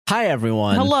Hi,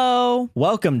 everyone. Hello.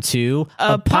 Welcome to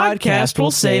A podcast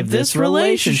will save this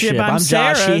relationship. I'm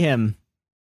Josh Sarah. Him.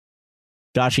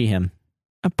 Joshy him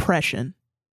Oppression.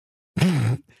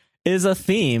 is a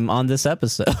theme on this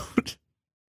episode.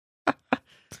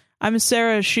 I'm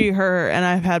Sarah, she, her, and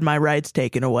I've had my rights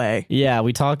taken away. Yeah,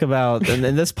 we talk about,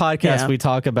 in this podcast, Yeah. we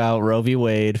talk about Roe v.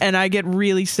 Wade. And I get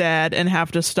really sad and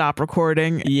have to stop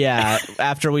recording. Yeah,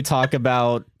 after we talk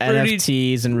about Rudy-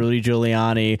 NFTs and Rudy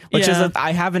Giuliani, which Yeah. is,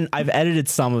 I've edited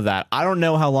some of that. I don't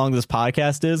know how long this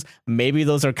podcast is. Maybe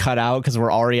those are cut out because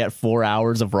we're already at 4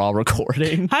 hours of raw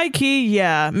recording. High key,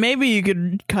 yeah. Maybe you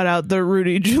could cut out the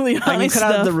Rudy Giuliani I can cut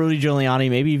stuff. out the Rudy Giuliani,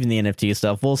 maybe even the NFT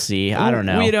stuff. We'll see. I don't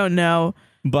know. We don't know.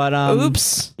 But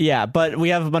Oops. yeah. But we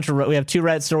have we have 2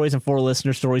 Reddit stories and 4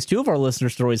 listener stories. 2 of our listener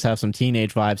stories have some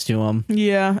teenage vibes to them.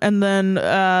 Yeah, and then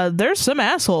there's some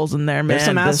assholes in there, man. There's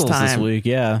some assholes this time. week.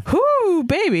 Yeah. Whoo,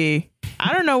 baby.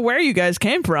 I don't know where you guys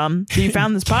came from. You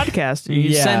found this podcast and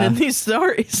you Yeah. send in these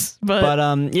stories. But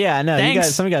Yeah, no, Thanks. you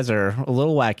guys. Some of you guys are a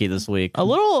little wacky this week. a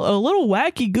little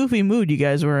wacky, goofy mood you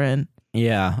guys were in.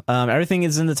 Yeah. Everything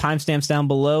is in the timestamps down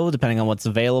below, depending on what's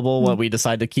available, what we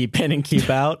decide to keep in and keep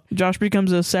out. Josh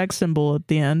becomes a sex symbol at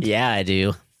the end. Yeah, I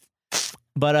do.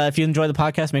 But if you enjoy the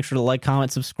podcast, make sure to like,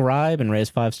 comment, subscribe, and raise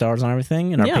 5 stars on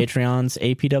everything. And our Yeah. Patreon's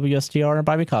APWSTR and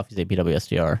Buy Me Coffee's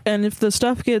APWSTR. And if the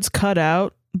stuff gets cut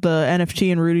out, the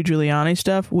NFT and Rudy Giuliani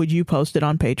stuff, would you post it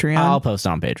on Patreon? I'll post it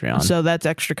on Patreon. So that's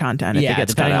extra content if it Yeah,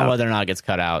 gets cut depending on out. whether or not it gets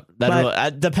cut out.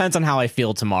 But- It depends on how I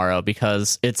feel tomorrow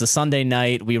because it's a Sunday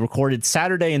night. We recorded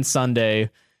Saturday and Sunday,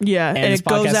 Yeah, and and this it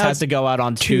goes podcast out. has to go out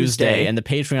on Tuesday, Tuesday. and the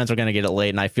Patreons are going to get it late,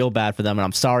 and I feel bad for them, and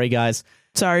I'm sorry, guys.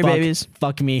 Sorry, babies.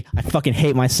 Fuck me. I fucking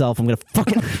hate myself. I'm going to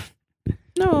fucking...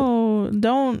 No,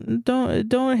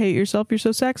 don't hate yourself. You're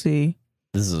so sexy.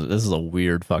 This is a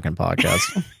weird fucking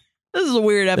podcast. This is a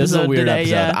weird episode This is a weird today.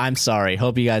 episode. Yeah. I'm sorry.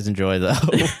 Hope you guys enjoy, though.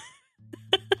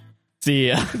 See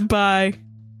ya. Bye.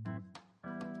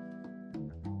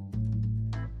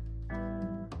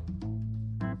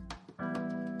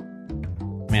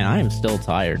 Man, I am still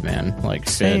tired, man. Like,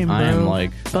 shit. Same, I am, bro.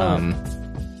 like, Fuck.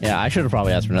 yeah, I should have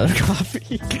probably asked for another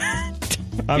coffee. I'm You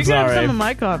can have sorry. some of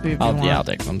my coffee if you want. Yeah, I'll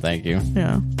take some. Thank you.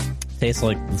 Yeah. Tastes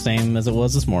like the same as it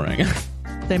was this morning.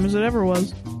 Same as it ever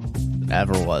was.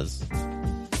 Ever was.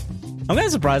 I'm kind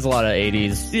of surprised a lot of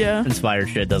 80s Yeah. inspired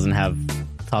shit doesn't have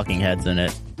talking heads in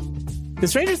it. Does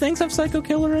Stranger Things have Psycho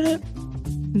Killer in it?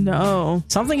 No.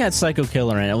 Something had Psycho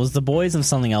Killer in it. It was The Boys and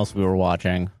something else we were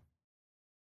watching.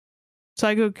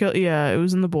 Psycho Killer. Yeah, it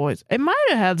was in The Boys. It might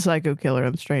have had Psycho Killer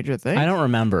in Stranger Things. I don't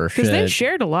remember. Because they Shit.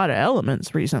 shared a lot of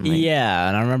elements recently. Yeah,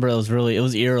 and I remember it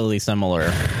was eerily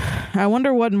similar. I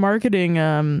wonder what marketing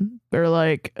or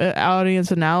like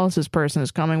audience analysis person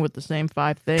is coming with the same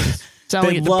 5 things.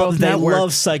 Selling it to both They networks.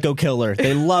 love Psycho Killer.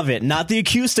 They love it. Not the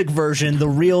acoustic version, the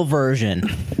real version.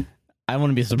 I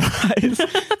wouldn't be surprised.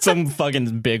 Some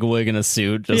fucking bigwig in a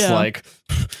suit, just Yeah. like,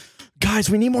 guys,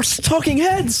 we need more talking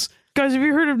heads. Guys, have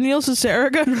you heard of Neil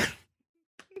Ciceriga?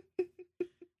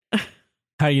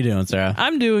 How you doing, Sarah?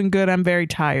 I'm doing good. I'm very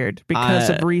tired because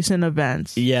of recent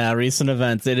events. Yeah, recent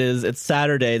events. It's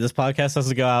Saturday. This podcast has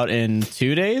to go out in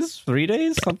 2 days, 3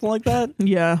 days, something like that.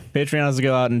 Yeah. Patreon has to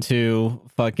go out in 2.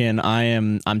 Fucking,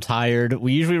 I'm tired.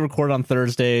 We usually record on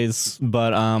Thursdays,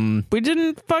 but We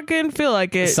didn't fucking feel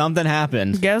like it. something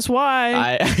happened. Guess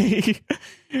why?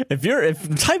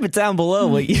 If type it down below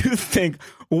what you think.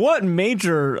 What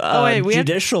major we have-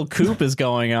 judicial coup is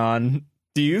going on?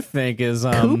 Do you think is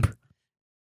Coup?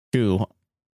 Coup?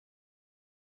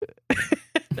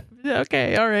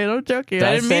 Okay, all right, I'm joking. Did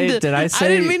I didn't say- mean to. did I I say-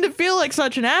 didn't mean to feel like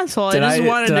such an asshole. I just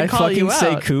wanted did to I call fucking you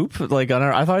say out. coop? Like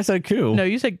I thought I said coup. No,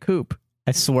 you said coop,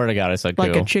 I swear to God, I said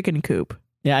like coup. a chicken coop.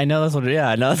 Yeah, I know that's what. Yeah,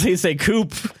 I know that's how you say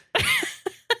coop.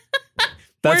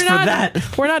 That's We're for not,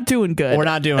 that. We're not doing good. We're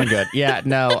not doing good. Yeah,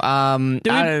 no.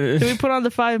 Do we put on the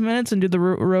 5 minutes and do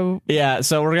the Yeah,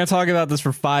 so we're gonna talk about this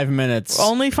for 5 minutes.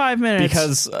 only 5 minutes?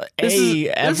 because this is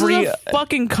a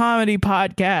fucking comedy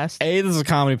podcast. this is a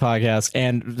comedy podcast,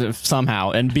 and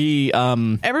somehow, and B,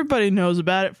 Everybody knows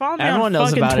about it. Follow me everyone on knows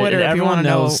fucking about Twitter it. if you Everyone want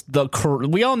to know. knows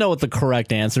we all know what the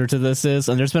correct answer to this is,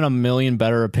 and there's been a million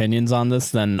better opinions on this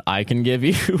than I can give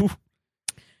you.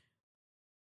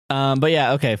 But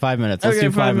yeah, okay, 5 minutes. Let's Okay,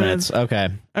 do 5 5 minutes. Okay.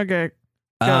 Okay.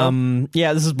 Go.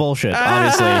 Yeah, this is bullshit.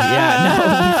 Obviously,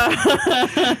 yeah.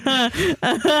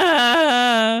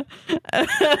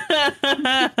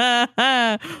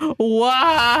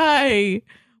 Why?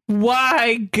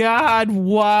 Why, God?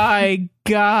 Why,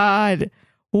 God?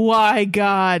 Why,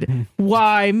 God?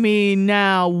 Why me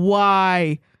now?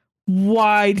 Why?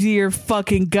 Why, dear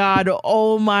fucking God?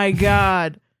 Oh my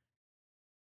God.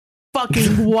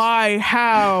 Fucking why?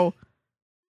 How?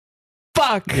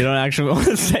 Fuck. You don't actually want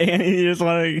to say anything. You just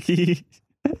want to.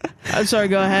 I'm sorry.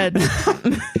 Go ahead.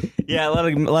 Yeah,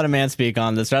 let a man speak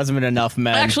on this. There hasn't been enough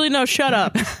men. Actually, no. Shut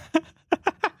up.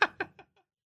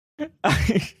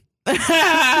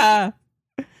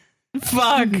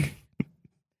 Fuck.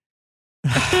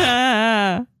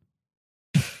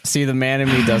 See, the man in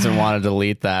me doesn't want to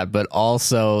delete that, but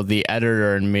also the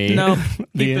editor in me. No,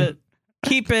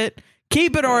 keep it,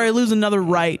 or I lose another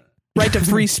right to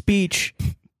free speech,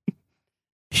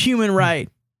 human right.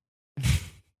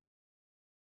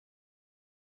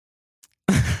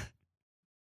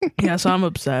 Yeah, so I'm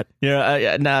upset.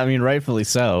 Yeah, no, I mean, rightfully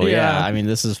so. Yeah, I mean,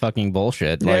 this is fucking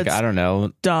bullshit. Like, I don't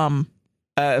know, dumb.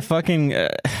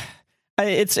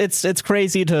 It's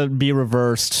crazy to be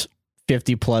reversed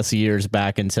 50 plus years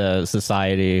back into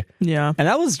society. Yeah. And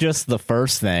that was just the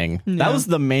first thing. Yeah. That was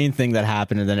the main thing that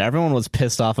happened. And then everyone was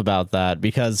pissed off about that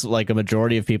because like a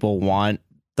majority of people want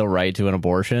the right to an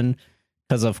abortion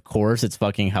because of course it's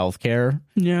fucking healthcare.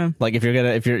 Yeah. Like if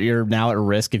you're now at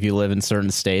risk if you live in certain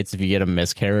states, if you get a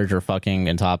miscarriage or fucking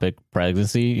ectopic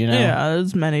pregnancy, you know? Yeah,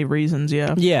 there's many reasons,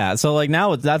 yeah. Yeah, so like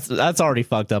now that's already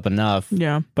fucked up enough.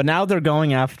 Yeah. But now they're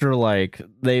going after like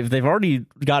they've already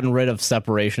gotten rid of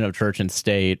separation of church and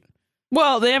state.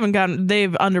 Well, they've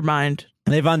undermined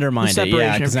They've undermined it,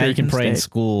 yeah, because now you can pray in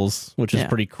schools, which is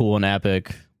pretty cool and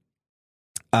epic.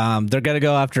 They're gonna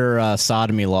go after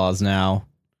sodomy laws now.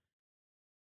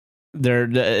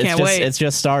 It's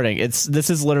just starting. This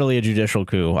is literally a judicial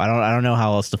coup. I don't know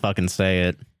how else to fucking say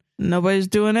it. Nobody's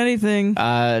doing anything.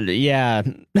 Yeah.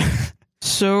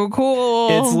 So cool.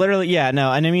 It's literally and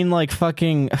I mean like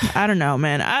fucking I don't know,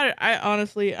 man. I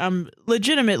honestly I'm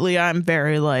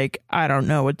very like I don't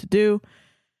know what to do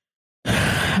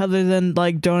other than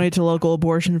like donate to local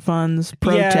abortion funds,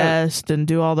 protest and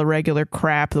do all the regular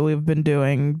crap that we've been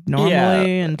doing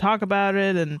normally and talk about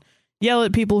it and yell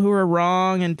at people who are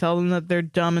wrong and tell them that they're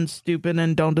dumb and stupid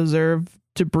and don't deserve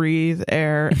to breathe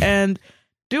air and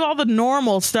do all the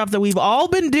normal stuff that we've all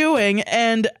been doing.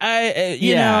 And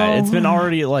you know, it's been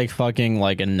already like fucking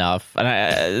like enough.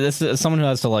 And this is someone who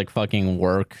has to like fucking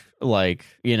work, like,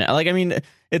 you know, like, I mean,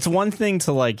 it's one thing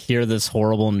to like hear this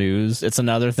horrible news. It's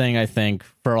another thing, I think,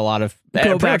 for a lot of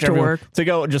go back to work, to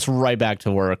go just right back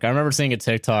to work. I remember seeing a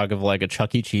TikTok of like a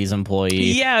Chuck E. Cheese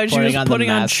employee. Yeah, she was putting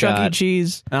on Chuck E.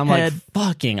 Cheese. And I'm like,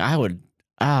 fucking,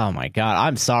 oh my God,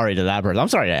 I'm sorry to that person. I'm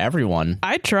sorry to everyone.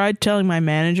 I tried telling my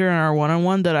manager in our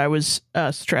one-on-one that I was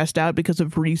stressed out because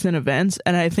of recent events,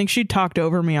 and I think she talked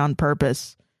over me on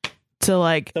purpose to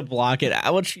block it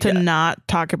out, not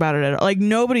talk about it at all. Like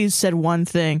nobody's said one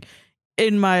thing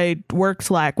in my work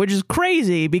Slack, which is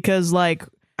crazy because like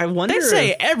I wonder they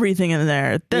say everything in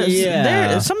there.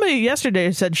 Somebody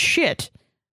yesterday said shit.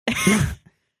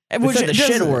 Which said the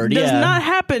shit word does not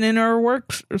happen in our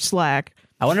work Slack.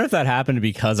 I wonder if that happened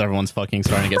because everyone's fucking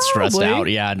starting to get stressed out.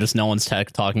 Yeah, just no one's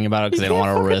talking about it because they don't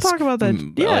want to risk talk about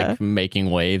that. Like making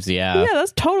waves. Yeah,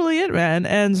 that's totally it, man.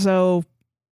 And so,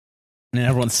 and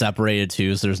everyone's separated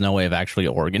too, so there's no way of actually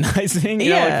organizing. You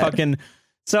know, like fucking.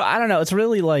 So I don't know. It's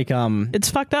really like it's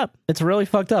fucked up. It's really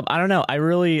fucked up. I don't know.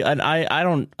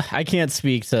 I can't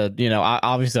speak to, you know.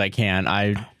 Obviously I can.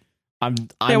 I'm.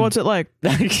 What's it like?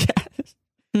 I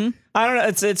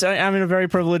don't know. I'm in a very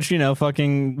privileged, you know,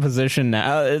 fucking position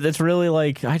now. It's really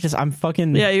like I'm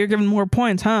fucking. Yeah, you're giving more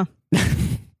points, huh?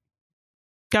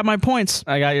 Got my points.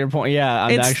 I got your point. Yeah,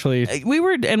 we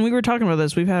were talking about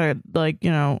this. We've had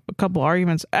a couple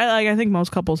arguments. I think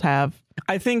most couples have.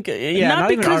 I think not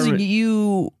because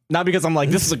not because I'm like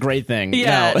this is a great thing.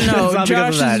 Yeah, no.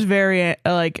 Josh is very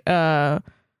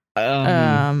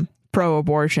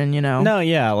pro-abortion, you know. No,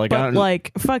 yeah,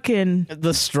 like fucking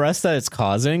the stress that it's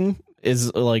causing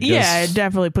is like it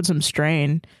definitely puts some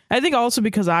strain. I think also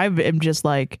because I am just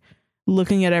like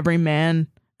looking at every man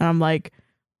and I'm like,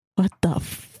 what the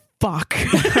fuck?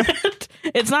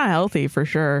 It's not healthy for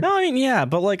sure. No, I mean, yeah,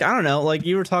 but like I don't know, like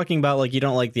you were talking about like you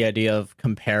don't like the idea of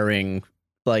comparing,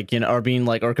 like, you know, or being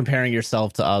like or comparing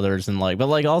yourself to others and like, but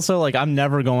like also like I'm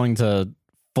never going to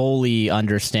fully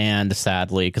understand,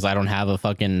 sadly, because I don't have a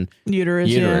fucking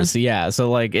uterus. Yeah, so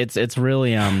like it's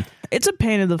really it's a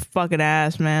pain in the fucking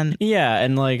ass, man. Yeah,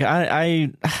 and like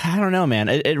I don't know, man.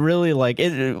 It really like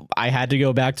I had to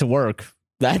go back to work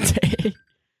that day.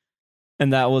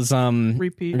 And that was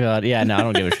repeat. God, yeah, no, I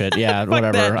don't give a shit. Yeah,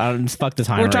 whatever. Fuck the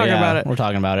timer. We're talking about it. We're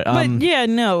talking about it. But yeah,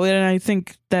 no, and I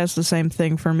think that's the same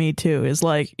thing for me too. Is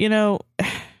like, you know,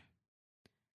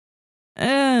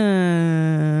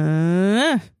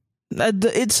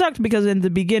 it sucked because in the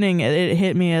beginning it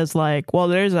hit me as like, well,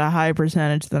 there's a high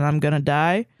percentage that I'm gonna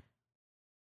die,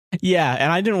 Yeah,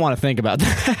 and I didn't want to think about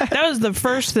that. That was the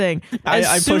first thing.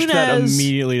 I pushed that as-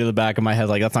 immediately to the back of my head,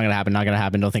 like, that's not gonna happen, not gonna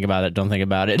happen, don't think about it, don't think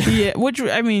about it. Yeah, which,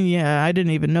 I mean, yeah, I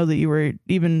didn't even know that you were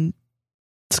even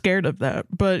scared of that.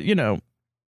 But, you know,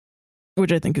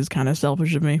 which I think is kind of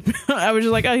selfish of me. I was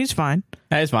just like, oh, he's fine.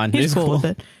 It's fine. He's cool with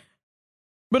it.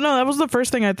 But no, that was the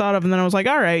first thing I thought of. And then I was like,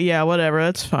 all right, yeah, whatever.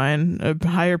 That's fine. A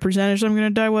higher percentage, I'm going to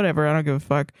die, whatever. I don't give a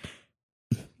fuck.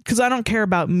 Because I don't care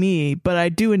about me, but I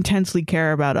do intensely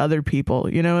care about other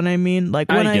people. You know what I mean? Like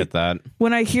when I get that.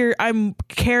 When I hear, I'm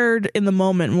cared in the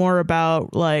moment more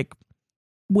about like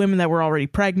women that were already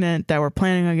pregnant, that were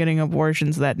planning on getting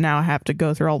abortions, that now have to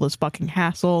go through all this fucking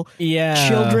hassle. Yeah.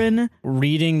 Children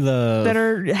Reading the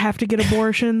that have to get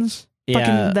abortions. Yeah.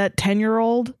 Fucking that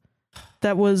 10-year-old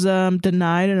that was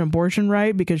denied an abortion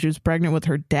right because she was pregnant with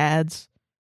her dad's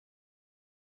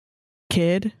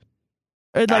kid.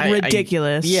 Like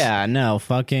ridiculous. Yeah, no,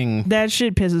 fucking. That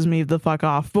shit pisses me the fuck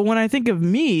off. But when I think of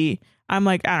me, I'm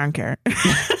like, I don't care.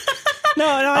 No,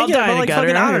 I I'll get it, die but in a like gutter,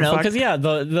 fucking, I I don't don't know, give a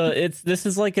because yeah, this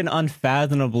is like an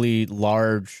unfathomably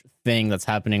large thing that's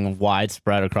happening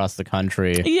widespread across the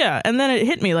country. Yeah, and then it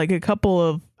hit me like a couple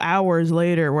of hours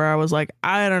later where I was like,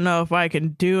 I don't know if I can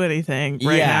do anything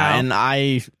right now. And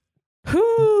I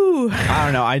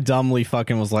don't know, I dumbly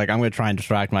fucking was like, I'm gonna try and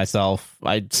distract myself.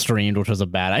 I streamed, which was a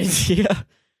bad idea.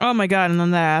 Oh my god, and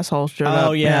then that asshole showed up.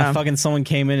 Oh yeah, fucking someone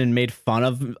came in and made fun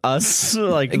of us,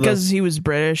 like because he was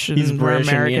British and he's British,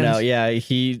 we're Americans. and, you know, yeah,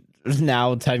 he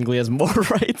now technically has more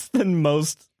rights than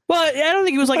most. Well, I don't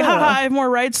think he was like, haha, I have more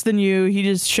rights than you. He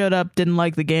just showed up, didn't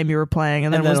like the game you were playing,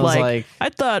 and then was like, I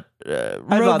thought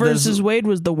Roe versus Wade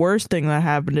was the worst thing that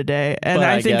happened today. And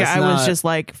I think I was just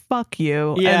like, fuck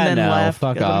you. Yeah, and then left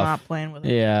fuck because off. I'm not playing with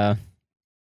it. Yeah.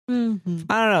 Mm-hmm.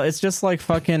 I don't know. It's just like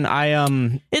fucking,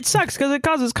 It sucks because it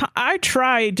causes, I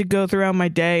try to go throughout my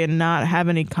day and not have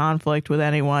any conflict with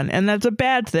anyone. And that's a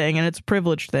bad thing. And it's a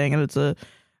privileged thing. And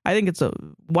I think it's a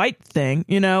white thing,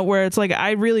 you know, where it's like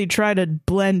I really try to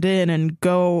blend in and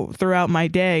go throughout my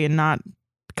day and not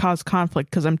cause conflict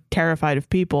because I'm terrified of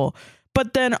people.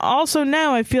 But then also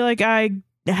now I feel like I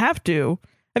have to.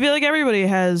 I feel like everybody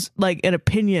has like an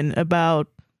opinion about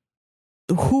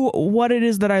what it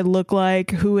is that I look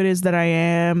like, who it is that I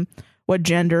am, what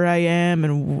gender I am,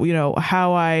 and you know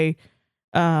how I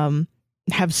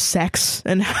have sex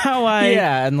and how I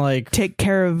and like take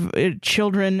care of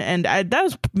children. And that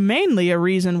was mainly a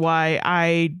reason why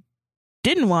I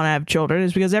didn't want to have children,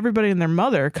 is because everybody and their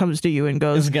mother comes to you and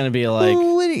goes, it's gonna be like,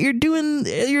 oh, you're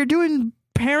doing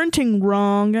parenting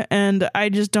wrong, and I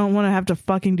just don't want to have to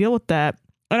fucking deal with that.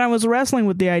 And I was wrestling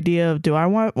with the idea of, do I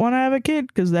want to have a kid?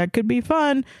 Because that could be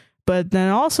fun, but then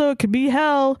also it could be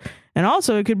hell. And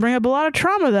also it could bring up a lot of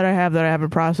trauma that I haven't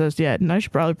processed yet. And I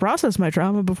should probably process my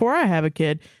trauma before I have a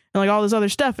kid and like all this other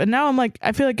stuff. And now I'm like,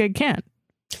 I feel like I can't.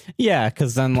 Yeah,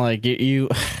 because then like you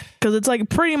because it's like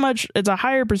pretty much, it's a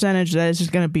higher percentage that it's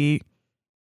just going to be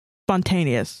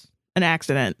spontaneous, an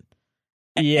accident.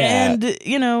 Yeah. And,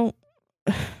 you know.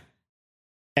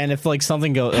 And if like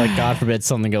something goes, like God forbid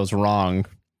something goes wrong,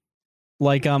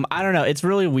 like I don't know, it's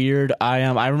really weird.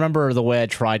 I remember the way I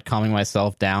tried calming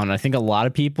myself down. I think a lot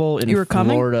of people in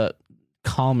Florida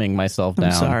calming myself down.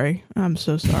 I'm sorry. I'm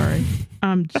so sorry.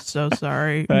 I'm so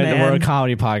sorry. We're a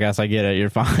comedy podcast. I get it.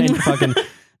 You're fine. Fucking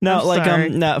no, like sorry.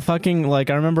 no, fucking like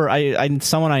I remember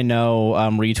someone I know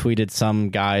retweeted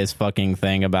some guy's fucking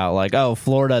thing about like, oh,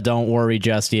 Florida, don't worry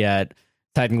just yet.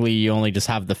 Technically, you only just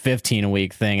have the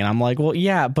 15-week thing. And I'm like, well,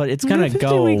 yeah, but it's going to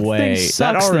go away.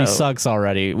 That already sucks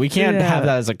already. We can't have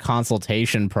that as a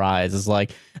consultation prize. It's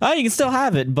like, oh, you can still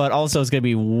have it, but also it's going to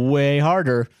be way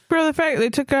harder. Bro, the fact they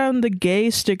took down the gay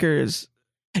stickers.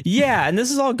 Yeah, and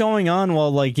this is all going on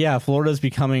while, like, yeah, Florida's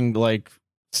becoming, like,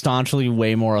 staunchly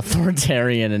way more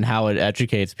authoritarian in how it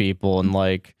educates people. And,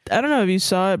 like, I don't know if you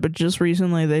saw it, but just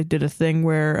recently they did a thing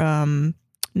where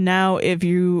now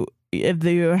if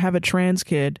they have a trans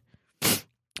kid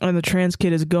and the trans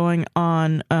kid is going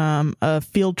on a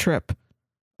field trip,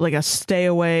 like a stay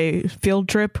away field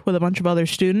trip with a bunch of other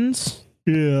students,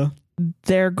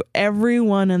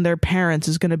 everyone and their parents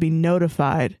is going to be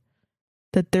notified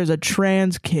that there's a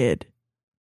trans kid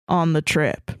on the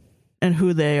trip and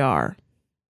who they are.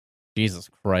 Jesus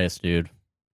Christ, dude.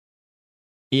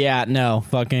 Yeah, no,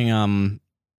 fucking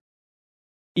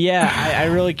yeah, I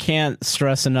really can't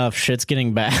stress enough. Shit's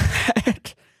getting bad.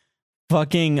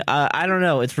 Fucking, I don't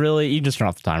know. It's really, you just turn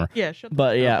off the timer. Yeah,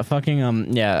 but yeah,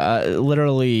 fucking,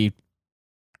 literally,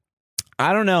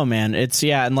 I don't know, man. It's,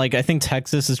 yeah, and like, I think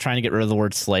Texas is trying to get rid of the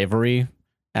word slavery,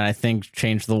 and I think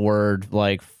change the word,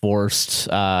 like, forced,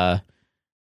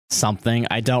 something.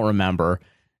 I don't remember.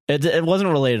 It wasn't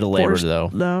related to labor, though.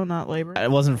 No, not labor. It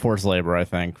wasn't forced labor, I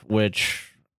think,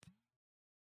 which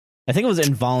I think it was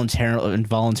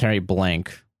involuntary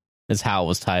blank is how it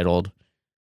was titled.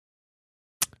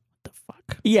 What the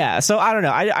fuck? Yeah, so I don't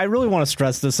know. I really want to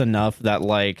stress this enough that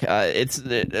like you're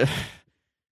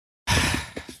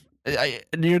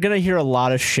gonna hear a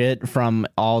lot of shit from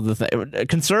all the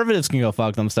conservatives can go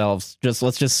fuck themselves.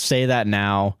 Let's just say that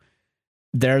now.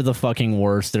 They're the fucking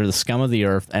worst. They're the scum of the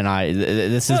earth, and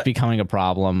this is becoming a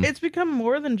problem. It's become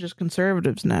more than just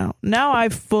conservatives now. Now I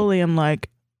fully am like,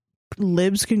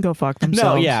 libs can go fuck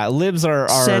themselves. No, yeah, libs are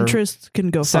centrists can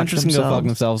go fuck themselves. Centrists can go fuck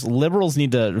themselves. Liberals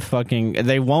need to fucking.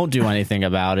 They won't do anything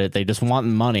about it. They just want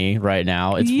money right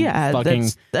now. It's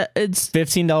fucking. It's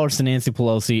 $15 to Nancy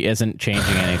Pelosi isn't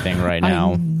changing anything right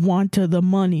now. I wanted the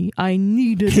money. I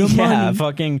needed the money. Yeah,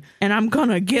 fucking. And I'm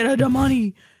gonna get the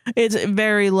money. It's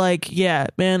very like, yeah,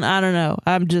 man, I don't know.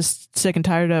 I'm just sick and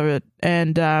tired of it.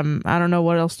 And I don't know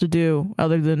what else to do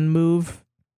other than move.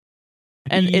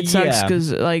 And it sucks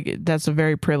because like that's a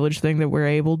very privileged thing that we're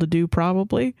able to do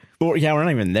probably. Or, yeah, we're not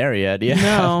even there yet. Yeah.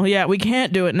 No, yeah, we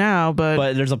can't do it now,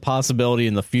 but there's a possibility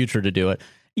in the future to do it.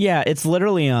 Yeah, it's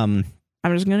literally I'm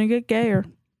just gonna get gayer.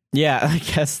 Yeah, I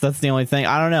guess that's the only thing.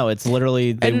 I don't know. It's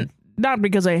literally and not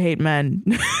because I hate men.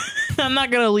 I'm not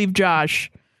gonna leave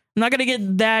Josh. I'm not going to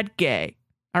get that gay,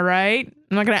 all right?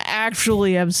 I'm not going to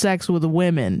actually have sex with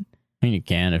women. I mean, you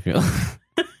can if you...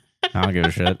 I don't give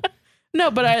a shit.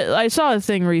 No, but I saw a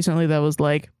thing recently that was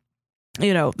like,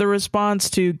 you know, the response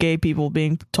to gay people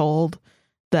being told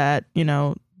that, you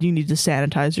know, you need to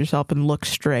sanitize yourself and look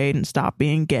straight and stop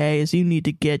being gay is you need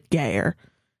to get gayer.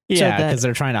 Yeah, because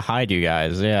they're trying to hide you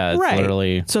guys. Yeah, it's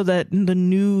literally... So that the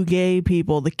new gay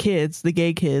people, the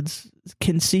gay kids,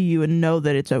 can see you and know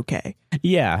that it's okay.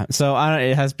 Yeah, so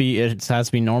it has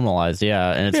to be normalized.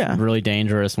 Yeah, and it's really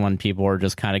dangerous when people are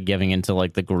just kind of giving into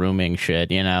like the grooming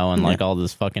shit, you know, and like all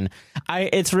this fucking.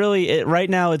 It's really right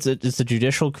now. It's a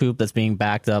judicial coup that's being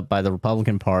backed up by the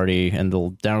Republican Party, and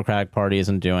the Democratic Party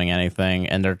isn't doing anything,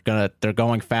 and they're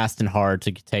going fast and hard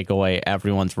to take away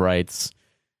everyone's rights.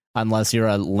 Unless you're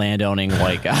a landowning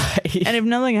white guy. And if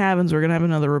nothing happens, we're going to have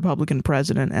another Republican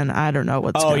president, and I don't know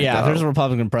what's going to go. If there's a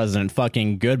Republican president,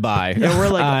 fucking goodbye. Yeah, we're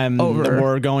like over.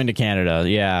 We're going to Canada,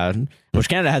 yeah. Which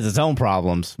Canada has its own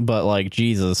problems, but like,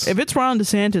 Jesus. If it's Ron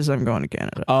DeSantis, I'm going to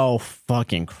Canada. Oh,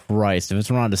 fucking Christ. If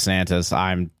it's Ron DeSantis,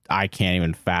 I can't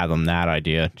even fathom that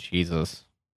idea. Jesus.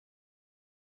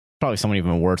 Probably someone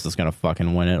even worse that's going to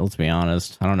fucking win it, let's be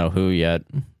honest. I don't know who yet.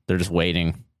 They're just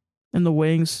waiting. In the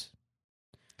wings.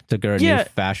 To go new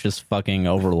fascist fucking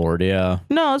overlord, yeah.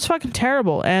 No, it's fucking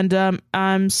terrible, and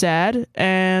I'm sad,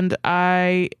 and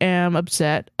I am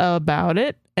upset about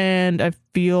it, and I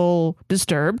feel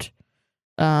disturbed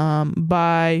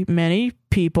by many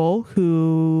people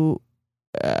who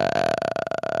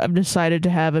have decided to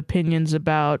have opinions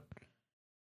about.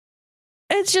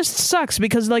 It just sucks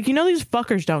because, like, you know, these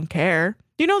fuckers don't care.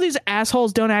 You know, these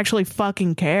assholes don't actually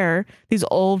fucking care. These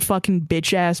old fucking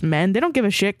bitch ass men, they don't give a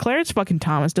shit. Clarence fucking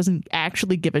Thomas doesn't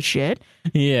actually give a shit.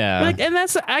 Yeah. Like, and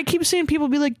that's, I keep seeing people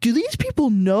be like, do these people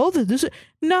know that this is,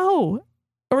 no.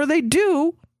 Or they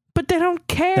do, but they don't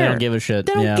care. They don't give a shit.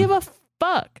 They don't give a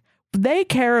fuck. They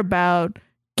care about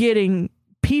getting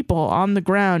people on the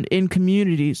ground in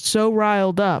communities so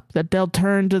riled up that they'll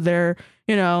turn to their,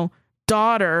 you know,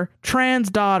 trans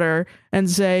daughter, and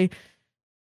say,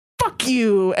 fuck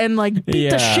you, and like beat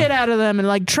the shit out of them and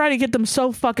like try to get them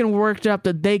so fucking worked up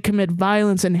that they commit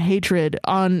violence and hatred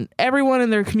on everyone in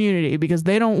their community because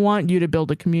they don't want you to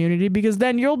build a community, because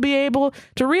then you'll be able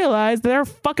to realize they're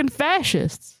fucking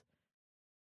fascists.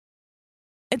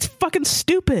 It's fucking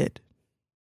stupid.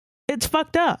 It's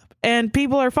fucked up, and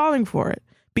people are falling for it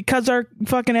because our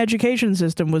fucking education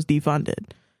system was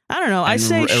defunded. I don't know. I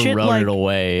say shit like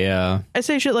away, yeah. I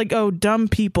say shit like, "Oh, dumb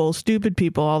people, stupid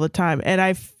people," all the time, and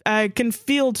I can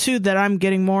feel too that I'm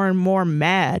getting more and more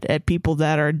mad at people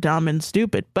that are dumb and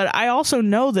stupid. But I also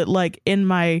know that, like, in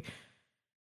my,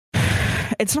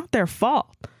 it's not their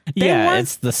fault.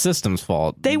 It's the system's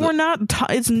fault. They were not.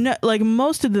 It's not like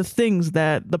most of the things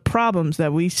the problems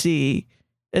that we see,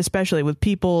 especially with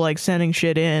people like sending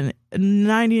shit in.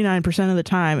 99% of the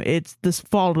time, it's the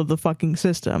fault of the fucking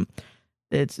system.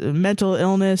 It's mental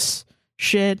illness,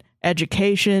 shit,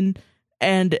 education,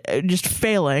 and just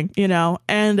failing, you know,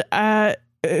 and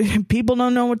people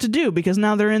don't know what to do because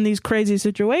now they're in these crazy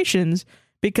situations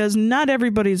because not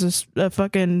everybody's a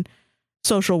fucking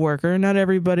social worker. Not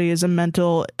everybody is a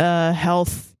mental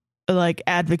health like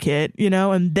advocate, you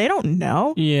know, and they don't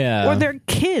know. Yeah. Or they're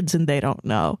kids and they don't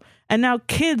know. And now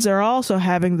kids are also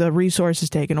having the resources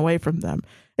taken away from them.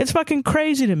 It's fucking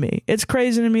crazy to me. It's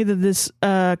crazy to me that this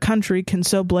country can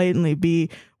so blatantly be,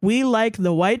 we like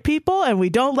the white people and we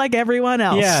don't like everyone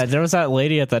else. Yeah, there was that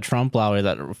lady at that Trump rally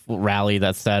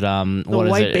that said, what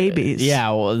is white it? babies.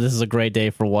 Yeah, well, this is a great day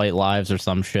for white lives or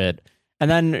some shit. And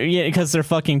then, because they're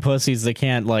fucking pussies, they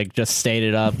can't like just state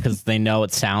it up because they know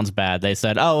it sounds bad. They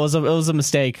said, "Oh, it was a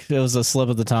mistake. It was a slip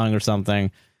of the tongue or something."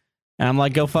 And I'm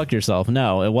like, "Go fuck yourself."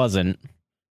 No, it wasn't.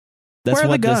 That's Where are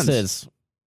what the guns? this is.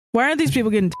 Why aren't these people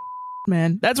getting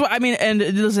man? That's what I mean. And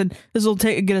listen, this will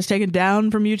get us taken down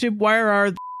from YouTube. Why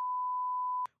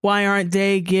aren't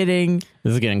they getting?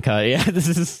 This is getting cut. Yeah, this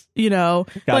is Got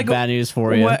like bad news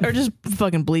for you. or just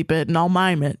fucking bleep it and I'll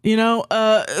mime it.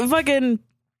 Fucking.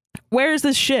 Where is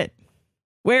this shit?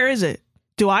 Where is it?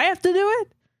 Do I have to do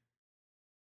it?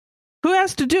 Who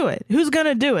has to do it? Who's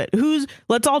gonna do it?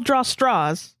 Let's all draw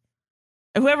straws.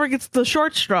 And whoever gets the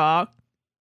short straw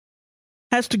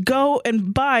has to go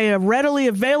and buy a readily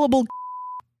available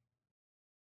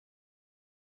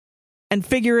and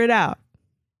figure it out.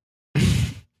 Damn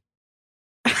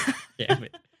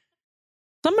it.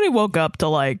 Somebody woke up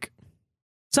to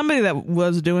somebody that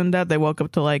was doing that, they woke up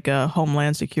to a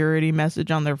Homeland Security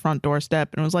message on their front doorstep,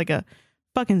 and it was like a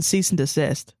fucking cease and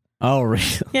desist. Oh, really?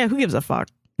 Yeah, who gives a fuck?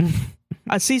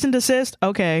 A cease and desist?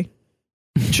 Okay.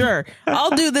 Sure.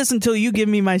 I'll do this until you give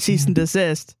me my cease and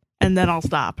desist, and then I'll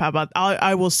stop. How about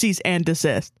I will cease and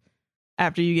desist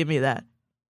after you give me that.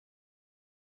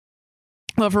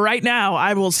 But for right now,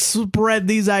 I will spread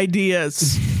these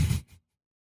ideas.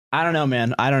 I don't know,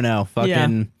 man. I don't know.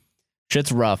 Fucking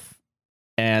shit's rough.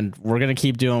 And we're going to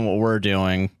keep doing what we're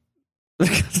doing.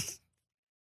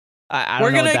 I don't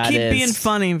we're know going what to keep is. being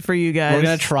funny for you guys. We're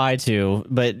going to try to.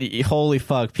 But holy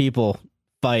fuck, people,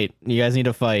 fight. You guys need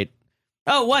to fight.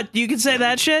 Oh, what? You can say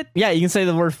that shit? Yeah, you can say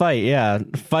the word fight. Yeah.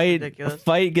 Fight. Ridiculous.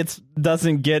 Fight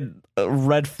doesn't get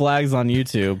red flags on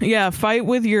YouTube. Yeah, fight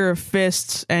with your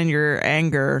fists and your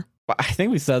anger. I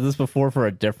think we said this before for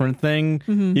a different thing.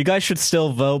 Mm-hmm. You guys should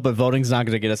still vote, but voting's not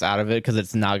going to get us out of it because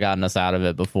it's not gotten us out of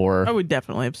it before. I would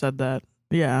definitely have said that.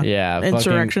 Yeah. Yeah.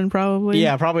 Insurrection, probably.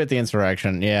 Yeah, probably at the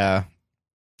insurrection. Yeah.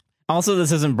 Also,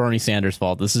 this isn't Bernie Sanders'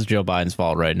 fault. This is Joe Biden's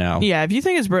fault right now. Yeah, if you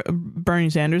think it's Bernie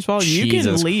Sanders' fault, you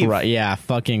Jesus can leave. Christ. Yeah,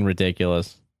 fucking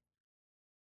ridiculous.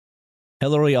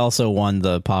 Hillary also won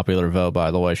the popular vote,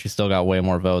 by the way. She still got way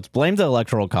more votes. Blame the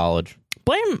Electoral College.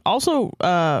 Blame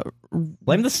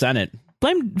the Senate.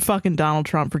 Blame fucking Donald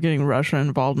Trump for getting Russia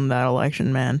involved in that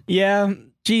election, man. Yeah.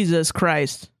 Jesus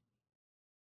Christ.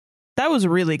 That was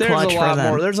really clutch for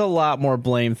them. There's a lot more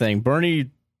blame thing. Bernie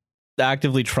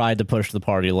actively tried to push the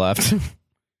party left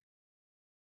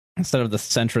instead of the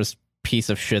centrist piece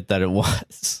of shit that it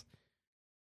was.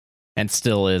 And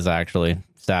still is, actually.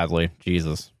 Sadly.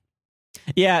 Jesus.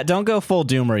 Yeah, don't go full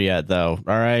doomer yet, though.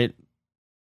 All right?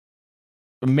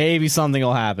 Maybe something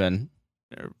will happen.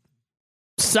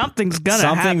 Something's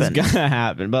gonna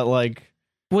happen, but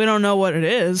we don't know what it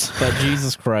is. But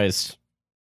Jesus Christ.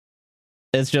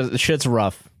 It's just, shit's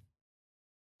rough.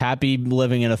 Happy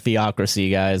living in a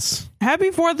theocracy, guys.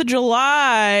 Happy 4th of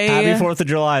July. Happy 4th of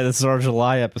July. This is our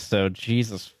July episode.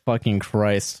 Jesus fucking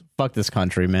Christ. Fuck this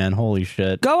country, man. Holy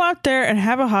shit. Go out there and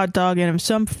have a hot dog, and if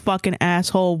some fucking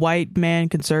asshole white man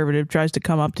conservative tries to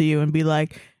come up to you and be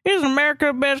like, "Is America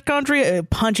the best country?"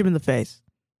 Punch him in the face.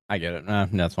 I get it.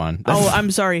 That's fine. Oh,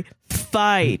 I'm sorry.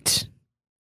 Fight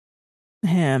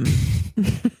him.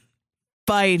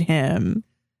 Fight him.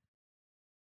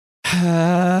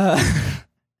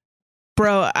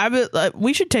 Bro,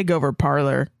 we should take over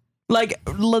Parler. The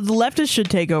leftists should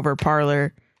take over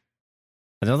Parler.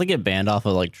 I don't think it banned off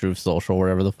of Truth Social,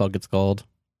 whatever the fuck it's called.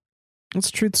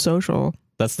 It's Truth Social.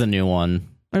 That's the new one.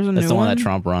 There's a That's new the one one that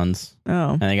Trump runs.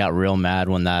 Oh. And they got real mad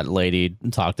when that lady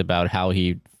talked about how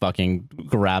he fucking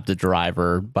grabbed a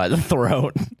driver by the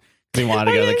throat. He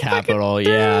wanted to go to the Capitol.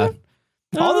 Yeah.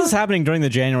 All this is happening during the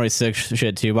January 6th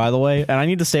shit, too, by the way. And I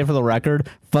need to say for the record,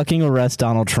 fucking arrest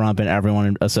Donald Trump and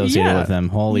everyone associated with him.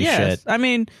 Holy shit. I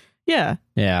mean, yeah.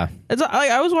 Yeah. It's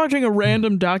I was watching a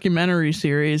random documentary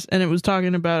series, and it was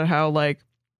talking about how,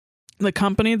 the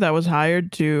company that was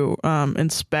hired to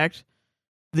inspect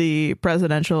the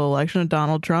presidential election of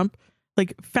Donald Trump,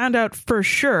 found out for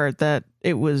sure that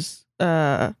it was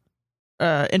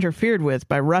interfered with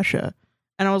by Russia.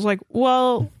 And I was like,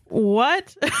 well,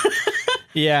 what?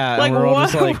 Yeah, and we're all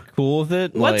just cool with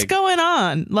it. What's going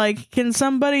on? Can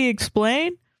somebody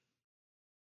explain?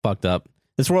 Fucked up.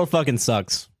 This world fucking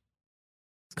sucks.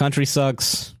 This country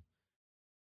sucks.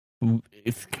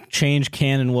 If change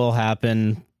can and will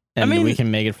happen, and we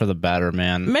can make it for the better,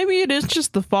 man. Maybe it is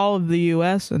just the fall of the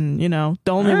U.S. and the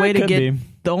only way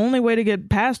to get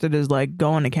past it is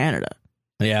going to Canada.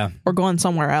 Yeah. or going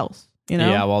somewhere else, you know?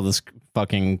 Yeah, while this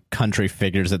fucking country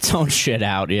figures its own shit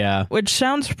out, yeah. Which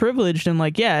sounds privileged and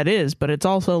like, yeah, it is, but it's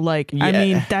also like, I Yeah.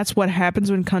 mean, that's what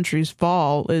happens when countries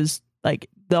fall is like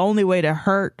the only way to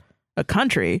hurt a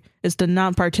country is to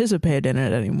not participate in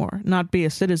it anymore, not be a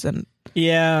citizen.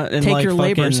 Yeah, and Take like your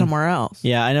labor fucking- somewhere else.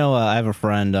 Yeah, I know. I have a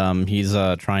friend. He's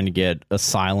trying to get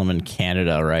asylum in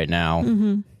Canada right now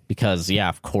because, yeah,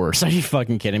 of course. Are you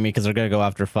fucking kidding me? Because they're gonna go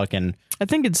after fucking. I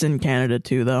think it's in Canada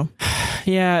too, though.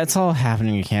 Yeah, it's all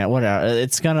happening in Canada. Whatever.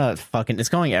 It's gonna fucking. It's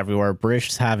going everywhere.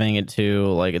 British having it too.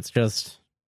 Like, it's just.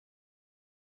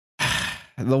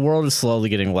 The world is slowly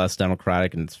getting less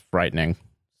democratic, and it's frightening.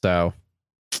 So,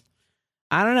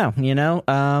 I don't know. You know.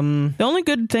 The only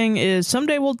good thing is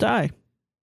someday we'll die.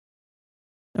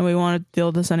 And we won't deal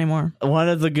with this anymore. One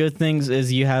of the good things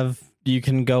is you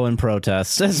can go and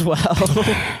protest as well.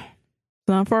 It's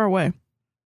not far away.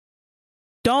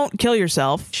 Don't kill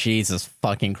yourself. Jesus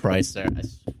fucking Christ, there.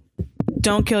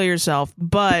 Don't kill yourself.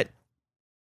 But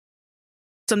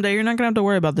someday you're not going to have to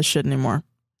worry about this shit anymore.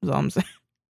 That's all I'm saying.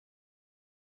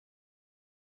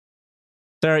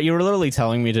 Sarah, you were literally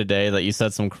telling me today that you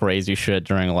said some crazy shit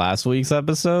during last week's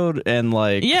episode, and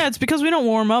like, Yeah, it's because we don't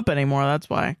warm up anymore. That's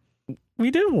why.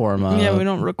 we did warm up. Yeah, we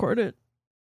don't record it.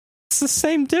 It's the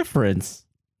same difference.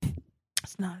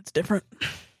 It's not. It's different.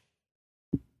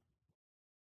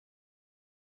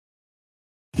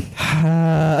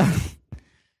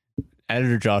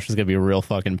 Editor Josh is gonna be real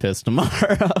fucking pissed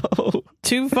tomorrow.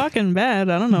 Too fucking bad.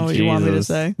 I don't know what you want me to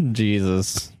say.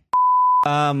 Jesus.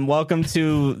 Welcome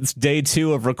to day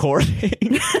 2 of recording.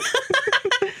 This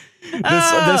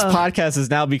podcast has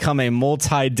now become a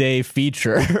multi-day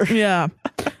feature. Yeah.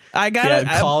 I got Yeah, it.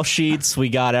 call sheets. We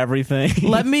got everything.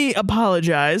 Let me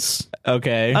apologize.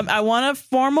 Okay. I want to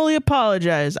formally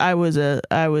apologize. I was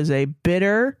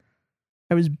bitter.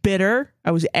 I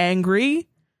was angry.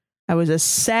 I was a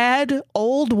sad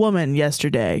old woman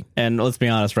yesterday. And let's be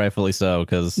honest, rightfully so,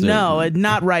 because No,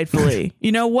 not rightfully.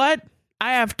 You know what?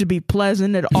 I have to be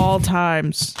pleasant at all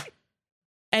times.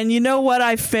 And you know what?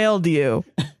 I failed you.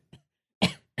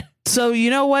 So you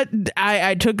know what?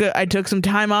 I took some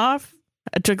time off.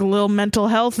 I took a little mental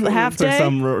health half day.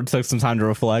 Took some time to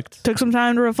reflect. Took some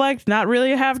time to reflect. Not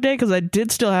really a half day because I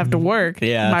did still have to work.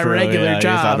 Yeah, my true, regular yeah,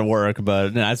 job. You had to work,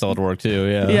 but I still had to work too.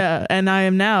 Yeah. Yeah, and I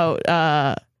am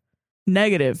now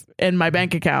negative in my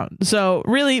bank account. So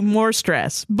really more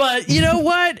stress. But you know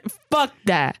what? Fuck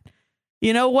that.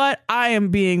 You know what? I am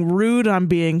being rude. I'm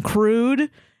being crude.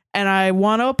 And I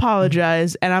want to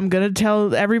apologize. And I'm going to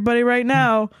tell everybody right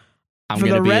now for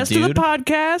the rest of the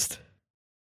podcast.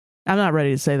 I'm not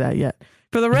ready to say that yet.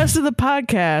 For the rest of the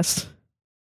podcast,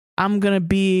 I'm going to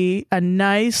be a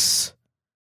nice,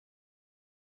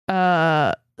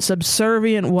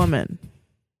 subservient woman.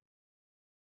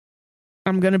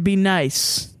 I'm going to be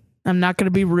nice. I'm not going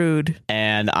to be rude.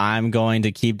 And I'm going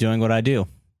to keep doing what I do.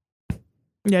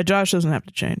 Yeah, Josh doesn't have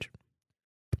to change.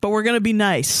 But we're going to be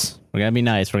nice. We're going to be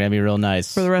nice. We're going to be real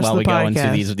nice. For the rest while of the we go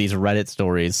podcast. into these Reddit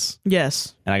stories.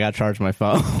 Yes. And I got to charge my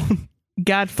phone.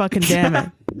 God fucking damn it.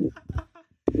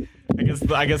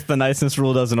 I guess the niceness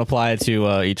rule doesn't apply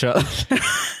to each other.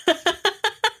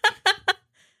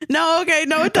 No, okay,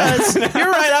 no, it does.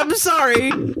 You're right. I'm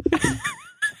sorry.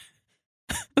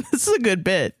 This is a good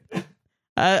bit.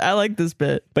 I like this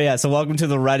bit. But yeah, so welcome to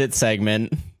the Reddit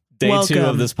segment. Day 2 Welcome.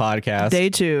 of this podcast. Day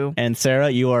 2. And Sarah,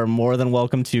 you are more than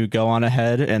welcome to go on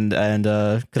ahead and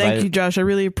Thank you, Josh. I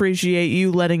really appreciate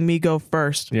you letting me go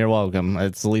first. You're welcome.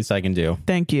 It's the least I can do.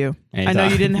 Thank you. Anytime. I know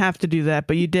you didn't have to do that,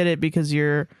 but you did it because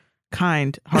you're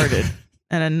kind-hearted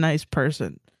and a nice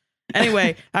person.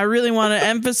 Anyway, I really want to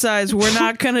emphasize we're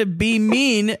not going to be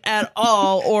mean at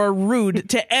all or rude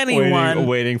to anyone.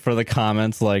 Waiting for the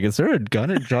comments like, is there a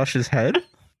gun at Josh's head?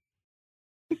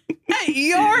 At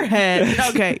your head.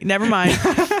 Okay, never mind.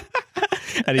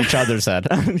 At each other's head.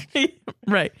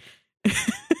 Right.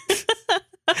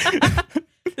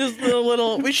 This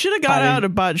little we should have got out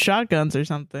and bought shotguns or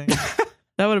something.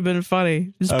 That would have been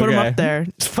funny. Just put them up there.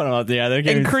 Just put them up there.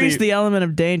 Increase the element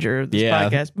of danger of this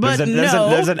podcast. But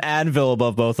there's an anvil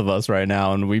above both of us right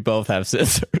now, and we both have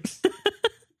scissors.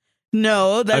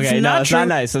 No, that's okay, not no, it's true. not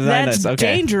nice. It's that's not nice.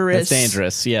 Okay. dangerous. It's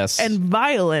dangerous, yes. And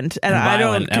violent. And I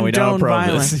don't condone we don't approve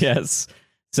violence. this. Yes.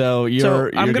 So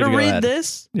I'm going to read ahead.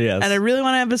 this. Yes. And I really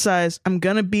want to emphasize I'm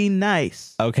going to be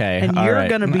nice. Okay. And all you're right.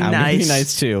 going to be I'm nice. gonna be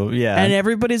nice too. Yeah. And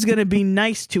everybody's going to be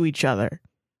nice to each other.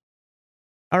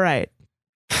 All right.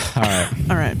 All right.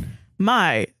 All right.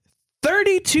 My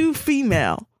 32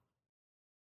 female,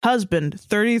 husband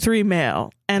 33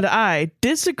 male, and I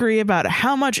disagree about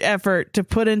how much effort to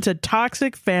put into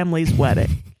toxic family's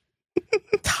wedding.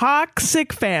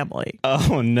 toxic family.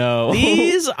 Oh no.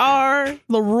 These are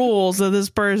the rules that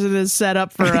this person has set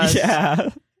up for us. Yeah.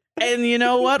 And you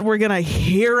know what? We're going to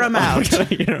hear them out.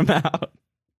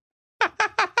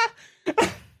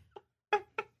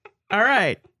 All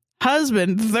right.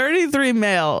 Husband, 33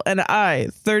 male, and I,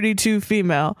 32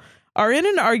 female, are in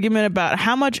an argument about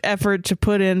how much effort to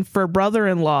put in for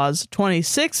brother-in-law's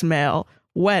 26 male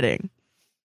wedding.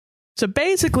 So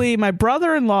basically, my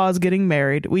brother-in-law is getting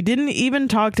married. We didn't even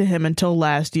talk to him until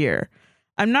last year.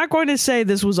 I'm not going to say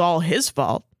this was all his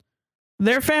fault.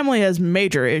 Their family has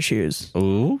major issues.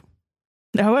 Ooh.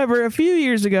 However, a few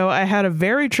years ago, I had a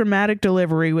very traumatic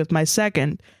delivery with my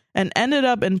second and ended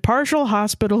up in partial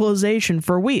hospitalization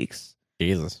for weeks.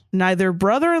 Jesus. Neither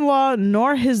brother-in-law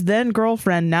nor his then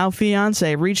girlfriend, now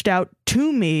fiance, reached out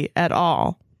to me at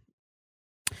all.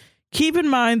 Keep in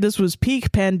mind this was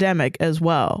peak pandemic as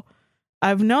well.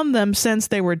 I've known them since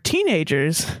they were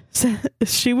teenagers.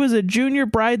 She was a junior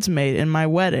bridesmaid in my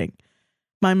wedding.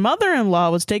 My mother-in-law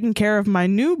was taking care of my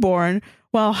newborn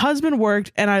while husband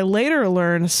worked, and I later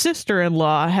learned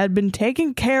sister-in-law had been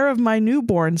taking care of my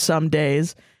newborn some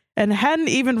days and hadn't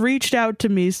even reached out to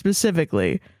me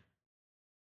specifically.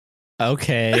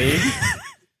 Okay.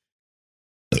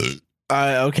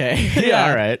 Okay. Yeah.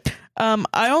 All right.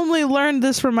 I only learned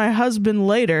this from my husband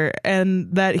later,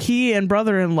 and that he and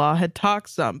brother-in-law had talked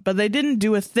some, but they didn't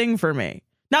do a thing for me.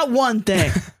 Not one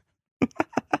thing.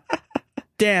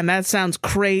 Damn, that sounds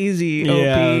crazy, OP.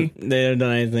 Yeah, they haven't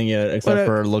done anything yet except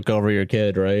for look over your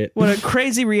kid, right? What a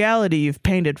crazy reality you've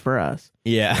painted for us.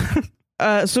 Yeah.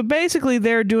 So basically,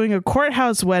 they're doing a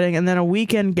courthouse wedding and then a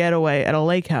weekend getaway at a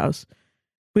lake house.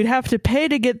 We'd have to pay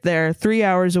to get there 3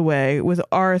 hours away with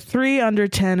our 3 under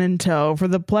 10 in tow for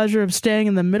the pleasure of staying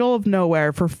in the middle of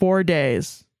nowhere for 4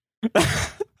 days.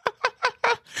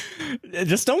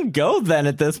 Just don't go then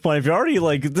at this point. If you're already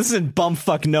like, this is in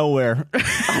bumfuck nowhere.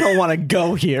 I don't want to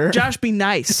go here. Josh, be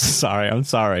nice. Sorry, I'm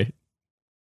sorry.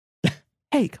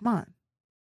 Hey, come on.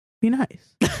 Be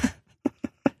nice.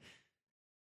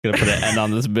 Gonna put an end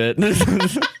on this bit.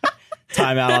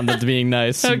 Time out on this being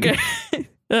nice. Okay.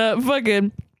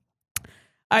 Fucking.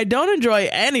 I don't enjoy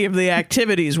any of the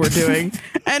activities we're doing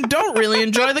and don't really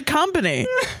enjoy the company.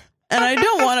 And I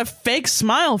don't want a fake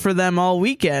smile for them all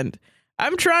weekend.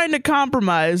 I'm trying to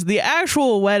compromise. The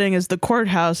actual wedding is the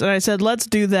courthouse, and I said, let's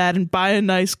do that and buy a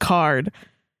nice card.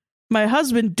 My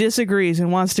husband disagrees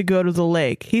and wants to go to the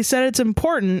lake. He said it's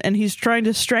important, and he's trying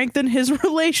to strengthen his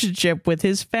relationship with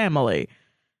his family.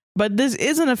 But this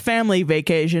isn't a family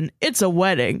vacation. It's a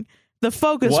wedding. The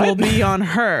focus will be on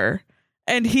her.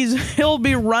 And he'll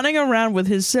be running around with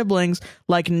his siblings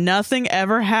like nothing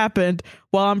ever happened,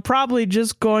 while I'm probably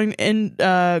just going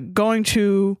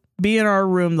to be in our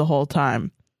room the whole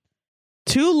time.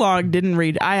 Too long didn't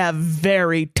read. I have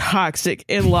very toxic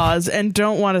in-laws and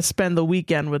don't want to spend the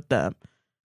weekend with them.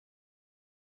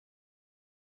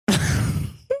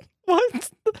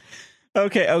 What?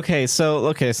 Okay. So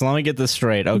let me get this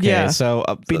straight. Okay, yeah. So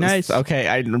be nice. Okay,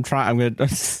 I'm trying. I'm gonna.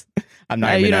 I'm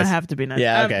not. You nice. don't have to be nice.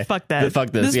 Yeah. Okay. Fuck that.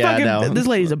 Fuck this. Yeah. No. This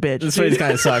lady's a bitch. This lady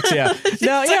kind of sucks. Yeah.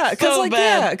 No. Yeah. Because so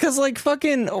bad. Because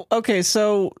fucking. Okay.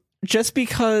 So just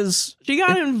because she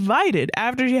got invited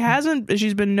after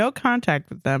she's been no contact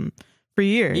with them for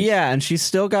years. Yeah, and she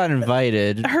still got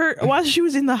invited. While she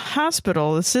was in the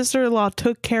hospital, the sister-in-law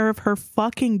took care of her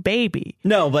fucking baby.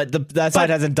 No, but that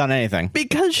side hasn't done anything.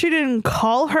 Because she didn't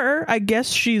call her, I guess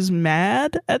she's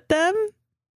mad at them.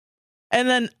 And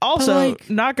then also,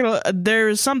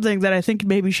 there's something that I think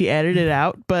maybe she edited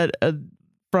out, but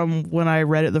from when I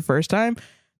read it the first time,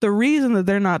 the reason that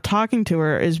they're not talking to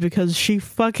her is because she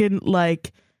fucking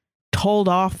told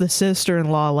off the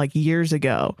sister-in-law years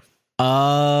ago.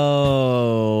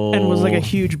 Oh. And was a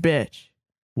huge bitch.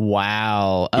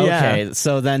 Wow. Okay. Yeah.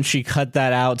 So then she cut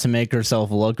that out to make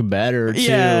herself look better too.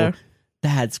 Yeah.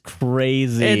 That's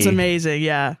crazy. It's amazing,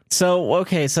 yeah. So,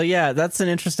 okay, so yeah, that's an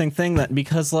interesting thing that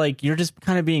because you're just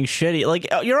kind of being shitty.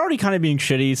 You're already kind of being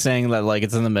shitty saying that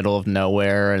it's in the middle of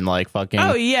nowhere and fucking.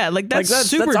 Oh yeah, that's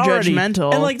super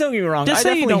judgmental. And don't get me wrong, just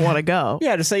say you don't want to go.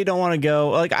 Yeah, just say you don't want to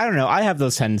go. I don't know. I have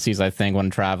those tendencies, I think, when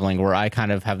traveling where I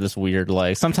kind of have this weird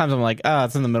sometimes I'm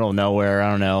it's in the middle of nowhere. I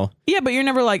don't know. Yeah, but you're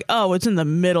never oh, it's in the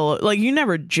middle. You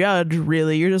never judge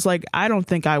really. You're just I don't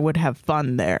think I would have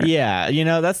fun there. Yeah,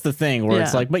 that's the thing. Where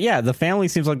it's but the family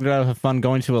seems like they're gonna have fun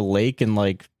going to a lake and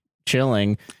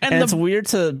chilling, and it's weird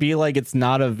to be it's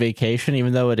not a vacation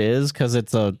even though it is because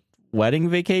it's a wedding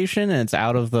vacation and it's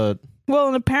out of the. Well,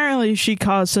 and apparently she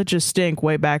caused such a stink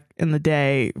way back in the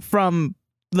day for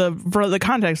the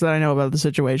context that I know about the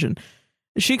situation.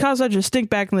 She caused such a stink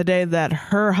back in the day that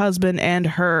her husband and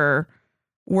her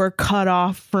were cut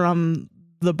off from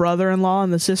the brother-in-law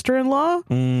and the sister-in-law.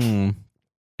 Mm.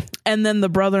 And then the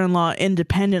brother-in-law,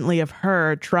 independently of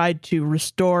her, tried to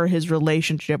restore his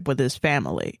relationship with his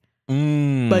family.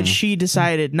 But she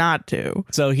decided not to.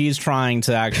 So he's trying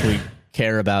to actually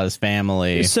care about his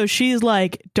family. So she's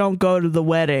like, don't go to the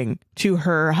wedding, to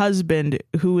her husband,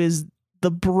 who is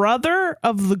the brother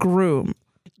of the groom.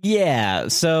 Yeah,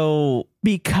 so...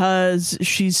 Because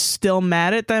she's still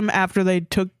mad at them after they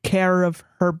took care of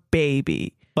her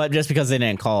baby. But just because they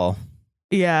didn't call.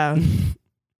 Yeah.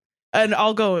 And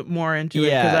I'll go more into it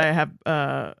because I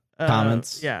have...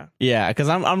 comments. Yeah, because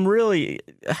I'm really,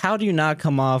 how do you not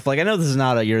come off like, I know this is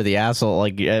not a you're the asshole,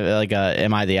 like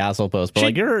am I the asshole post, but she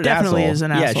like you're an definitely asshole. Is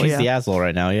an asshole. Yeah, she's the asshole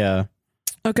right now. Yeah.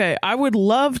 Okay, I would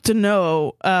love to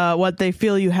know what they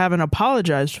feel you haven't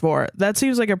apologized for. That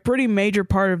seems like a pretty major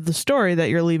part of the story that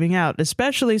you're leaving out,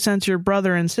 especially since your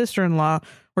brother and sister-in-law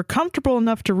were comfortable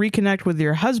enough to reconnect with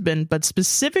your husband, but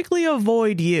specifically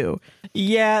avoid you.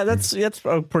 Yeah, that's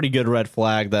a pretty good red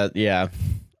flag. That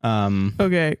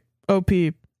Okay. OP.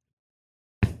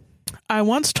 I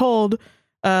once told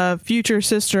future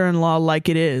sister-in-law like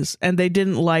it is, and they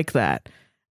didn't like that.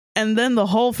 And then the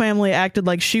whole family acted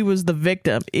like she was the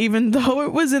victim, even though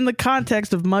it was in the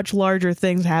context of much larger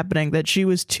things happening that she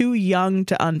was too young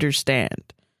to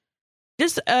understand.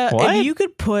 Just if you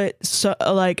could put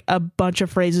like a bunch of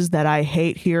phrases that I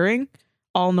hate hearing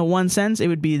all in the one sentence, it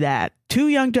would be that. Too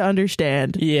young to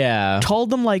understand. Yeah. Told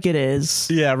them like it is.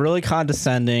 Yeah, really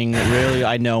condescending. Really,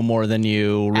 I know more than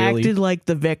you. Really acted like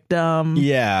the victim.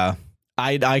 Yeah.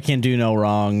 I can do no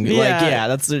wrong. Yeah. Like, yeah,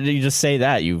 that's, you just say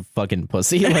that, you fucking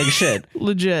pussy. Like, shit.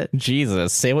 Legit.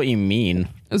 Jesus, say what you mean.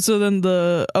 So then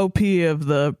the OP of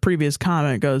the previous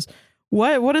comment goes,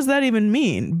 what does that even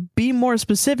mean? Be more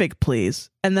specific, please.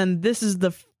 And then this is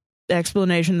the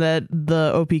explanation that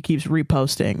the OP keeps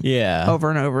reposting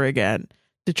over and over again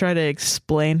to try to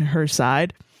explain her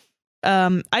side.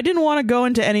 I didn't want to go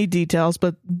into any details,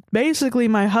 but basically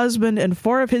my husband and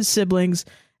 4 of his siblings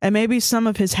and maybe some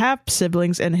of his half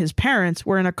siblings and his parents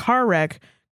were in a car wreck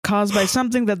caused by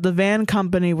something that the van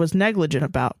company was negligent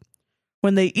about.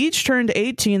 When they each turned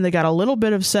 18, they got a little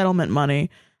bit of settlement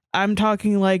money. I'm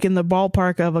talking like in the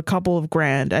ballpark of a couple of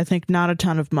grand. I think not a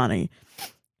ton of money.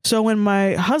 So when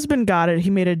my husband got it, he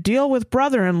made a deal with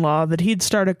brother-in-law that he'd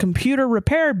start a computer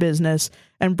repair business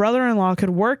and brother-in-law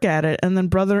could work at it. And then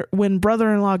when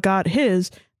brother-in-law got his,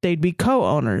 they'd be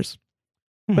co-owners.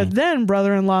 But then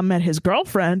brother-in-law met his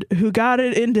girlfriend who got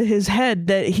it into his head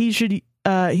that he should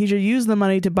use the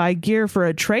money to buy gear for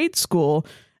a trade school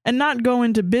and not go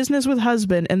into business with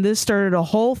husband. And this started a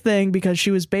whole thing because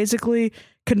she was basically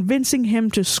convincing him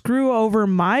to screw over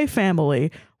my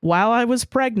family while I was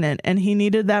pregnant, and he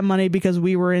needed that money because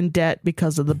we were in debt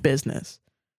because of the business.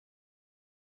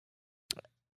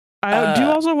 I do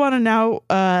also want to now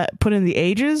put in the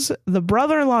ages. The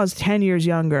brother-in-law is 10 years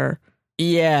younger.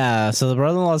 Yeah, so the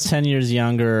brother-in-law is 10 years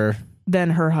younger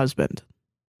than her husband.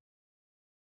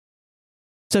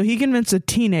 So he convinced a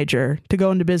teenager to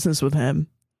go into business with him.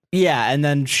 Yeah, and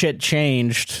then shit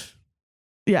changed.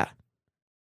 Yeah.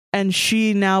 And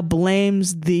she now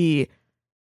blames the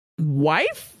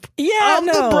wife of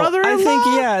the brother-in-law?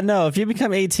 I think, if you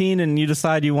become 18 and you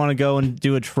decide you want to go and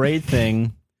do a trade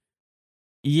thing,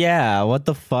 what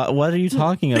the fuck? What are you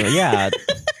talking about? Yeah.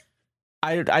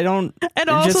 I don't, and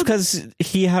also, just because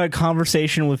he had a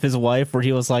conversation with his wife where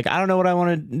he was like, I don't know what I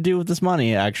want to do with this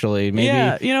money, actually. Maybe,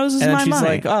 this is and my she's money.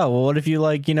 like, oh, well, what if you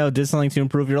did something to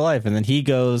improve your life? And then he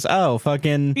goes, oh,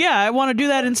 fucking. Yeah, I want to do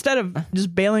that instead of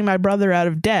just bailing my brother out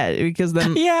of debt because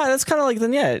then. Yeah, that's kind of like,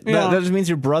 that just means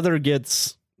your brother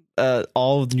gets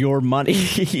all of your money.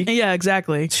 Yeah,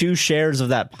 exactly. 2 shares of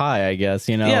that pie, I guess,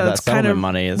 Yeah, that that's settlement kind of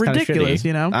money. It's ridiculous,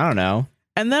 kind of shitty. I don't know.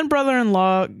 And then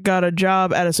brother-in-law got a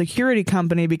job at a security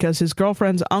company because his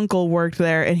girlfriend's uncle worked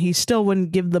there and he still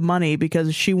wouldn't give the money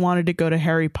because she wanted to go to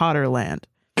Harry Potter land.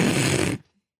 And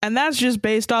that's just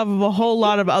based off of a whole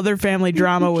lot of other family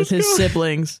drama with his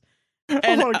siblings.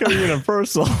 And I want to go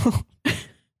universal.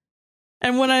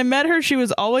 And when I met her, she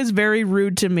was always very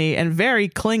rude to me and very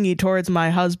clingy towards my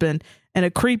husband in a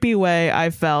creepy way, I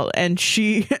felt. And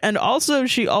she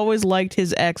always liked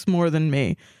his ex more than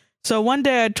me. So one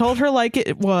day I told her like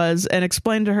it was and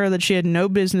explained to her that she had no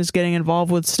business getting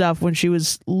involved with stuff when she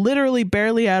was literally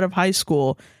barely out of high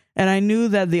school. And I knew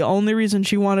that the only reason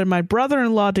she wanted my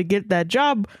brother-in-law to get that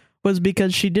job was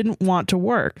because she didn't want to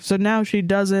work. So now she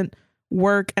doesn't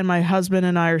work and my husband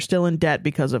and I are still in debt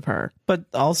because of her. But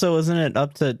also, isn't it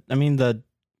up to,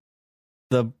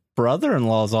 the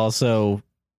brother-in-law is also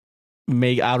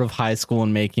out of high school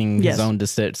and making his own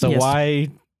decision. So why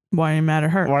Why are you mad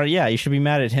at her? Or yeah, you should be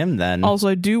mad at him then. Also,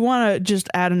 I do want to just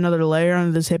add another layer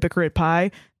onto this hypocrite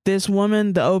pie. This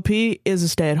woman, the OP, is a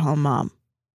stay-at-home mom.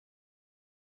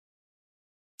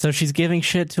 So she's giving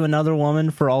shit to another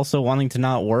woman for also wanting to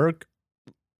not work?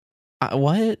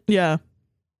 What? Yeah.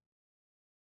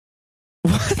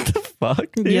 What the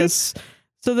fuck, dude? Yes.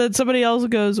 So that somebody else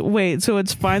goes, wait, so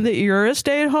it's fine that you're a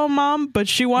stay-at-home mom, but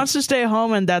she wants to stay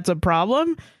home and that's a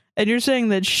problem? And you're saying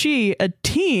that she, a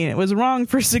teen, was wrong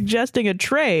for suggesting a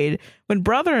trade when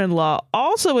brother-in-law,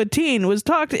 also a teen, was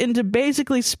talked into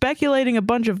basically speculating a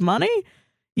bunch of money?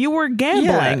 You were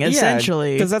gambling,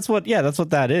 essentially. Because that's what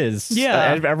that is.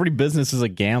 Yeah. Every business is a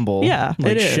gamble. Yeah,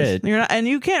 like it is. Shit. You're not, and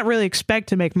you can't really expect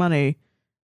to make money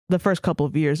the first couple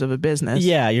of years of a business.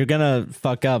 Yeah, you're gonna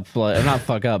fuck up. Like, not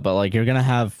fuck up, but like you're gonna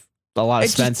have a lot of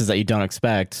expenses that you don't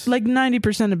expect. Like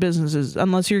 90% of businesses,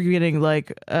 unless you're getting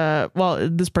like, well,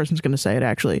 this person's going to say it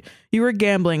actually. You were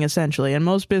gambling essentially, and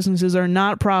most businesses are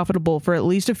not profitable for at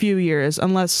least a few years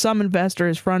unless some investor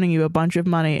is fronting you a bunch of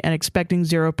money and expecting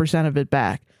 0% of it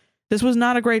back. This was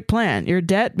not a great plan. You're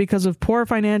debt because of poor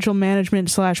financial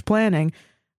management / planning.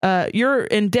 You're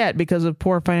in debt because of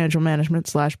poor financial management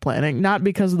 / planning, not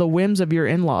because of the whims of your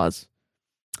in-laws.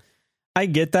 I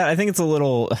get that. I think it's a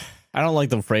little... I don't like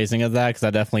the phrasing of that because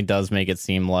that definitely does make it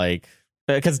seem like...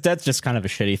 Because debt's just kind of a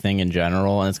shitty thing in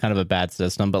general, and it's kind of a bad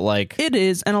system, but like... It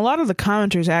is, and a lot of the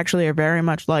commenters actually are very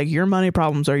much like, your money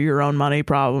problems are your own money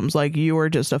problems, like you were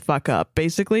just a fuck up,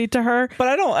 basically, to her. But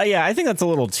I don't... Yeah, I think that's a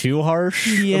little too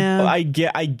harsh. Yeah. I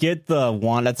get the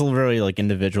one... That's a very, like,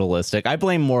 individualistic. I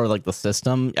blame more, like, the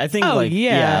system. I think,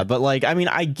 yeah, but, like, I mean,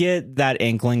 I get that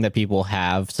inkling that people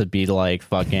have to be, like,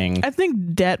 fucking... I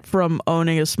think debt from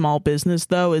owning a small business,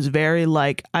 though, is very,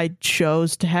 like, I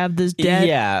chose to have this debt.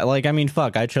 Yeah, like, I mean,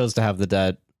 fuck, I chose to have the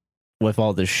debt with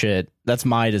all this shit. That's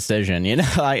my decision, you know?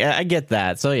 I get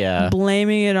that, so yeah.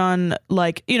 Blaming it on,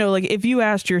 like, you know, like, if you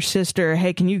asked your sister,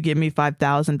 hey, can you give me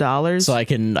 $5,000? So I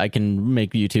can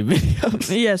make YouTube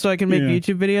videos. Yeah, so I can make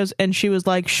YouTube videos, and she was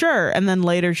like, sure, and then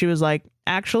later she was like,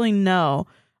 actually, no.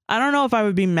 I don't know if I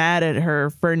would be mad at her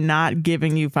for not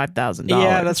giving you $5,000.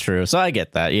 Yeah, that's true. So I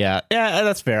get that. Yeah,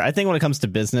 that's fair. I think when it comes to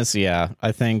business, yeah,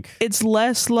 I think it's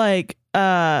less like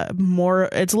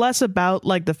it's less about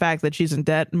like the fact that she's in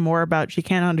debt and more about she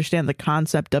can't understand the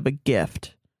concept of a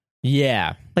gift.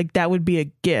 Yeah, like that would be a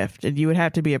gift and you would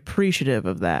have to be appreciative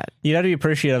of that. You'd have to be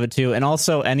appreciative of it too. And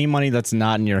also any money that's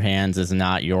not in your hands is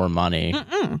not your money.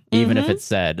 Even if it's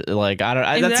said, like, I don't,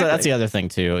 exactly. That's the other thing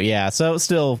too. Yeah. So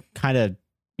still kind of,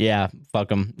 yeah, fuck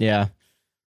them. Yeah.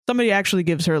 Somebody actually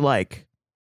gives her like,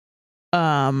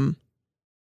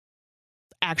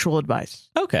 actual advice.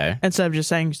 Okay. Instead of just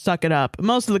saying suck it up.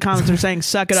 Most of the comments are saying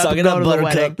suck it up suck and it go up, to the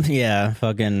wedding. Yeah,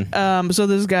 fucking. So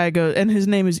this guy goes, and his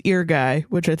name is Ear Guy,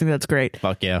 which I think that's great.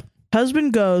 Fuck yeah.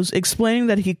 Husband goes, explaining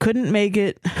that he couldn't make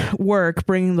it work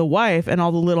bringing the wife and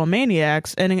all the little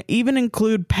maniacs, and even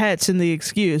include pets in the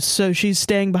excuse, so she's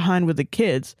staying behind with the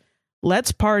kids.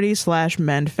 Let's party /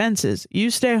 mend fences. You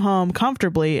stay home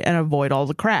comfortably and avoid all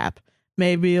the crap.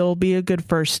 Maybe it'll be a good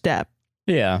first step.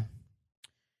 Yeah.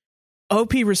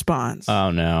 OP responds,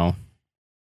 oh no.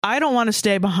 I don't want to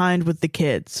stay behind with the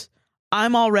kids.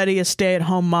 I'm already a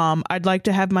stay-at-home mom. I'd like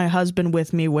to have my husband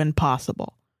with me when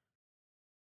possible.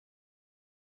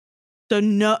 So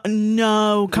no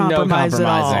compromise at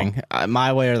all. No compromising.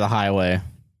 My way or the highway.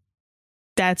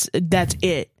 That's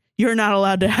it. You're not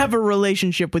allowed to have a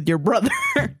relationship with your brother.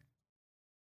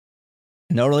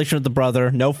 No relation with the brother.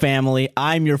 No family.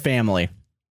 I'm your family.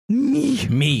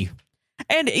 Me.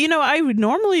 And, you know, I would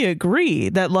normally agree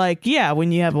that, like, yeah,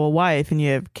 when you have a wife and you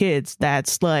have kids,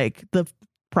 that's, like, the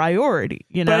priority,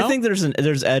 you know? But I think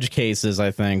there's edge cases,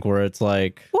 I think, where it's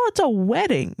like... Well, it's a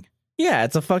wedding. Yeah,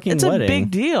 it's a fucking wedding. It's a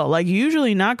big deal. Like,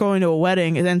 usually not going to a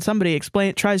wedding, and then somebody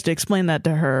tries to explain that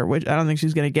to her, which I don't think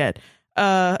she's going to get.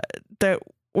 That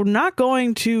we're not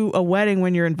going to a wedding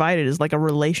when you're invited is like a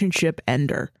relationship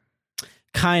ender.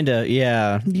 Kinda,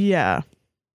 yeah. Yeah.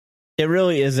 It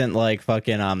really isn't like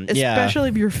fucking especially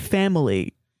if you're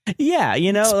family. Yeah,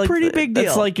 you know, it's like, a pretty big deal.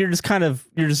 It's like you're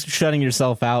just shutting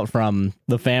yourself out from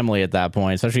the family at that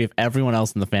point, especially if everyone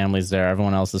else in the family's there.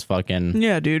 Everyone else is fucking...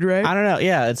 Yeah, dude, right? I don't know.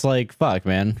 Yeah, it's like, fuck,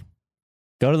 man.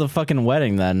 Go to the fucking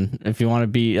wedding then if you want to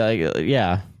be like,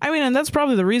 yeah. I mean, and that's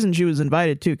probably the reason she was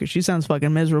invited too, because she sounds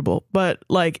fucking miserable. But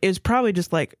like, it's probably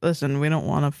just like, listen, we don't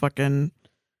want to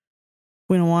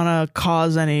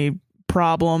cause any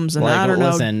problems, and like, I don't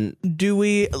know, do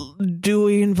we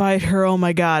invite her? Oh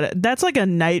my god, that's like a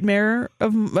nightmare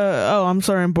of I'm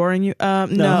sorry, I'm boring you.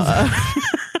 No.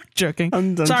 Joking.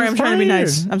 I'm sorry, I'm trying to be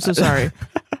nice. I'm so sorry.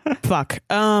 Fuck.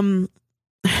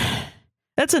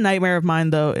 That's That's a nightmare of mine,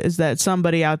 though, is that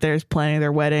somebody out there is planning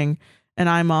their wedding and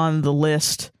I'm on the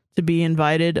list to be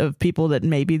invited of people that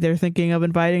maybe they're thinking of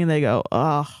inviting, and they go,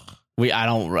 "Oh, I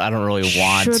don't really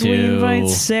want to. Should we invite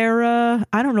Sarah?"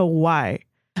 I don't know why.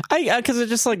 Because it's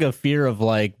just like a fear of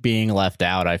like being left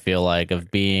out. I feel like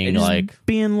of being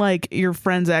like your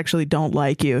friends actually don't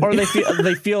like you, or they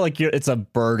feel like it's a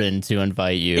burden to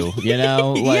invite you. You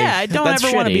know, like, yeah. I don't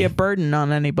ever want to be a burden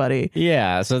on anybody.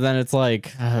 Yeah, so then it's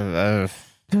like, and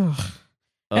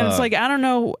it's like, I don't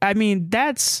know. I mean,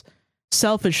 that's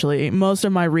selfishly most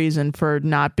of my reason for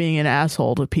not being an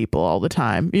asshole to people all the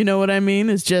time. You know what I mean?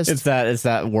 It's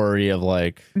that worry of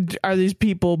like, are these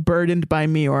people burdened by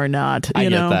me or not? I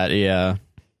get that. Yeah,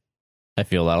 I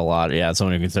feel that a lot. Yeah,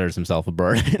 someone who considers himself a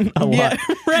burden a lot.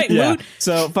 Right. Yeah.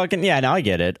 So fucking now I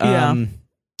get it. Yeah,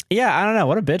 I don't know.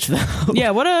 What a bitch though.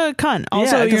 Yeah, what a cunt.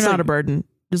 Also, you're not a burden.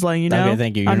 Just letting you know. Okay,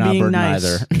 thank you. You're not a burden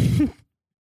either.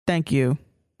 Thank you.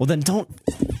 Well, then don't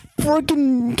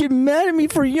fucking get mad at me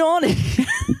for yawning.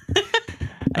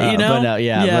 But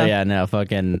no,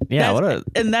 fucking yeah.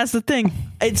 And that's the thing.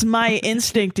 It's my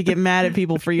instinct to get mad at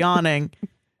people for yawning.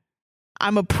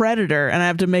 I'm a predator, and I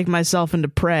have to make myself into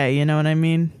prey. You know what I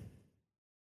mean?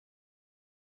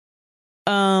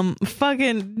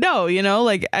 Fucking no. You know,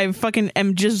 like I fucking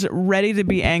am just ready to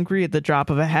be angry at the drop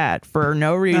of a hat for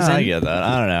no reason. I get that.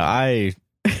 I don't know.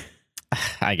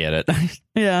 I get it.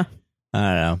 Yeah. I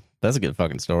don't know. That's a good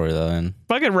fucking story, though. And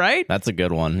fucking right. That's a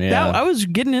good one. Yeah, I was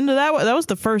getting into that. That was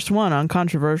the first one on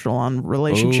controversial on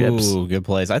relationships. Ooh, good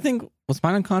place. I think was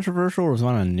mine on controversial or was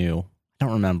mine on new? I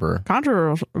don't remember.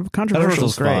 Controversial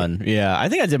is fun. Yeah, I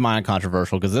think I did mine on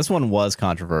controversial because this one was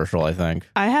controversial. I think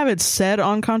I have it set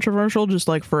on controversial just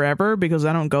like forever because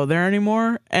I don't go there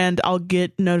anymore, and I'll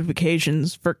get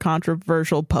notifications for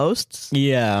controversial posts.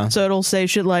 Yeah, so it'll say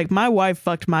shit like, "My wife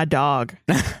fucked my dog."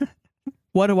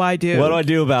 What do I do? What do I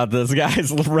do about this,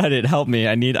 guys? Reddit, help me.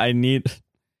 I need.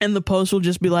 And the post will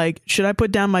just be like, "Should I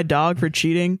put down my dog for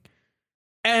cheating?"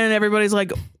 And everybody's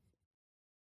like,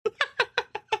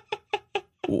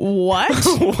 "What?"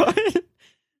 What?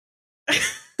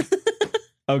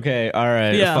 Okay, all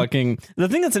right. Yeah. Fucking the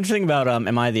thing that's interesting about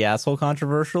Am I the Asshole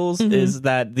controversials is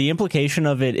that the implication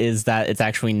of it is that it's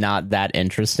actually not that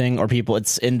interesting, or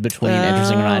it's in between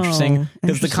interesting and not interesting.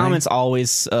 Because the comments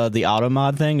always the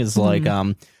automod thing is like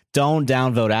don't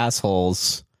downvote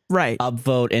assholes. Right.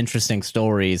 Upvote interesting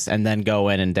stories and then go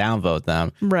in and downvote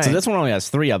them. Right. So this one only has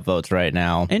 3 upvotes right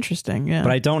now. Interesting, yeah.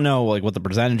 But I don't know like what the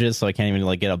percentage is, so I can't even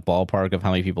like get a ballpark of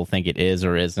how many people think it is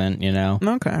or isn't, you know?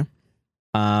 Okay.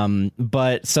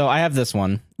 But so I have this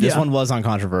one. This one was on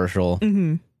controversial.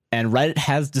 And Reddit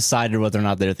has decided whether or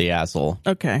not they're the asshole.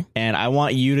 Okay. And I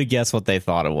want you to guess what they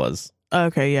thought it was.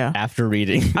 Okay, yeah. After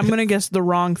reading. I'm going to guess the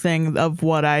wrong thing of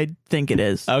what I think it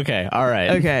is. Okay, all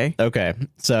right. Okay.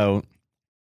 So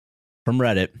from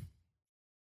Reddit.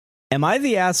 Am I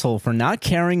the asshole for not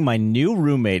caring my new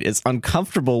roommate is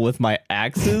uncomfortable with my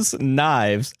axes,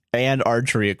 knives, and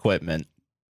archery equipment?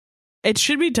 It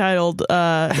should be titled,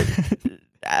 am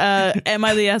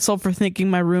I the asshole for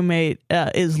thinking my roommate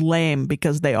is lame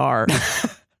because they are?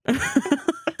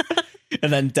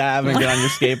 And then dab and get on your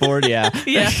skateboard? Yeah.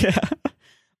 Yeah.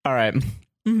 All right.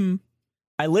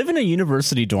 I live in a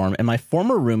university dorm, and my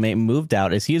former roommate moved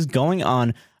out as he is going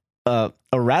on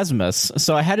Erasmus.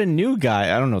 So I had a new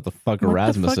guy. I don't know what the fuck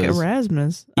Erasmus is.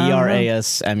 Erasmus?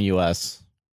 Erasmus.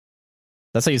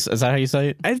 Is that how you say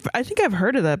it? I think I've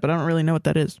heard of that, but I don't really know what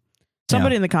that is.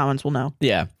 Somebody in the comments will know.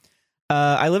 Yeah.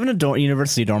 I live in a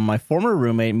university dorm. My former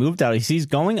roommate moved out. He's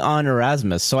going on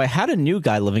Erasmus, so I had a new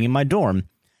guy living in my dorm.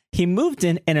 He moved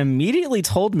in and immediately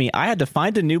told me I had to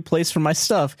find a new place for my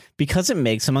stuff because it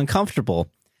makes him uncomfortable.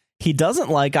 He doesn't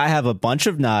like I have a bunch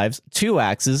of knives, 2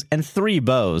 axes, and 3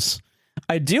 bows.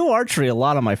 I do archery a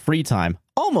lot on my free time,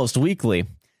 almost weekly.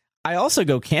 I also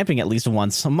go camping at least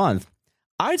once a month.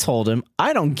 I told him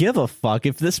I don't give a fuck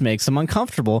if this makes him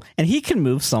uncomfortable and he can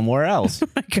move somewhere else. Oh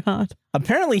my God.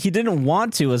 Apparently he didn't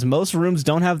want to, as most rooms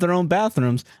don't have their own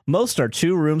bathrooms. Most are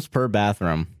 2 rooms per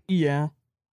bathroom. Yeah.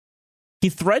 He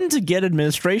threatened to get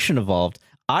administration involved.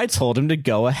 I told him to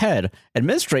go ahead.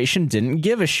 Administration didn't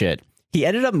give a shit. He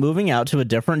ended up moving out to a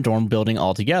different dorm building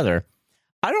altogether.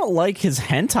 I don't like his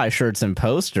hentai shirts and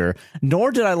poster, nor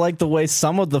did I like the way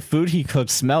some of the food he cooked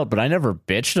smelled, but I never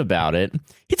bitched about it.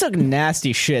 He took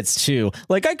nasty shits, too.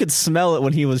 Like, I could smell it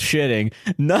when he was shitting.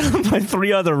 None of my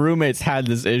 3 other roommates had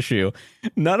this issue.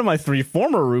 None of my 3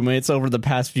 former roommates over the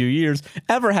past few years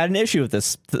ever had an issue with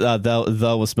this,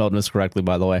 though was spelled miscorrectly,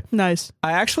 by the way. Nice.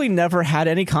 I actually never had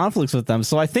any conflicts with them,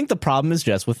 so I think the problem is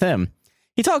just with him.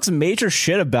 He talks major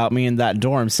shit about me in that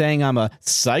dorm, saying I'm a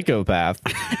psychopath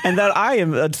and that I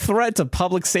am a threat to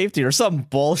public safety or some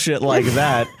bullshit like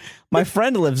that. My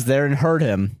friend lives there and heard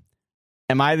him.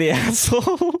 Am I the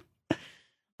asshole?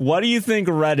 What do you think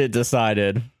Reddit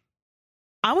decided?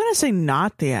 I'm going to say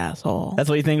not the asshole. That's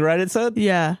what you think Reddit said?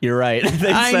 Yeah. You're right.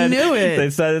 I knew it. They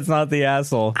said it's not the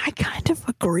asshole. I kind of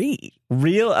agree.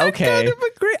 Real? Okay. I kind of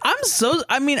agree.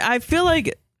 I feel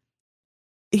like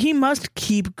he must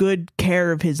keep good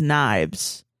care of his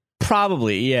knives.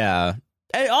 Probably, yeah.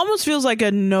 It almost feels like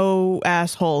a no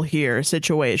asshole here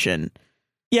situation.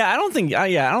 Yeah, I don't think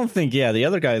the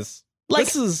other guys, like,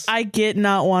 I get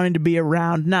not wanting to be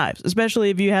around knives, especially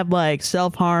if you have like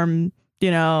self-harm,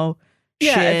 yeah,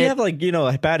 shit. If you have like,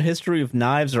 a bad history of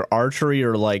knives or archery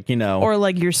or like, or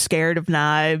like you're scared of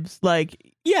knives, like,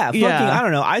 I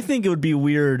don't know. I think it would be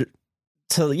weird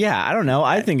to, I don't know.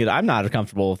 I'm not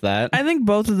comfortable with that. I think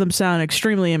both of them sound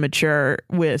extremely immature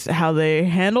with how they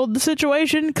handled the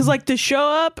situation. Because, like, to show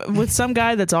up with some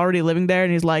guy that's already living there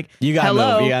and he's like, you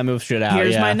gotta move shit out.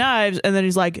 Here's my knives. And then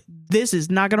he's like, this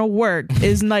is not going to work.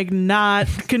 Is like not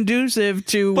conducive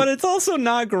to. But it's also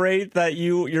not great that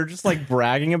you're just like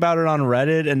bragging about it on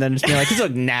Reddit and then just being like, these are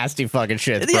nasty fucking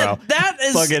shit, bro. Yeah, that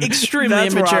is extremely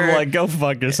immature. Where I'm like, go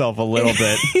fuck yourself a little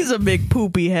bit. He's a big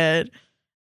poopy head.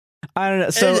 I don't know.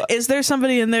 So is there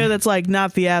somebody in there that's like,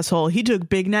 not the asshole? He took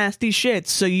big nasty shits,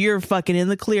 so you're fucking in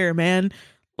the clear, man.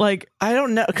 Like, I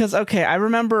don't know, because I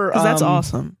remember because that's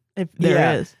awesome. If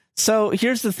there is. So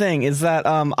here's the thing: is that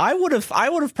I would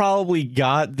have probably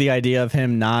got the idea of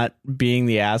him not being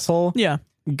the asshole. Yeah.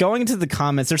 Going into the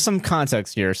comments, there's some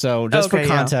context here. So just for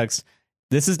context,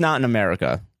 this is not in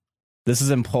America. This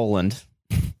is in Poland.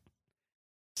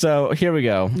 So here we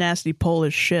go. Nasty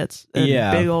Polish shits. And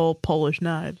big old Polish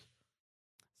knives.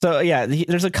 So,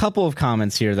 there's a couple of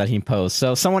comments here that he posts.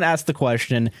 So someone asked the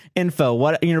question, info,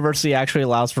 what university actually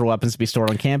allows for weapons to be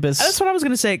stored on campus? That's what I was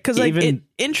going to say, because like, it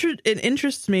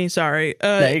interests me, sorry.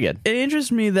 You're good. It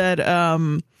interests me that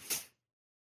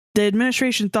the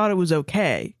administration thought it was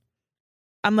okay.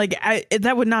 I'm like,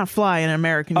 that would not fly in an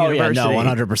American university. Oh, yeah,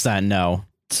 no, 100% no.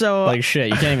 So, like, shit,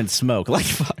 you can't even smoke. Like,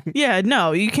 fuck. Yeah,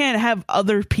 no, you can't have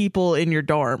other people in your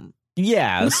dorm.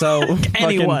 Yeah, so...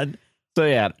 anyone.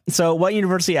 So what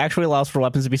university actually allows for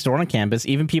weapons to be stored on campus?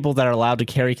 Even people that are allowed to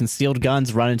carry concealed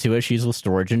guns run into issues with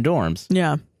storage in dorms.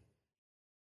 Yeah.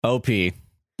 OP.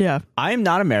 Yeah. I am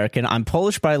not American. I'm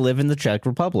Polish, but I live in the Czech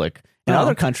Republic. In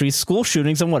other countries, school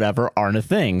shootings and whatever aren't a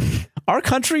thing. Our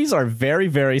countries are very,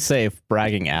 very safe.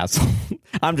 Bragging asshole.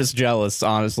 I'm just jealous,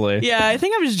 honestly. Yeah, I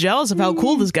think I'm just jealous of how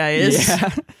cool this guy is.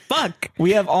 Yeah. Fuck.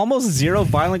 We have almost zero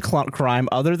violent crime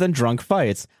other than drunk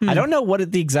fights. I don't know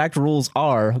what the exact rules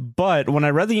are, but when I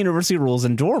read the university rules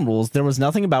and dorm rules, there was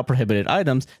nothing about prohibited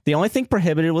items. The only thing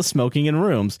prohibited was smoking in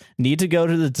rooms. Need to go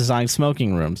to the designed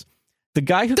smoking rooms. The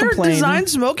guy who complained... designed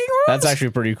smoking rooms? That's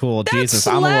actually pretty cool. That Jesus,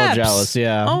 slaps. I'm a little jealous,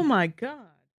 yeah. Oh my god.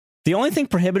 The only thing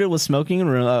prohibited was smoking in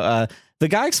room. The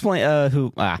guy explained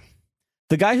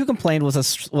the guy who complained was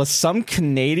some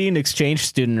Canadian exchange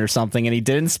student or something, and he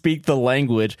didn't speak the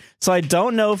language. So I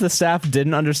don't know if the staff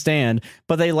didn't understand,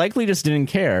 but they likely just didn't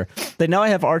care. They know I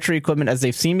have archery equipment as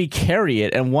they've seen me carry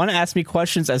it, and one asked me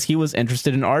questions as he was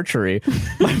interested in archery.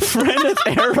 My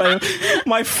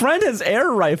friend has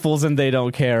air rifles, and they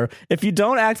don't care. If you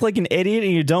don't act like an idiot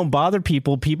and you don't bother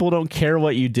people, people don't care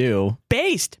what you do.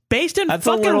 Based in that's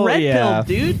fucking red pill,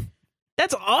 dude.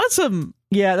 That's awesome.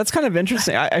 Yeah, that's kind of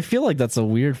interesting. I feel like that's a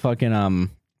weird fucking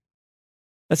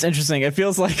that's interesting. It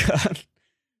feels like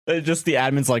just the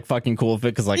admin's like fucking cool with it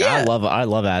because like I love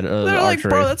archery. Like,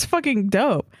 bro, that's fucking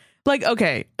dope. Like,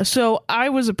 okay, so I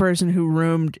was a person who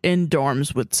roomed in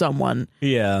dorms with someone.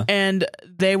 Yeah, and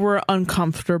they were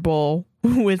uncomfortable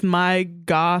with my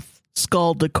goth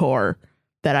skull decor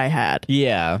that I had.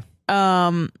 Yeah.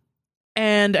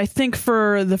 And I think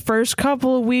for the first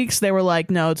couple of weeks, they were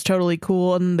like, no, it's totally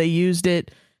cool. And they used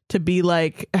it to be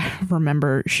like,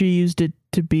 remember, she used it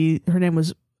to be, her name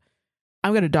was,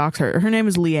 I'm going to dox her. Her name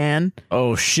is Leanne.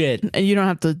 Oh, shit. And you don't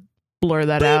have to blur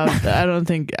that out.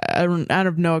 I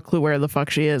have no clue where the fuck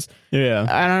she is. Yeah.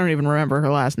 I don't even remember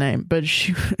her last name, but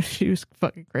she was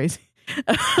fucking crazy.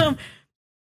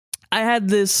 I had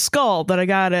this skull that I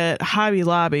got at Hobby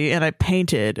Lobby and I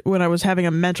painted when I was having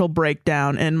a mental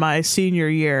breakdown in my senior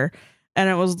year. And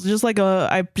it was just like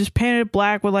I just painted it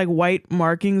black with like white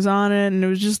markings on it. And it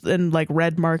was just, and like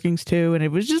red markings too. And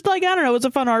it was just like, I don't know, it was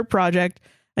a fun art project.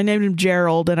 I named him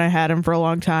Gerald and I had him for a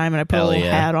long time and I put a little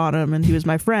hat on him and he was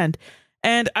my friend.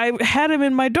 And I had him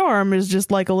in my dorm as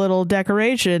just like a little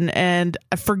decoration. And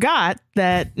I forgot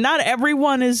that not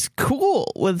everyone is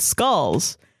cool with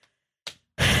skulls.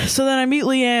 So then I meet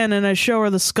Leanne and I show her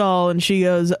the skull and she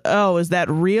goes, "Oh, is that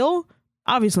real?"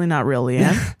 Obviously not real,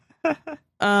 Leanne.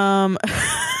 No,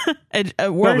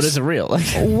 but it's real.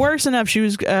 Worse enough, she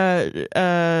was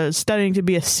studying to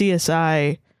be a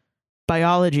CSI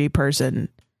biology person.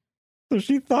 So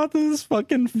she thought this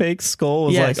fucking fake skull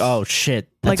was Yes. like, oh shit,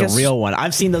 that's Like a real one.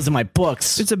 I've seen those in my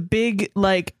books. It's a big,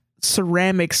 like,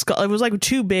 ceramic skull. It was like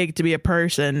too big to be a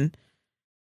person.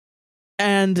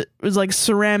 And it was like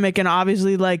ceramic and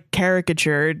obviously like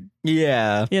caricatured,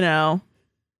 Yeah. you know.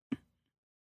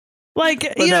 Like,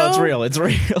 But you no, know, it's real. It's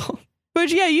real. But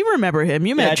yeah, you remember him.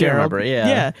 You met I do Gerald. remember, yeah.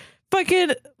 Yeah.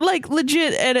 Fucking, like,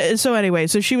 legit. And so anyway,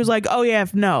 so she was like, "Oh, yeah,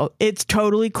 no, it's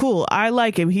totally cool. I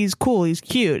like him. He's cool. He's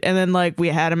cute." And then, like, we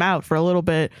had him out for a little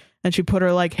bit. And she put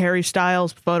her, like, Harry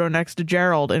Styles photo next to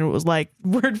Gerald. And it was like,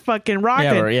 we're fucking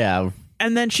rocking. Yeah.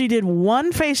 And then she did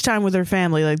one FaceTime with her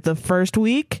family, like, the first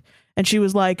week. And she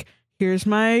was like, "Here's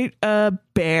my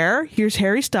bear. Here's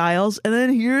Harry Styles. And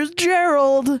then here's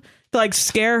Gerald." To, like,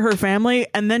 scare her family.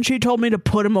 And then she told me to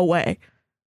put him away.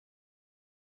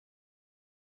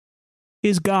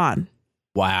 He's gone.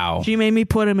 Wow. She made me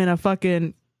put him in a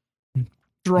fucking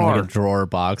drawer. Like a drawer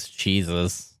box.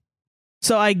 Jesus.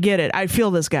 So I get it. I feel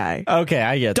this guy. Okay,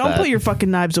 I get Don't that. put your fucking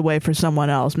knives away for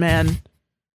someone else, man.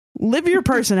 Live your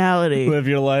personality. Live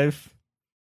your life.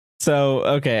 So,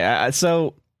 okay.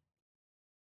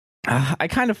 I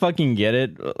kind of fucking get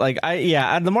it. Like,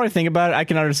 the more I think about it, I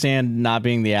can understand not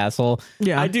being the asshole.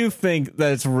 Yeah. I do think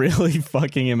that it's really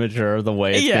fucking immature the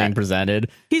way it's being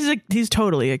presented. He's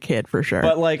totally a kid for sure.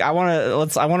 But like, I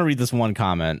want to read this one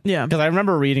comment. Yeah. Because I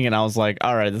remember reading it and I was like,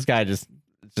 all right, this guy just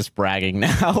bragging now.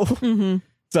 Mm-hmm.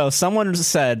 So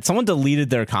someone deleted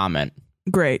their comment.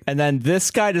 Great. And then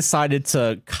this guy decided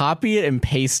to copy it and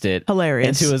paste it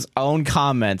Hilarious. into his own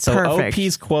comment. So Perfect.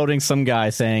 OP's quoting some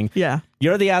guy saying, Yeah.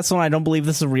 "You're the asshole and I don't believe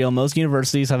this is real. Most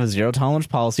universities have a zero tolerance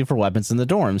policy for weapons in the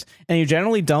dorms, and you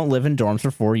generally don't live in dorms for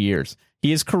 4 years.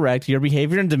 He is correct. Your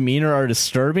behavior and demeanor are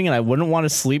disturbing, and I wouldn't want to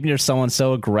sleep near someone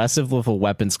so aggressive with a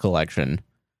weapons collection."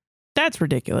 That's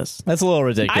ridiculous. That's a little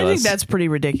ridiculous. I think that's pretty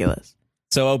ridiculous.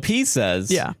 So OP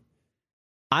says, Yeah.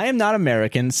 "I am not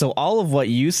American, so all of what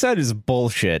you said is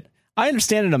bullshit. I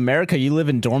understand in America you live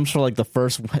in dorms for like the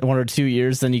first 1 or 2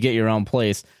 years, then you get your own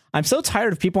place. I'm so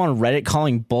tired of people on Reddit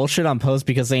calling bullshit on posts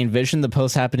because they envision the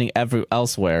post happening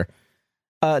elsewhere.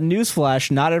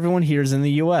 Newsflash, not everyone here is in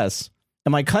the US.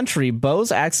 In my country,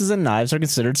 bows, axes, and knives are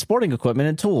considered sporting equipment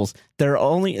and tools. Their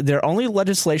only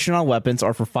legislation on weapons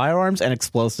are for firearms and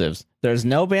explosives. There's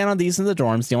no ban on these in the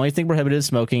dorms. The only thing prohibited is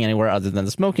smoking anywhere other than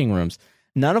the smoking rooms.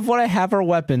 None of what I have are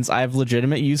weapons. I have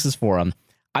legitimate uses for them.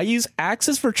 I use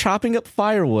axes for chopping up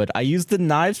firewood. I use the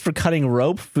knives for cutting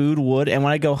rope, food, wood, and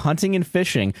when I go hunting and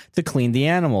fishing to clean the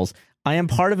animals. I am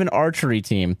part of an archery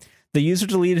team. The user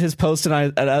deleted his post,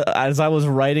 and as I was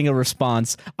writing a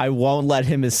response, I won't let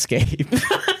him escape."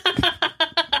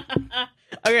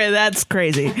 Okay, that's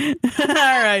crazy. All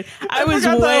right. I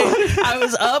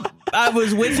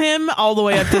was with him all the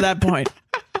way up to that point.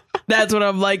 That's what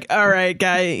I'm like, all right,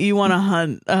 guy, you want to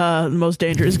hunt the most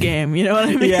dangerous game. You know what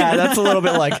I mean? Yeah, that's a little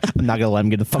bit like, I'm not going to let him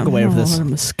get the fuck away with this. Let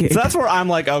him escape. So that's where I'm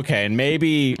like, okay,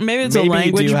 maybe it's a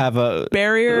language you do have a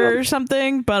barrier or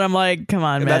something, but I'm like, come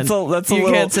on, man.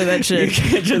 You can't say that shit. You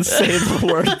can't just say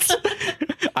the words.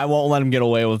 I won't let him get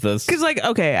away with this. Because, like,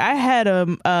 okay, I had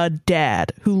a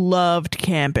dad who loved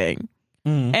camping.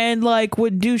 And like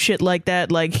would do shit like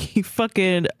that. Like he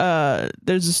fucking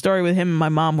there's a story with him and my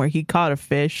mom where he caught a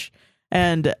fish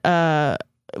and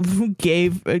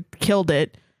killed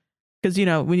it, because you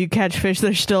know when you catch fish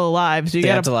they're still alive, so you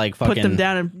gotta like put them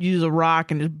down and use a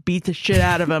rock and just beat the shit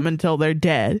out of them until they're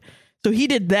dead. So he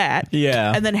did that,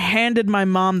 and then handed my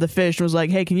mom the fish and was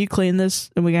like, "Hey, can you clean this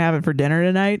and we can have it for dinner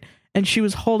tonight?" And she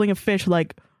was holding a fish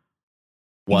like,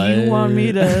 "What? You want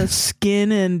me to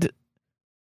skin and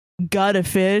gut a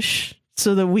fish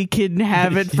so that we can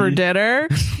have it for dinner?"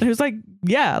 And he was like,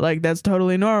 "Yeah, like that's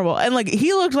totally normal." And like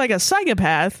he looked like a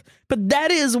psychopath, but that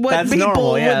is what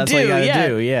people would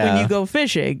do. When you go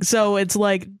fishing. So it's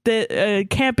like the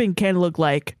camping can look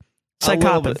like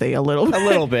psychopathy a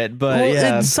little bit, but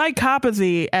it's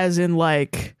psychopathy as in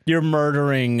like you're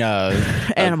murdering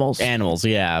animals,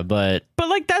 but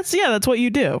like that's what you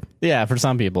do. Yeah, for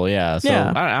some people, yeah. So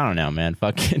I don't know, man.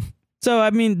 Fucking. So,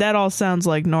 I mean, that all sounds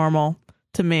like normal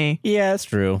to me. Yeah, that's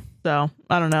true. So,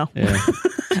 I don't know. Yeah.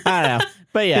 I don't know.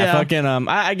 But yeah, fucking,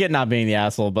 I get not being the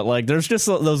asshole, but like, there's just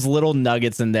those little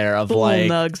nuggets in there of like,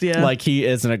 nugs, like he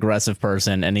is an aggressive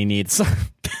person and he needs,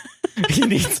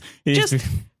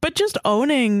 just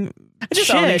owning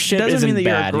shit doesn't mean that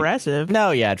you're aggressive.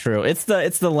 No, yeah, true. It's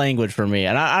the language for me.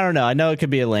 And I don't know. I know it could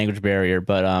be a language barrier,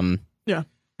 but, yeah.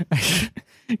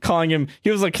 calling him,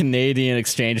 he was a Canadian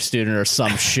exchange student or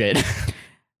some shit.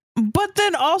 But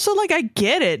then also, like, I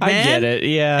get it, man. I get it,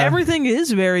 yeah. Everything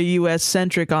is very US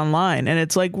centric online, and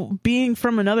it's like being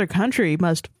from another country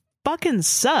must fucking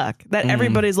suck. That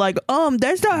everybody's like,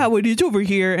 that's not how it is over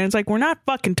here, and it's like, we're not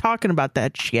fucking talking about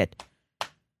that shit.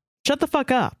 Shut the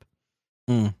fuck up.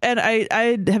 And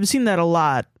I have seen that a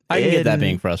lot. I can get that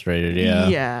being frustrated, yeah.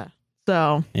 Yeah.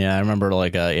 So. Yeah, I remember,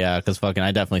 like, because fucking,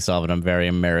 I definitely saw it a very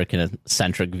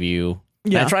American-centric view.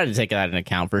 Yeah. And I tried to take that into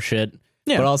account for shit.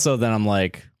 Yeah. But also then I'm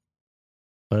like,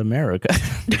 but America.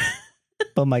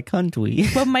 But my country.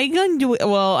 But my country.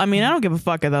 Well, I mean, I don't give a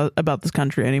fuck about this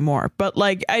country anymore. But,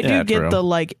 like, I do get true. the,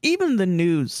 like, even the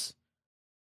news.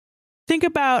 Think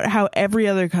about how every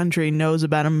other country knows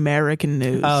about American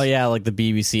news. Oh, yeah, like the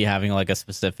BBC having, like, a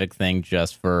specific thing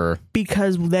just for...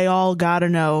 Because they all gotta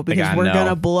know, because we're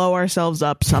gonna blow ourselves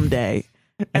up someday.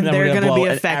 And they're gonna be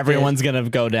affected. Everyone's gonna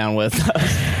go down with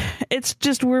us. It's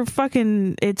just,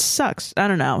 it sucks. I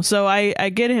don't know. So I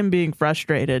get him being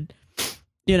frustrated,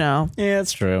 you know. Yeah,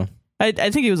 that's true. I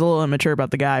think he was a little immature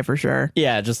about the guy, for sure.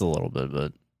 Yeah, just a little bit,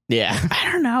 but yeah.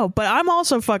 I don't know, but I'm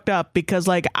also fucked up because,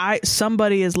 like,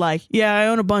 somebody is like, yeah, I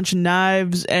own a bunch of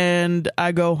knives and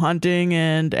I go hunting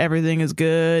and everything is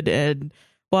good and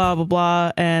blah blah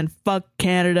blah and fuck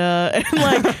Canada and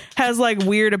like has like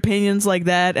weird opinions like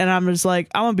that, and I'm just like,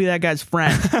 I want to be that guy's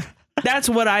friend. That's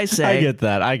what I say. I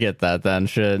get that then.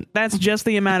 Shit. That's just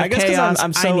the amount of chaos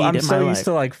I'm so used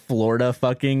to like Florida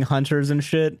fucking hunters and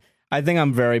shit. I think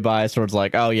I'm very biased towards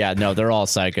like, oh yeah, no, they're all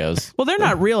psychos. Well, they're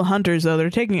not real hunters though. They're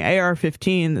taking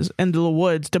AR-15s into the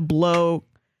woods to blow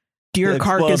deer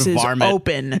carcasses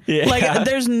open. Yeah. Like,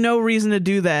 there's no reason to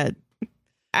do that.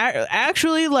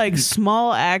 Actually, like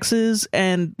small axes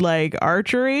and like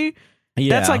archery,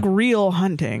 that's like real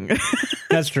hunting.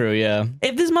 That's true. Yeah.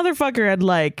 If this motherfucker had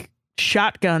like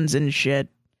shotguns and shit,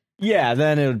 yeah,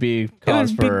 then it would be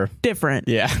cause for different.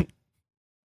 Yeah.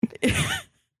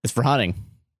 It's for hunting.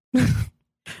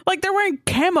 Like, they're wearing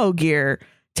camo gear,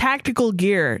 tactical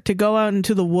gear to go out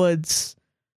into the woods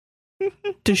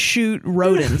to shoot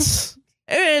rodents.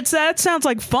 That sounds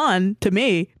like fun to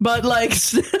me, but like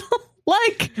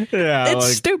like, yeah, it's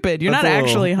like, stupid. You're not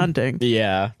actually hunting.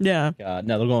 Yeah. Yeah. God,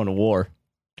 no, they're going to war.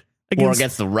 War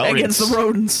against the rodents. Against the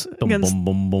rodents. Against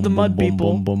the mud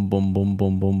people.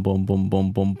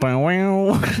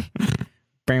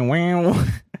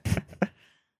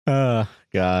 Oh,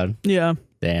 God. Yeah.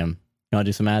 Damn. You want to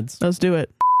do some ads? Let's do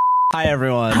it. Hi,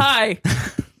 everyone. Hi.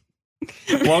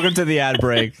 Welcome to the ad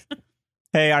break.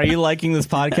 Hey, are you liking this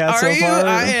podcast so far?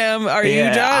 I am. Are you,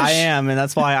 Josh? I am, and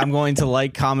that's why I'm going to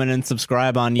like, comment, and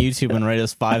subscribe on YouTube and rate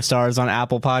us 5 stars on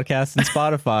Apple Podcasts and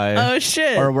Spotify. Oh,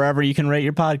 shit. Or wherever you can rate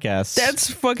your podcasts.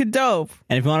 That's fucking dope.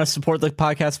 And if you want to support the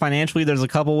podcast financially, there's a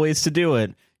couple ways to do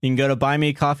it. You can go to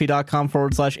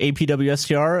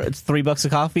buymeacoffee.com/APWSTR. It's $3 a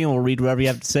coffee, and we'll read whatever you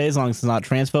have to say as long as it's not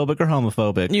transphobic or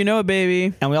homophobic. You know it,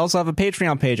 baby. And we also have a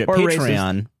Patreon page at or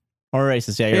Patreon. Racist. Or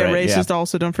racist. Yeah, you're right. Racist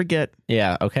also, don't forget.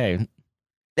 Yeah, okay.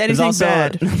 Anything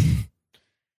bad.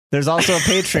 There's also a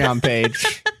Patreon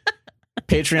page.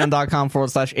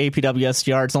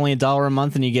 Patreon.com/APWSTR. It's only $1 a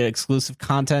month, and you get exclusive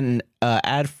content and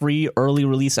ad-free early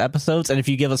release episodes. And if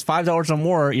you give us $5 or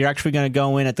more, you're actually going to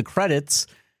go in at the credits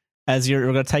as we're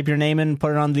going to type your name in and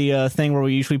put it on the thing where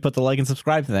we usually put the like and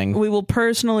subscribe thing. We will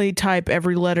personally type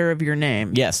every letter of your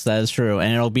name. Yes, that is true.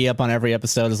 And it'll be up on every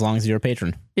episode as long as you're a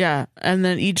patron. Yeah. And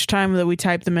then each time that we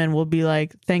type them in, we'll be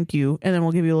like, thank you. And then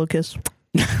we'll give you a little kiss.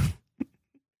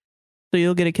 So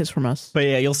you'll get a kiss from us. But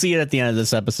yeah, you'll see it at the end of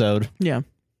this episode. Yeah.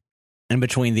 In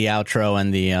between the outro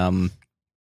and the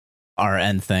our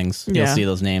end things. You'll see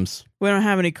those names. We don't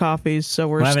have any coffees, so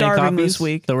we're starving this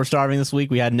week. So we're starving this week.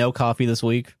 We had no coffee this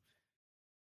week.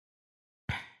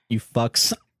 You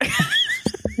fucks.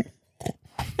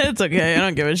 It's okay. I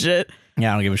don't give a shit.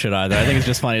 Yeah, I don't give a shit either. I think it's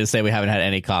just funny to say we haven't had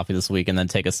any coffee this week and then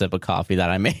take a sip of coffee that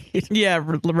I made. Yeah,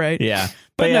 right. Yeah.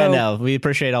 But yeah, no, we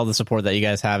appreciate all the support that you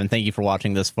guys have, and thank you for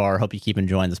watching this far. Hope you keep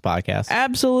enjoying this podcast.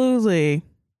 Absolutely.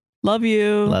 Love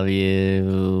you. Love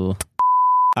you.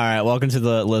 All right, welcome to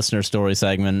the listener story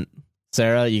segment.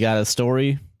 Sarah, you got a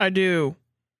story? I do.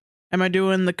 Am I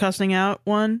doing the cussing out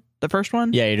one? The first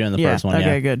one? Yeah, you're doing the first one.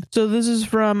 Okay, good. So this is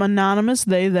from Anonymous,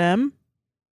 they, them.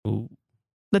 Ooh.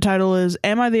 The title is,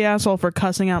 Am I the Asshole for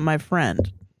Cussing Out My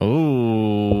Friend?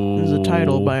 Ooh. This is a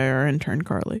title by our intern,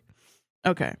 Carly.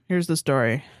 Okay, here's the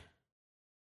story.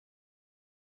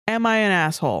 Am I an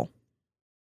asshole?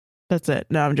 That's it.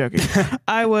 No, I'm joking.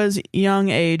 I was young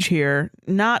age here,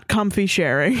 not comfy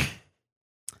sharing.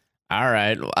 All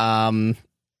right.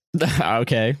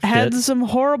 Okay. Had some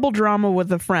horrible drama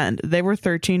with a friend. They were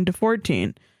 13 to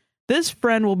 14. This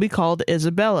friend will be called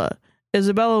Isabella.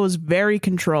 Isabella was very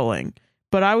controlling,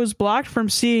 but I was blocked from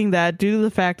seeing that due to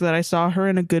the fact that I saw her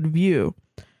in a good view.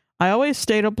 I always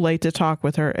stayed up late to talk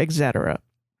with her, etc.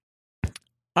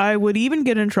 I would even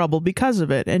get in trouble because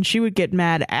of it, and she would get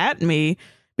mad at me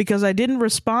because I didn't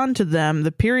respond to them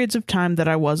the periods of time that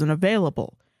I wasn't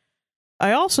available.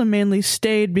 I also mainly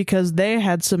stayed because they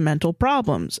had some mental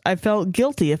problems. I felt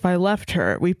guilty if I left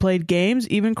her. We played games,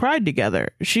 even cried together.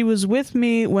 She was with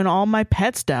me when all my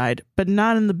pets died, but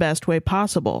not in the best way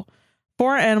possible.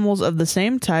 4 animals of the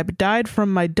same type died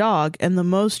from my dog, and the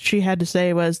most she had to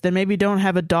say was, then maybe don't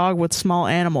have a dog with small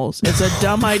animals. It's a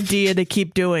dumb idea to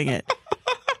keep doing it.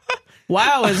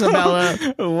 Wow, Isabella.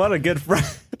 What a good friend.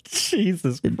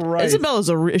 Jesus Christ.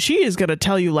 Isabella's she is going to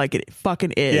tell you like it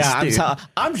fucking is. Yeah,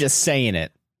 I'm just saying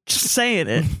it. Just saying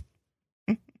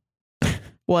it.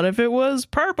 What if it was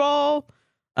purple?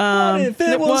 What if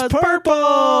it was purple?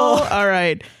 All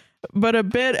right. But a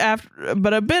bit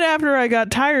after I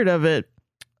got tired of it,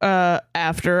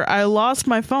 after I lost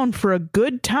my phone for a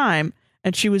good time,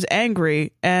 and she was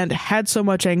angry and had so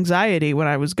much anxiety when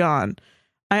I was gone.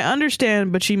 I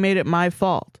understand, but she made it my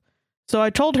fault. So I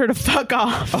told her to fuck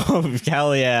off. Oh,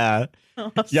 hell yeah.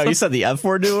 Yo, you said the F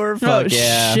word to her? Fuck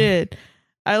yeah. Shit.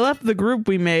 I left the group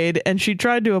we made, and she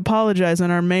tried to apologize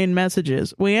in our main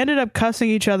messages. We ended up cussing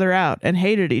each other out and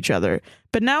hated each other.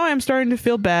 But now I'm starting to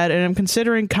feel bad, and I'm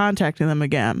considering contacting them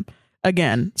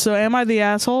again. So am I the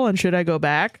asshole, and should I go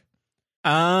back?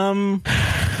 I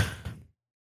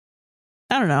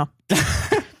don't know.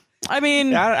 I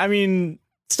mean,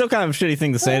 still kind of a shitty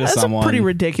thing to say to someone. That's a pretty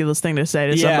ridiculous thing to say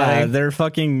to somebody. Yeah, their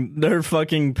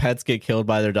fucking pets get killed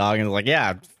by their dog, and it's like,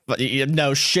 yeah,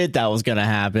 no shit, that was gonna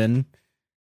happen.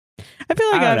 I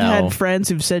feel like I've had friends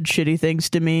who've said shitty things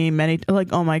to me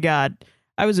like, oh my God,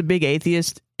 I was a big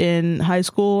atheist in high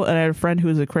school, and I had a friend who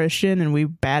was a Christian, and we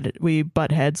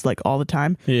butt heads like all the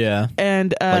time. Yeah.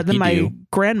 And then my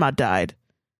grandma died.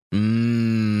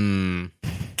 And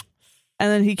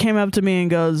then he came up to me and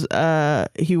goes,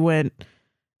 he went,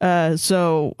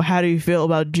 so how do you feel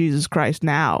about Jesus Christ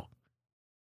now?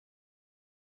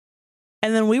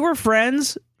 And then we were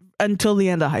friends until the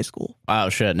end of high school. Oh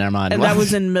shit, never mind. And that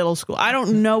was in middle school. I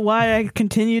don't know why I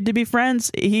continued to be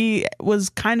friends. He was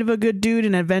kind of a good dude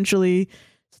and eventually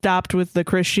stopped with the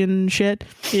Christian shit.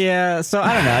 Yeah, so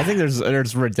I don't know. I think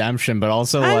there's redemption, but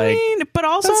also but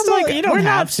also I'm like, you don't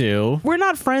have to. We're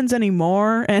not friends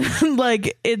anymore, and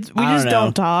like we just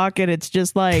don't talk, and it's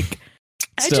just like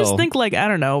I just think like, I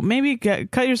don't know, maybe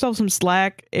cut yourself some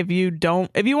slack if you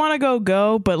want to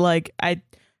go, but like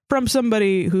from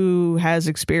somebody who has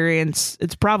experience,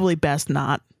 it's probably best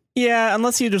not. Yeah,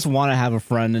 unless you just want to have a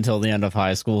friend until the end of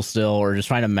high school still, or just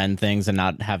trying to mend things and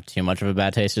not have too much of a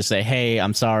bad taste. Just say, hey,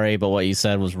 I'm sorry, but what you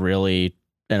said was really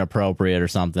inappropriate or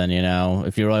something, you know,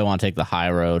 if you really want to take the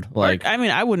high road. Like, I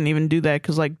mean, I wouldn't even do that,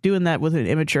 because like doing that with an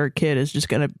immature kid is just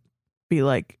going to be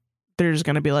like, they're just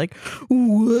going to be like,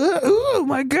 oh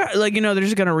my God. Like, you know, they're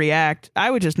just going to react.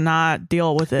 I would just not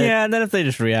deal with it. Yeah, and then if they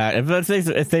just react,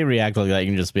 if they react like that,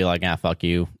 you can just be like, fuck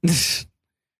you.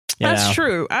 That's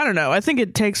true. I don't know. I think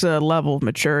it takes a level of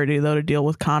maturity, though, to deal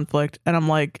with conflict. And I'm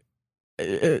like...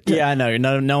 yeah, I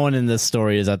know. No one in this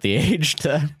story is at the age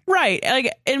to... Right.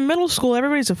 Like, in middle school,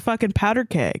 everybody's a fucking powder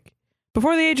keg.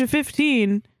 Before the age of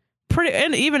 15...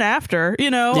 and even after, you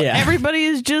know, everybody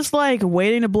is just like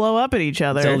waiting to blow up at each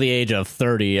other. Until the age of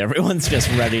 30, everyone's just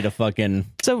ready to fucking...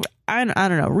 So, I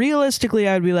don't know. Realistically,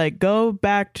 I would be like, go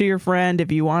back to your friend if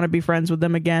you want to be friends with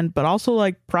them again, but also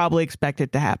like probably expect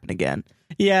it to happen again.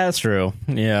 Yeah, that's true.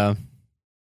 Yeah.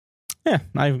 Yeah,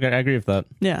 I agree with that.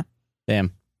 Yeah.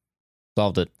 Damn.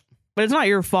 Solved it. But it's not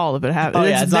your fault if it happens. Oh,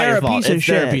 yeah, it's not your fault.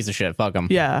 They're a piece of shit. Fuck them.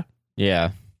 Yeah.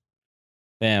 Yeah.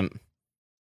 Damn.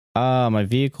 My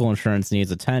vehicle insurance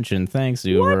needs attention. Thanks,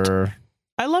 Uber. What?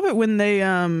 I love it when they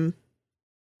oh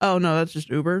no, that's just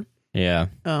Uber. Yeah.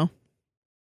 Oh.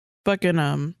 Fucking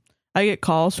I get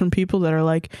calls from people that are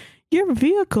like, your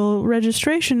vehicle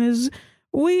registration is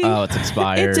it's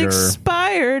expired. It's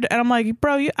expired. And I'm like,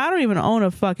 bro, I don't even own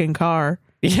a fucking car.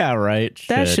 Yeah, right.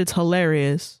 That shit's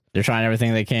hilarious. They're trying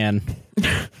everything they can.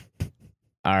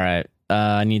 All right.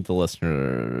 I need the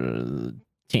listener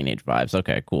teenage vibes.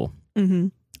 Okay, cool. Mm-hmm.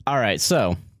 All right,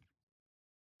 so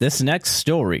this next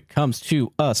story comes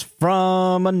to us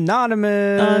from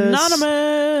Anonymous.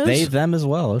 They, them as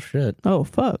well. Oh, shit. Oh,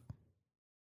 fuck.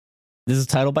 This is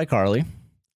titled by Carly.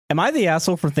 Am I the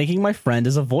asshole for thinking my friend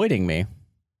is avoiding me?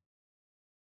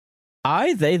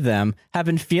 I, they, them, have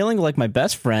been feeling like my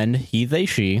best friend, he, they,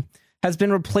 she, has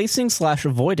been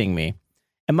replacing/avoiding me.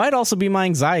 It might also be my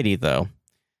anxiety, though.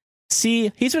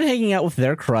 See, he's been hanging out with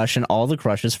their crush and all the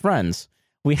crush's friends.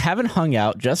 We haven't hung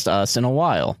out, just us, in a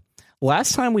while.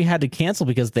 Last time we had to cancel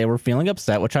because they were feeling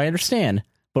upset, which I understand.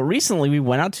 But recently we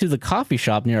went out to the coffee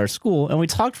shop near our school and we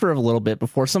talked for a little bit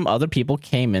before some other people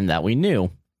came in that we knew.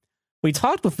 We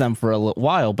talked with them for a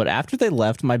while, but after they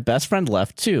left, my best friend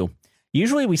left too.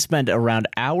 Usually we spend around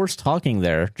hours talking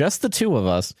there, just the two of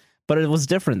us, but it was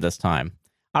different this time.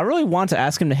 I really want to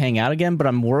ask him to hang out again, but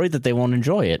I'm worried that they won't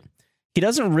enjoy it. He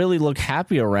doesn't really look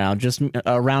happy around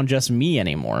just me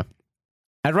anymore.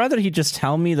 I'd rather he just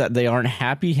tell me that they aren't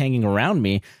happy hanging around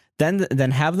me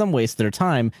than have them waste their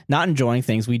time not enjoying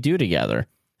things we do together.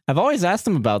 I've always asked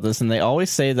them about this, and they always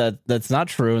say that that's not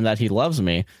true and that he loves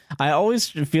me. I always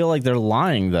feel like they're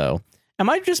lying, though. Am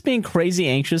I just being crazy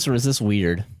anxious, or is this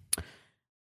weird?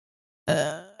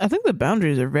 I think the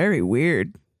boundaries are very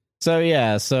weird. So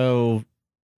yeah,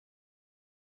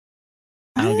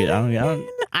 I don't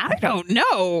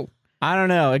know. I don't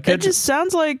know. It just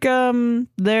sounds like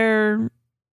they're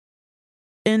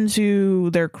into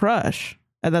their crush,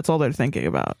 and that's all they're thinking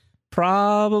about.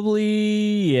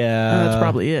 Probably, yeah. And that's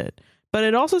probably it. But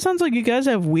it also sounds like you guys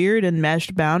have weird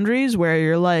enmeshed boundaries where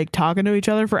you're like talking to each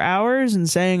other for hours and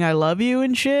saying I love you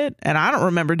and shit. And I don't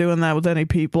remember doing that with any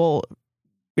people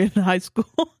in high school.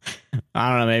 I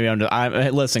don't know.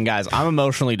 Maybe listen, guys, I'm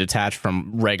emotionally detached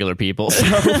from regular people. So.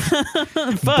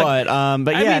 but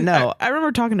yeah, I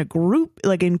remember talking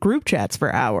to in group chats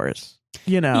for hours.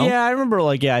 You know? Yeah, I remember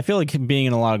I feel like being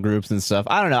in a lot of groups and stuff.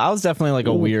 I don't know. I was definitely like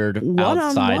a weird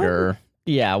outsider.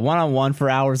 Yeah, one-on-one for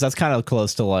hours. That's kind of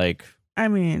close to like. I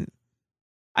mean,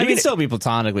 you can still be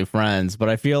platonically friends, but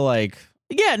I feel like.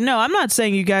 Yeah, no, I'm not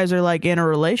saying you guys are like in a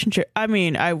relationship. I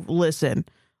mean, listen.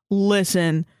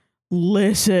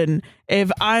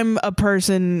 If I'm a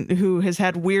person who has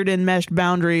had weird enmeshed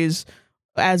boundaries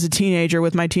as a teenager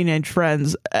with my teenage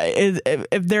friends,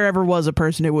 if there ever was a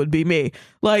person, it would be me.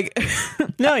 Like,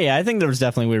 no, yeah, I think there was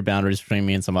definitely weird boundaries between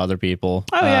me and some other people.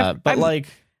 Oh yeah,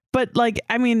 but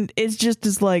I mean, it's just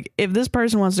as like if this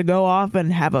person wants to go off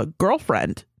and have a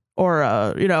girlfriend or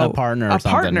a partner,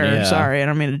 yeah. Sorry, I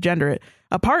don't mean to gender it.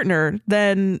 A partner,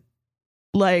 then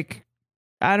like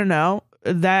I don't know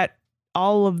that.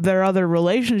 All of their other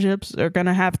relationships are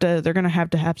gonna have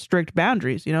to have strict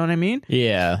boundaries. You know what I mean?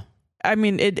 Yeah. I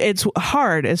mean, it's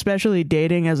hard, especially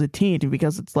dating as a teen,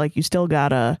 because it's like you still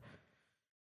gotta.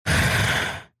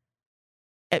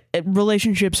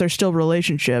 Relationships are still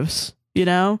relationships, you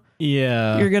know?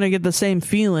 Yeah. You're gonna get the same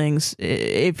feelings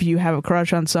if you have a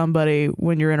crush on somebody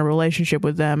when you're in a relationship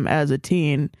with them as a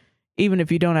teen, even if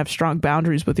you don't have strong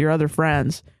boundaries with your other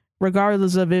friends,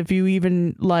 regardless of if you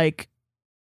even like.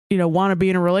 Want to be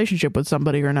in a relationship with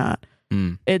somebody or not.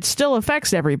 It still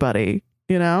affects everybody,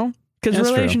 because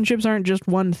relationships aren't just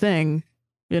one thing,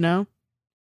 I don't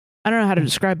know how to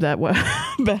describe that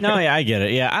better. No, yeah, I get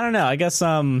it. Yeah, I don't know. I guess,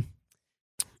 yeah,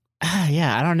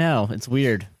 I don't know. It's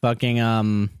weird. Fucking,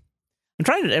 I'm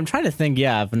trying to think,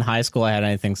 yeah, if in high school I had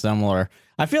anything similar.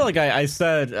 I feel like I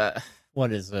said,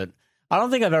 what is it? I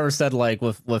don't think I've ever said, like,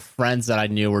 with friends that I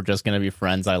knew were just going to be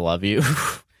friends, I love you.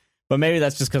 But maybe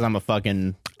that's just because I'm a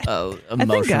fucking emotionally. I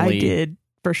think I did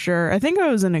for sure. I think I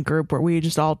was in a group where we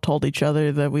just all told each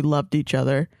other that we loved each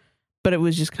other, but it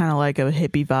was just kind of like a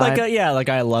hippie vibe. Like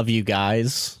I love you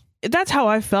guys. That's how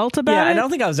I felt about it. Yeah, I don't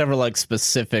think I was ever like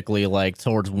specifically like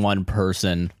towards one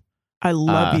person. I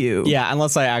love you. Yeah,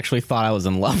 unless I actually thought I was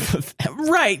in love with them.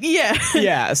 Right. Yeah.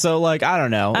 Yeah. So like I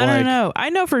don't know. I don't know. I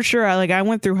know for sure. I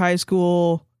went through high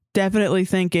school. Definitely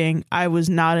thinking I was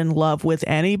not in love with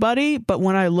anybody, but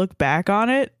when I look back on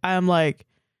it, I'm like,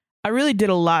 I really did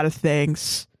a lot of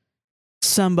things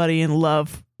somebody in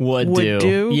love would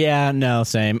do. Yeah, no,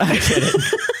 same. I get it.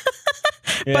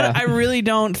 Yeah. But I really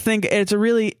don't think it's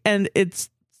it's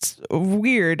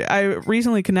weird. I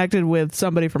recently connected with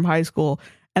somebody from high school,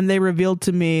 and they revealed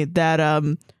to me that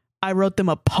I wrote them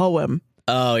a poem.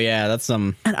 Oh yeah, that's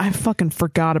some. And I fucking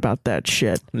forgot about that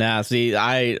shit. Nah, see,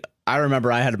 I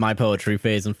remember I had my poetry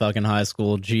phase in fucking high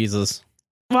school. Jesus.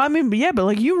 Well, I mean, yeah, but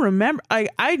like you remember,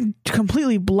 I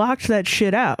completely blocked that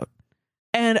shit out.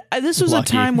 And this was a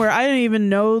time where I didn't even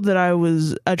know that I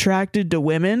was attracted to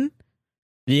women.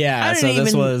 Yeah, so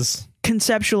this was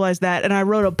conceptualize that, and I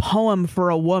wrote a poem for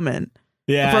a woman.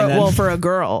 Yeah, for a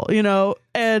girl,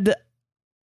 and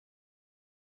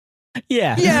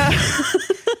yeah.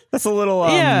 That's a little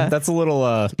that's a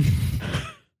little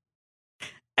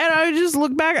And I just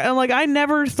look back and like I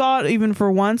never thought even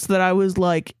for once that I was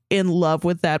like in love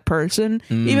with that person,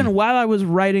 even while I was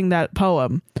writing that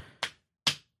poem.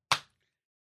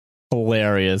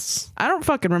 Hilarious. I don't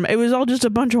fucking remember. It was all just a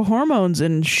bunch of hormones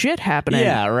and shit happening.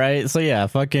 Yeah, right. So yeah,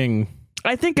 fucking.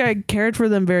 I think I cared for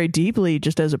them very deeply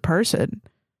just as a person.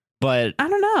 But I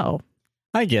don't know.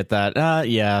 I get that.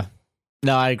 Yeah.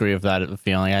 No, I agree with that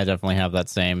feeling. I definitely have that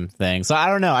same thing. So I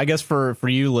don't know. I guess for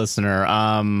you, listener,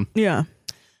 Yeah.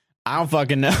 I don't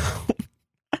fucking know.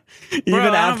 Even Bro, I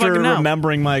don't after fucking know.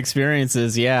 remembering my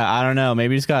experiences, yeah, I don't know.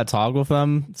 Maybe just gotta talk with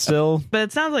them still. But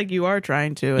it sounds like you are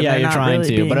trying to. And Yeah, they're you're not trying really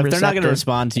to. being But if they're not going to receptive.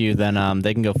 respond to you, then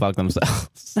they can go fuck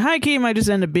themselves. High key might just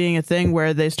end up being a thing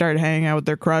where they start hanging out with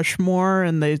their crush more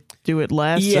and they do it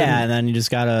less. Yeah, and and then you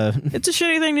just gotta. it's a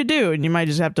shitty thing to do, and you might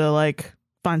just have to like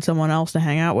find someone else to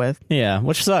hang out with. Yeah,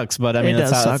 which sucks. But I mean, It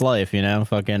that's does how it's suck. life, you know.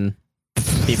 Fucking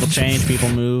people change, people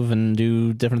move, and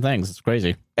do different things. It's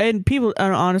crazy. And people,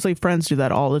 honestly, friends do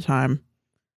that all the time.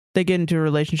 They get into a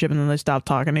relationship and then they stop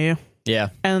talking to you, Yeah.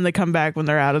 and then they come back when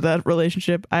they're out of that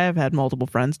relationship. I have had multiple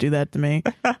friends do that to me.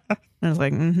 And it's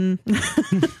like,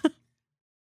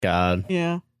 God,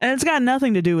 yeah. And it's got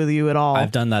nothing to do with you at all.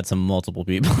 I've done that to multiple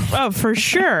people. Oh, for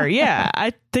sure. Yeah.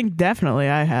 I think definitely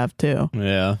I have too.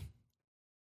 Yeah.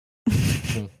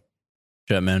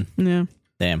 Shit, man. Yeah.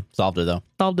 Damn. Solved it though.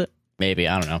 Solved it. Maybe.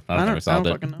 I don't know. I don't I think don't- we solved I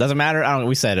don't it. fucking know. Doesn't matter. I don't.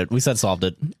 We said it. We said solved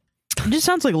it. It just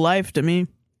sounds like life to me.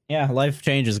 Yeah. Life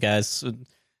changes, guys.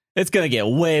 It's gonna get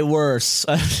way worse.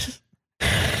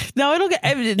 No, it'll get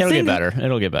better.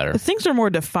 It'll get better. Things are more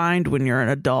defined when you're an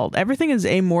adult. Everything is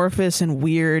amorphous and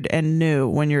weird and new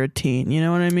when you're a teen. You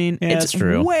know what I mean? Yeah, it's that's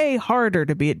true. way harder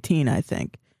to be a teen, I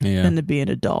think, Yeah. than to be an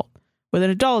adult. With an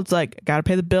adult, it's like, got to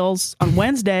pay the bills on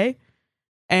Wednesday.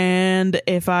 And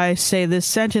if I say this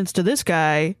sentence to this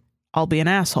guy, I'll be an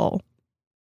asshole.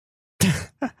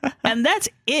 And that's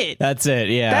it. That's it.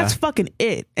 Yeah. That's fucking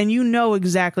it. And you know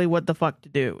exactly what the fuck to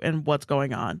do and what's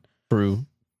going on. true.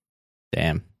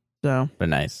 Damn. So But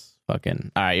nice.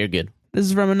 Fucking. All right. You're good. this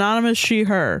is from Anonymous She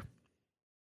Her.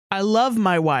 I love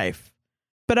my wife,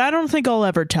 but I don't think I'll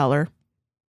ever tell her.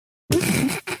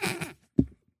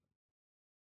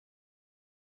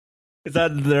 Is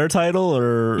that their title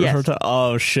or Yes. her title?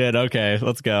 Oh shit. Okay.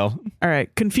 Let's go. All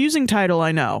right, confusing title,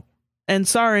 I know. And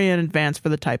sorry in advance for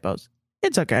the typos.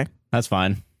 It's okay. That's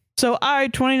fine. So I,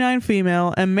 29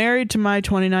 female, am married to my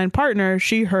 29 partner,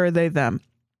 she, her, they, them.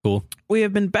 Cool. We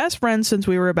have been best friends since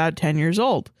we were about 10 years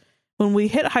old. When we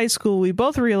hit high school, we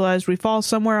both realized we fall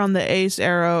somewhere on the ace,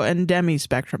 arrow, and demi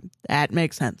spectrum. That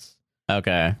makes sense.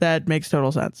 Okay. That makes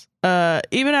total sense.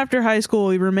 Even after high school,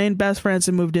 we remained best friends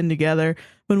and moved in together.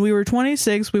 When we were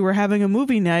 26, we were having a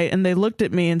movie night, and they looked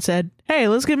at me and said, "Hey,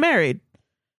 let's get married."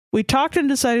 We talked and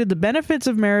decided the benefits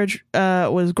of marriage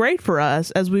was great for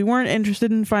us, as we weren't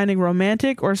interested in finding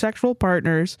romantic or sexual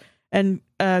partners and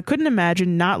couldn't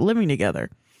imagine not living together.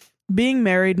 Being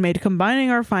married made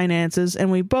combining our finances,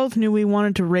 and we both knew we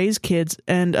wanted to raise kids,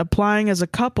 and applying as a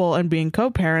couple and being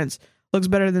co-parents looks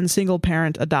better than single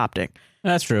parent adopting.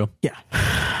 That's true. Yeah.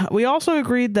 We also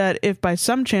agreed that if by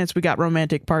some chance we got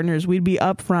romantic partners, we'd be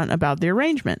upfront about the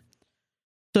arrangement.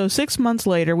 So 6 months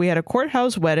later, we had a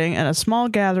courthouse wedding and a small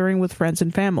gathering with friends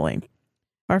and family.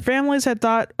 Our families had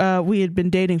thought we had been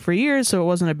dating for years, so it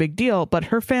wasn't a big deal, but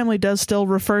her family does still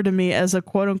refer to me as a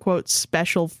quote-unquote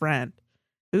special friend.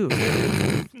 Ooh.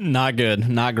 Not good.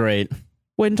 Not great.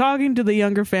 When talking to the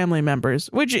younger family members,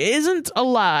 which isn't a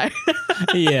lie.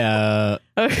 Yeah.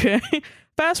 Okay.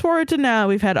 Fast forward to now,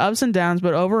 we've had ups and downs,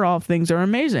 but overall, things are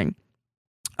amazing.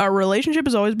 Our relationship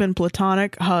has always been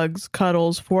platonic hugs,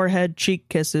 cuddles, forehead, cheek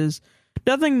kisses.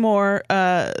 Nothing more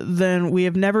than we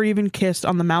have never even kissed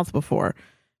on the mouth before.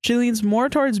 She leans more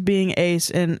towards being ace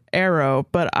and arrow,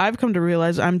 but I've come to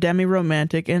realize I'm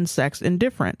demi-romantic and sex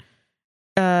indifferent.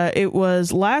 It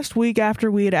was last week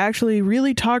after we had actually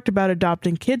really talked about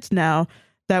adopting kids now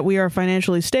that we are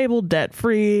financially stable,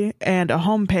 debt-free, and a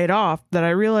home paid off that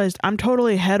I realized I'm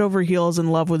totally head over heels in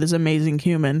love with this amazing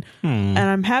human, and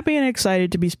I'm happy and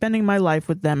excited to be spending my life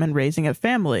with them and raising a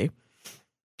family.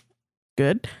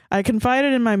 Good. I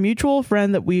confided in my mutual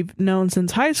friend that we've known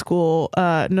since high school,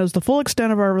 knows the full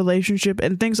extent of our relationship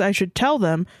and thinks I should tell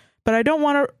them, but I don't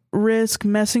want to risk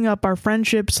messing up our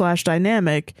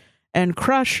friendship/dynamic and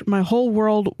crush my whole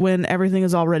world when everything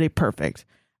is already perfect.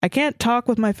 I can't talk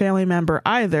with my family member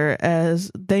either,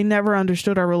 as they never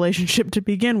understood our relationship to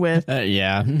begin with.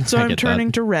 Yeah. So I I'm get turning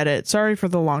that. to Reddit. Sorry for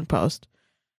the long post.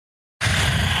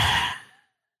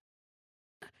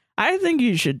 I think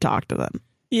you should talk to them.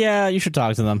 Yeah, you should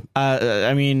talk to them.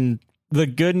 I mean, the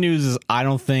good news is I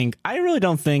don't think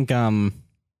that's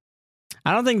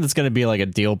going to be like a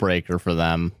deal breaker for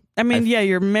them. I mean, yeah,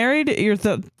 you're married. You're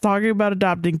talking about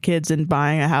adopting kids and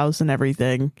buying a house and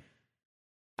everything.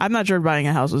 I'm not sure buying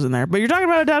a house was in there, but you're talking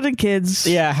about adopting kids.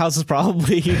 Yeah, house is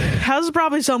probably. House is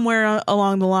probably somewhere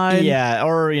along the line. Yeah,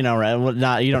 or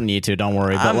not. You don't need to. Don't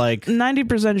worry. But I'm like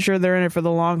 90% sure they're in it for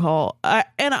the long haul.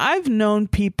 And I've known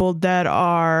people that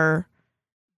are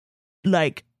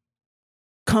like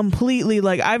completely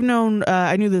like I've known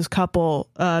I knew this couple,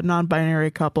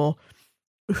 non-binary couple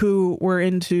who were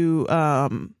into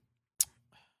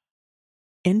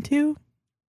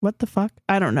what the fuck?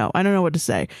 I don't know what to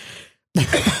say.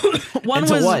 One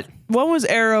was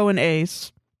Arrow and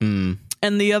Ace. And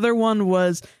the other one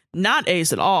was not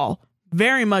Ace at all.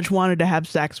 Very much wanted to have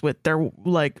sex with their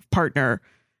like partner.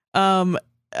 And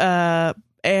I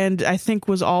think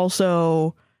was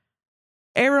also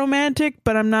aromantic,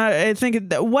 but I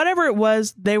think whatever it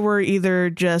was, they were either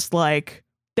just like,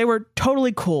 they were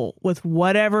totally cool with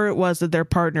whatever it was that their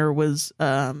partner was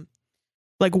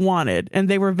like wanted. And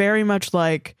they were very much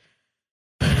like,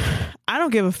 I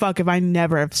don't give a fuck if I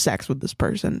never have sex with this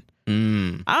person. I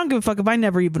don't give a fuck if I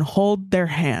never even hold their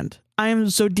hand. I am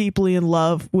so deeply in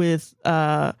love with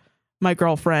my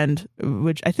girlfriend,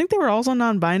 which I think they were also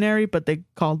non-binary, but they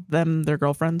called them their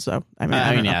girlfriends. So I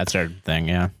mean, yeah, it's their thing,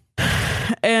 yeah.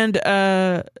 And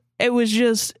it was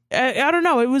just, I don't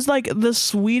know. It was like the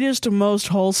sweetest, most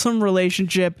wholesome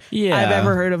relationship I've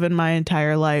ever heard of in my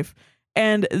entire life.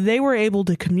 And they were able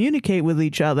to communicate with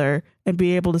each other and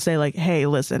be able to say like, hey,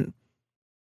 listen,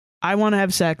 I want to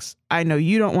have sex. I know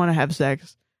you don't want to have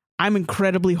sex. I'm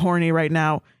incredibly horny right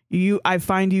now. I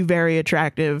find you very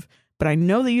attractive, but I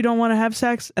know that you don't want to have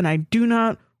sex, and I do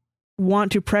not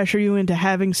want to pressure you into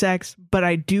having sex, but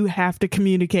I do have to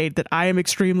communicate that I am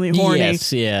extremely horny.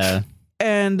 Yes, yeah.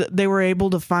 And they were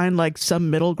able to find like some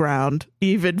middle ground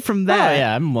even from that. Oh,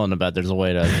 yeah, I'm willing to bet there's a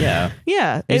way to, yeah.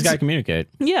 Yeah. You just got to communicate.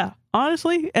 Yeah,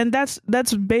 honestly. And that's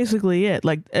basically it.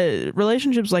 Like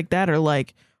relationships like that are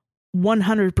like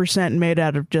 100% made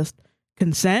out of just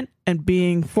consent and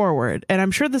being forward. And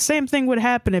I'm sure the same thing would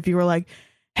happen if you were like,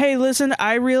 hey, listen,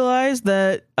 I realize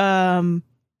that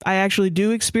I actually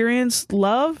do experience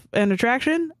love and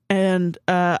attraction, and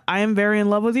I am very in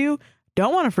love with you.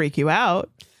 Don't want to freak you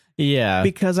out. Yeah.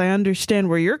 Because I understand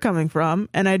where you're coming from,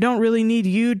 and I don't really need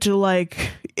you to like,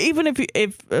 even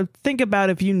if think about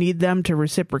if you need them to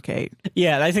reciprocate.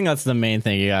 Yeah, I think that's the main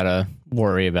thing you gotta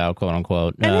worry about, quote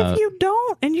unquote. And if you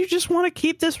don't, and you just want to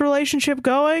keep this relationship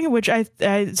going, which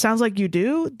it sounds like you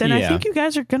do, then I think you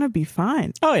guys are gonna be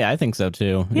fine. Oh yeah, I think so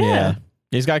too. Yeah.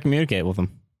 You just gotta communicate with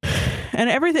them. And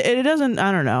everything, it doesn't,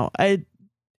 I don't know.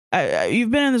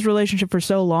 You've been in this relationship for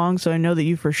so long, so I know that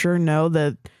you for sure know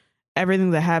that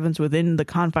everything that happens within the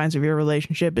confines of your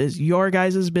relationship is your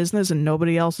guys' business and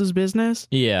nobody else's business.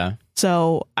 Yeah.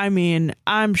 So, I mean,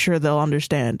 I'm sure they'll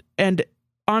understand. And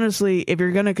honestly, if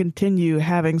you're going to continue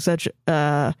having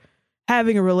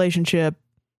having a relationship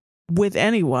with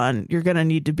anyone, you're going to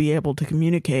need to be able to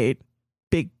communicate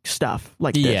big stuff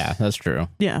like this. Yeah, that's true.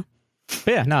 Yeah.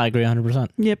 But yeah, no, I agree 100%.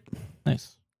 Yep.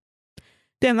 Nice.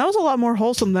 Damn, that was a lot more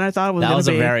wholesome than I thought it was going to be. That was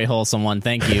a very wholesome one.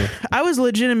 Thank you. I was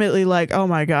legitimately like, oh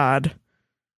my God.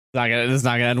 This is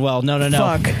not going to end well. No.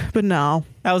 Fuck, but no.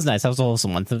 That was nice. That was a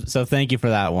wholesome one. So thank you for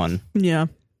that one. Yeah.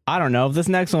 I don't know if this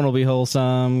next one will be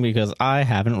wholesome because I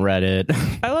haven't read it.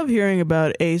 I love hearing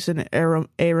about ace and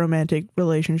aromantic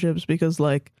relationships because,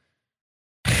 like,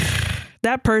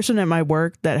 that person at my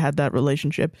work that had that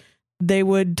relationship, they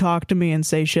would talk to me and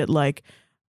say shit like,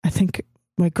 I think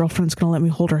my girlfriend's gonna let me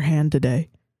hold her hand today.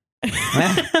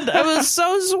 That was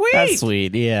so sweet. That's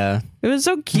sweet. Yeah, it was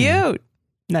so cute.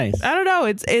 Nice. I don't know.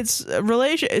 It's a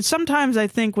relation. Sometimes I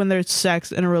think when there's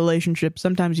sex in a relationship,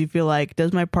 sometimes you feel like,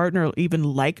 does my partner even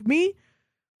like me,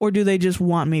 or do they just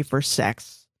want me for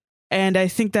sex? And I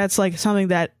think that's like something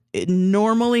that it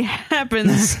normally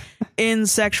happens in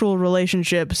sexual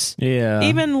relationships. Yeah.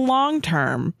 Even long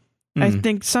term. I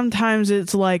think sometimes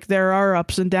it's like there are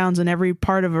ups and downs in every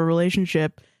part of a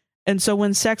relationship. And so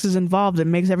when sex is involved, it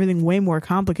makes everything way more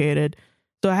complicated.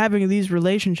 So having these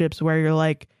relationships where you're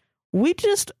like, we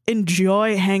just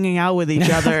enjoy hanging out with each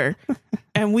other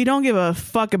and we don't give a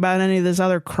fuck about any of this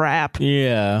other crap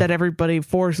that everybody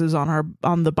forces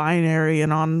on the binary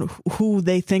and on who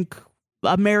they think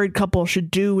a married couple should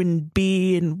do and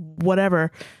be and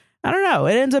whatever. I don't know.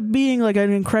 It ends up being like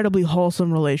an incredibly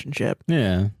wholesome relationship.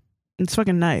 Yeah. It's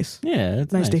fucking nice. Yeah,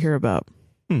 it's nice to hear about.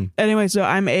 Anyway, so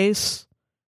I'm Ace,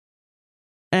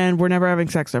 and we're never having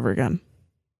sex ever again.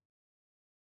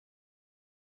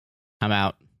 I'm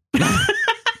out.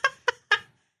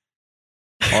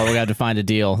 Or we have to find a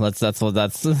deal. That's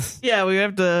Yeah, we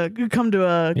have to come to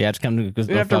a. You have to come to.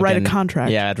 We have to write a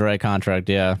contract. Yeah, I have to write a contract.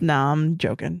 Yeah. Nah, I'm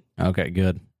joking. Okay,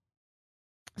 good.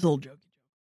 It's a little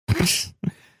jokey.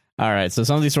 All right, so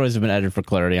some of these stories have been edited for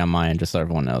clarity on mine, just so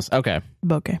everyone knows. Okay.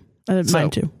 Okay. Mine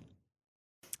too.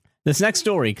 This next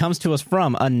story comes to us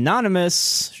from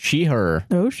Anonymous She/Her.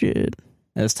 Oh, shit.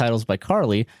 This title's by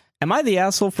Carly. Am I the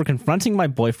asshole for confronting my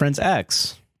boyfriend's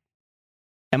ex?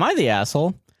 Am I the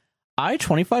asshole? I,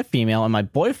 25 female, and my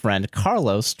boyfriend,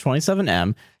 Carlos,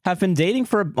 27M, have been dating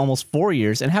for almost 4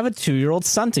 years and have a 2-year-old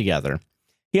son together.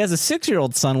 He has a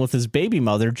 6-year-old son with his baby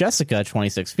mother, Jessica,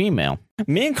 26 female.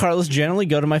 Me and Carlos generally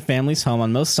go to my family's home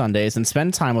on most Sundays and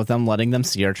spend time with them, letting them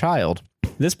see our child.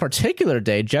 This particular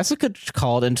day, Jessica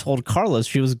called and told Carlos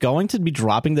she was going to be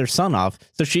dropping their son off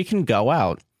so she can go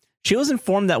out. She was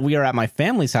informed that we are at my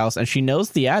family's house and she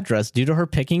knows the address due to her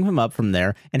picking him up from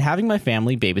there and having my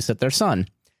family babysit their son.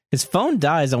 His phone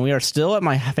dies and we are still at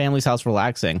my family's house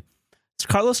relaxing.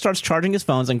 Carlos starts charging his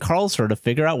phones and calls her to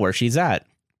figure out where she's at.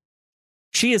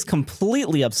 She is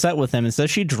completely upset with him and says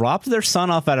she dropped their son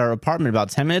off at our apartment about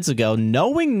 10 minutes ago,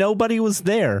 knowing nobody was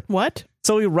there. What?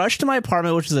 So we rushed to my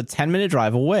apartment, which is a 10-minute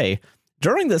drive away.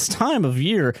 During this time of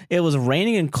year, it was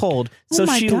raining and cold, so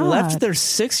she left their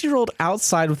 6-year-old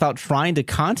outside without trying to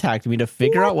contact me to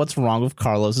figure out what's wrong with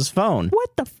Carlos's phone.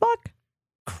 What the fuck?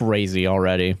 Crazy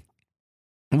already.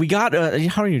 We got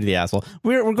how are you, the asshole?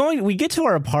 We get to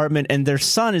our apartment and their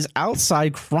son is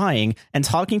outside crying and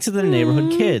talking to the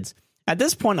neighborhood kids. At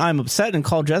this point, I'm upset and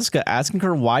call Jessica, asking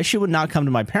her why she would not come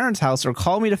to my parents' house or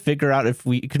call me to figure out if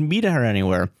we could meet her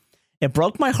anywhere. It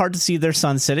broke my heart to see their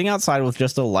son sitting outside with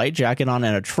just a light jacket on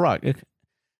and a truck.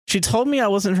 She told me I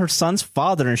wasn't her son's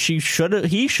father and he should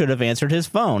have answered his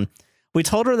phone. We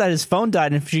told her that his phone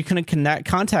died and if she couldn't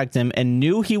contact him and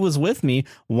knew he was with me,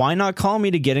 why not call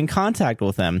me to get in contact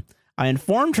with him? I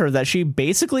informed her that she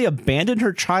basically abandoned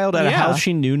her child at a house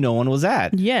she knew no one was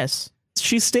at. Yes.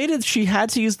 She stated she had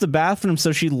to use the bathroom,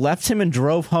 so she left him and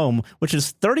drove home, which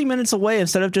is 30 minutes away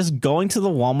instead of just going to the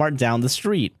Walmart down the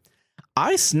street.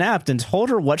 I snapped and told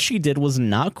her what she did was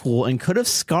not cool and could have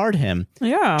scarred him.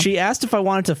 Yeah. She asked if I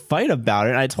wanted to fight about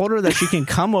it, and I told her that she can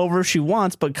come over if she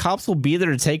wants, but cops will be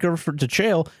there to take her to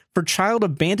jail for child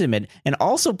abandonment and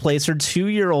also place her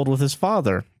 2-year-old with his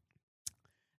father.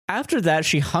 After that,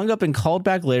 she hung up and called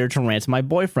back later to rant to my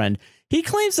boyfriend. He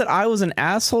claims that I was an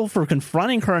asshole for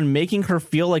confronting her and making her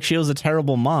feel like she was a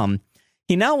terrible mom.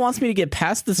 He now wants me to get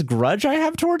past this grudge I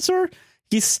have towards her.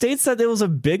 He states that it was a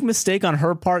big mistake on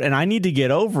her part and I need to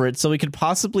get over it so we could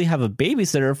possibly have a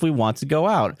babysitter if we want to go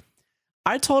out.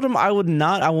 I told him I will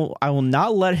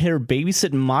not let her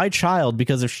babysit my child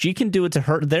because if she can do it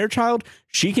to their child,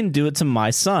 she can do it to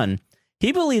my son.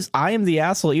 He believes I am the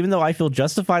asshole even though I feel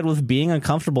justified with being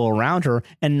uncomfortable around her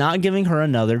and not giving her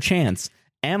another chance.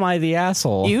 Am I the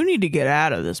asshole? You need to get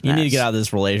out of this mess. You need to get out of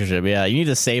this relationship. Yeah, you need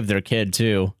to save their kid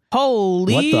too.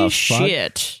 Holy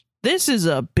shit. This is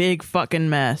a big fucking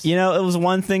mess. You know, it was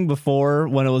one thing before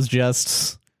when it was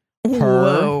just her.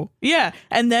 Whoa. Yeah,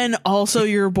 and then also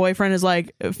your boyfriend is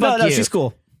like, fuck no, you. She's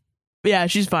cool. Yeah,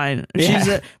 she's fine.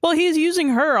 Yeah. Well, he's using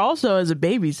her also as a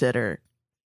babysitter.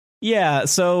 Yeah,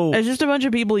 so it's just a bunch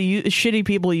of people, shitty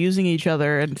people using each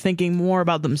other and thinking more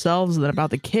about themselves than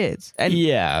about the kids. And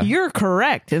yeah, you're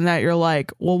correct in that you're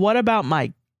like, well, what about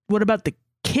the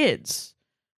kids?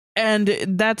 And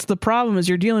that's the problem is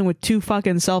you're dealing with two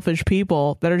fucking selfish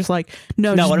people that are just like,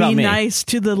 no just be nice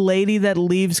to the lady that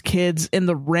leaves kids in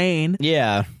the rain.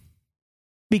 Yeah.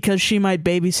 Because she might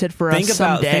babysit for us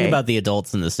someday. Think about the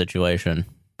adults in this situation.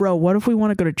 Bro, what if we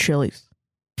want to go to Chili's?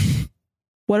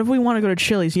 What if we want to go to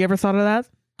Chili's? You ever thought of that?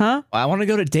 Huh? I want to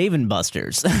go to Dave &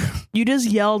 Buster's. You just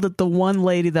yelled at the one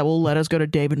lady that will let us go to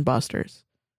Dave & Buster's.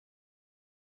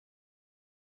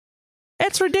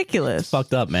 It's ridiculous. It's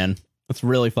fucked up, man. It's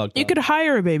really fucked up. You could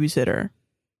hire a babysitter.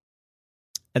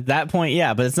 At that point,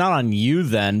 yeah, but it's not on you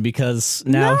then because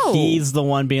now he's the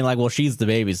one being like, well, she's the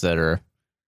babysitter.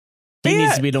 He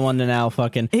needs to be the one to now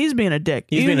fucking... He's being a dick.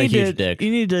 He's being a huge dick.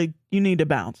 You need to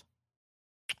bounce.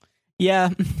 Yeah.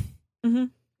 Mm-hmm.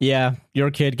 Yeah,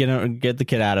 your kid, get the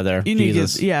kid out of there. You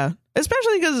Jesus. need to,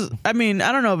 especially because, I mean,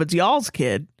 I don't know if it's y'all's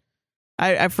kid.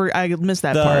 I missed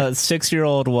that part. The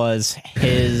 6-year-old was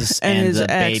his and his the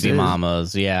baby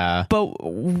mama's, yeah. But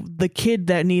the kid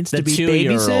that needs to be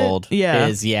babysit,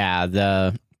 is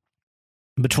the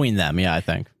between them, I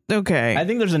think. Okay. I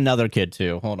think there's another kid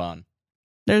too. Hold on.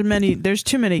 There's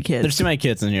too many kids. There's too many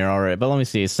kids in here already. But let me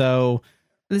see. So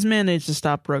this man needs to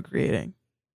stop procreating.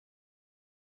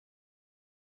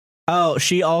 Oh,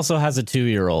 she also has a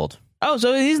 2-year-old. Oh,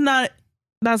 so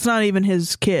that's not even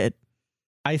his kid.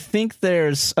 I think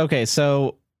there's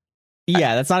so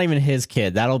that's not even his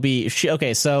kid. That'll be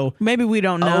so maybe we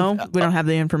don't know. We don't have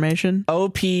the information.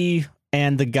 OP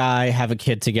and the guy have a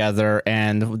kid together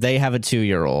and they have a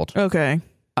 2-year-old. Okay.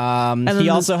 He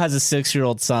also has a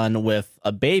 6-year-old son with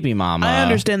a baby mama. I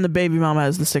understand the baby mama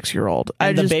has the 6-year-old.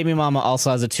 And the baby mama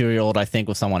also has a 2-year-old, I think,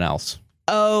 with someone else.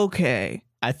 Okay.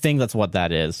 I think that's what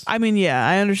that is. I mean, yeah,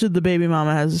 I understood the baby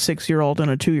mama has a 6-year-old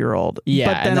and a 2-year-old. Yeah,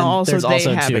 but then and then also there's they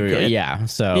also have a kid. Yeah,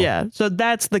 so Yeah, so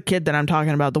that's the kid that I'm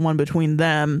talking about, the one between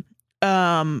them.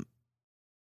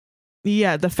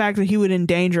 Yeah, the fact that he would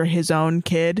endanger his own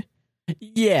kid.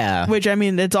 Yeah. Which, I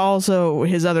mean, it's also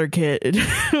his other kid.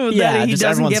 That he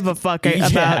doesn't give a fuck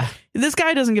about. Yeah. This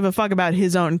guy doesn't give a fuck about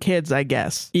his own kids, I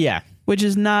guess. Yeah. Which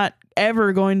is not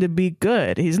ever going to be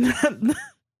good. He's not...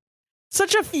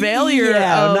 Such a failure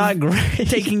of not great.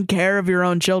 taking care of your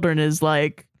own children is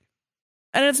like...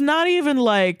 And it's not even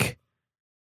like...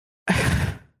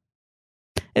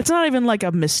 It's not even like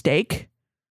a mistake.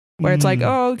 Where it's like,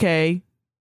 oh, okay...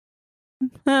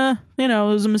 it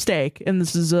was a mistake, and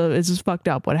this is fucked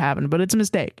up what happened, but it's a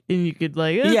mistake, and you could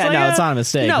it's not a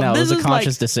mistake. No, it was a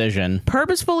conscious decision.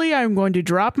 Purposefully, I'm going to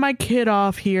drop my kid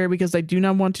off here because I do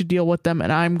not want to deal with them,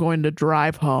 and I'm going to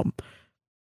drive home.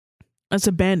 That's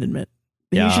abandonment.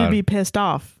 Yeah, he should be pissed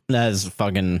off. That is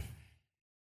fucking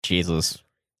Jesus,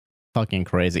 fucking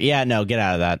crazy. Yeah, no, get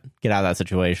out of that. Get out of that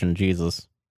situation, Jesus.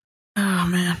 Oh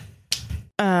man.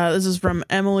 This is from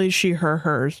Emily. She, her,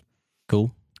 hers.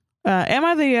 Cool. Am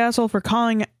I the asshole for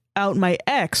calling out my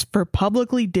ex for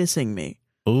publicly dissing me?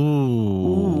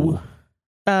 Ooh.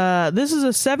 This is a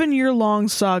 7-year-long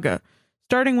saga,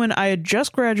 starting when I had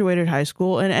just graduated high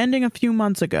school and ending a few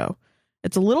months ago.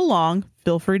 It's a little long.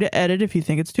 Feel free to edit if you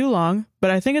think it's too long, but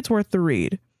I think it's worth the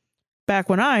read. Back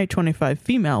when I, 25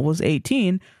 female, was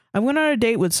 18, I went on a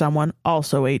date with someone,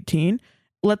 also 18.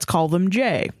 Let's call them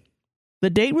Jay. The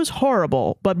date was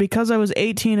horrible, but because I was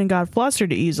 18 and got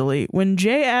flustered easily, when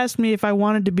Jay asked me if I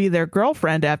wanted to be their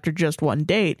girlfriend after just one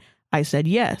date, I said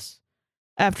yes.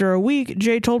 After a week,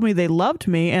 Jay told me they loved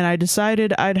me, and I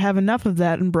decided I'd have enough of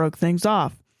that and broke things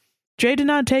off. Jay did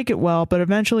not take it well, but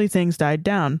eventually things died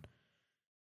down.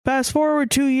 Fast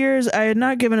forward 2 years, I had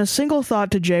not given a single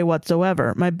thought to Jay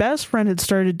whatsoever. My best friend had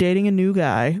started dating a new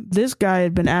guy. This guy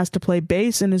had been asked to play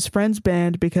bass in his friend's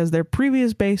band because their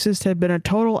previous bassist had been a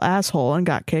total asshole and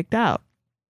got kicked out.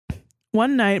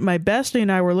 One night, my bestie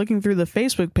and I were looking through the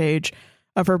Facebook page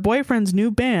of her boyfriend's new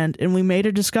band, and we made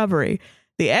a discovery.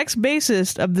 The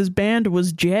ex-bassist of this band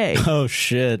was Jay. Oh,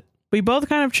 shit. We both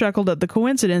kind of chuckled at the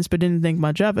coincidence, but didn't think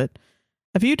much of it.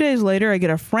 A few days later, I get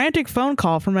a frantic phone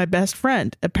call from my best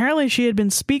friend. Apparently, she had been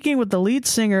speaking with the lead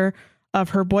singer of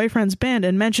her boyfriend's band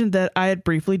and mentioned that I had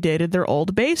briefly dated their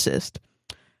old bassist.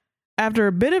 After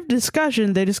a bit of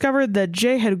discussion, they discovered that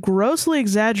Jay had grossly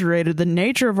exaggerated the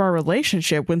nature of our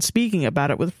relationship when speaking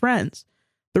about it with friends.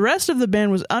 The rest of the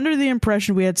band was under the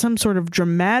impression we had some sort of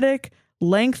dramatic,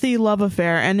 lengthy love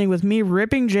affair ending with me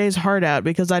ripping Jay's heart out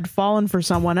because I'd fallen for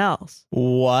someone else.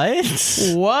 What?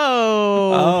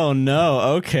 Whoa. Oh, no.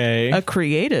 Okay. A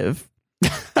creative.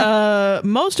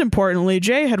 Most importantly,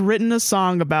 Jay had written a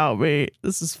song about me.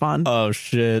 This is fun. Oh,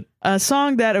 shit. A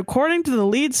song that, according to the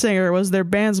lead singer, was their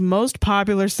band's most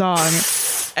popular song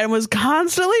and was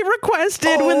constantly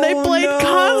requested when they played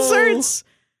concerts.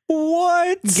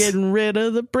 What? Getting rid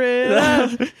of the Brit.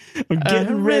 I'm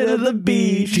getting rid of the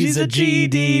B. She's a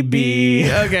GDB.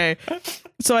 Okay.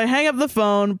 So I hang up the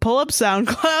phone, pull up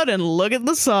SoundCloud, and look at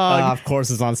the song. Of course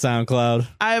it's on SoundCloud.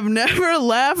 I've never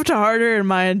laughed harder in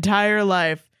my entire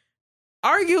life.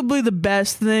 Arguably the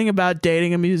best thing about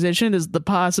dating a musician is the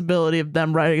possibility of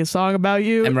them writing a song about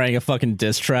you. And writing a fucking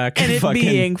diss track. And it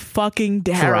being fucking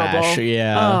terrible. Trash,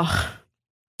 yeah. Ugh.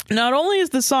 Not only is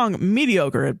the song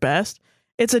mediocre at best,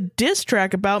 it's a diss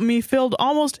track about me filled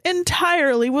almost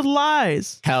entirely with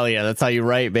lies. Hell yeah, that's how you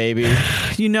write, baby.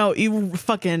 You know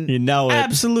it.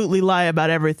 Absolutely lie about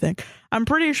everything. I'm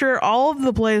pretty sure all of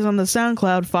the plays on the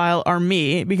SoundCloud file are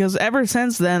me, because ever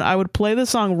since then, I would play the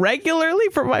song regularly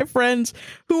for my friends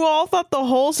who all thought the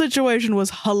whole situation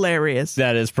was hilarious.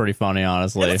 That is pretty funny,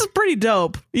 honestly. That's pretty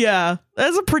dope. Yeah,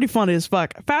 that's a pretty funny as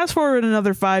fuck. Fast forward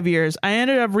another 5 years, I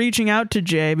ended up reaching out to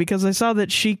Jay because I saw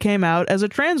that she came out as a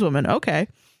trans woman. Okay.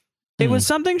 It was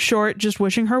something short, just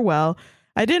wishing her well.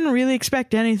 I didn't really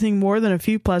expect anything more than a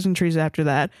few pleasantries after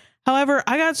that. However,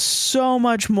 I got so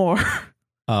much more.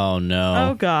 Oh, no.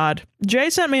 Oh, God. Jay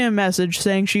sent me a message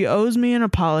saying she owes me an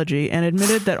apology and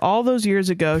admitted that all those years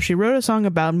ago she wrote a song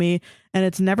about me and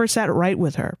it's never sat right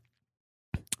with her.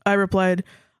 I replied,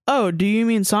 "Oh, do you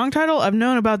mean song title? I've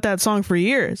known about that song for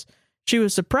years." She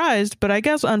was surprised, but I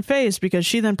guess unfazed because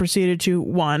she then proceeded to,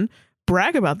 1,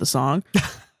 brag about the song.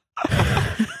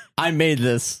 I made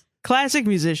this. Classic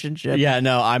musicianship. Yeah,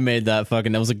 no, I made that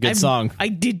fucking. That was a good song. I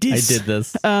did this.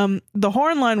 The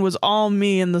horn line was all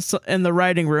me in the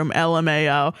writing room.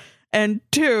 LMAO. And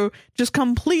 2, just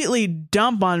completely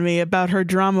dump on me about her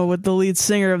drama with the lead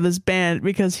singer of this band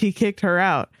because he kicked her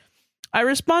out. I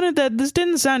responded that this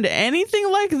didn't sound anything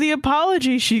like the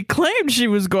apology she claimed she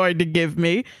was going to give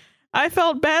me. I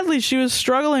felt badly she was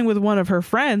struggling with one of her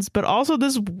friends, but also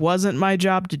this wasn't my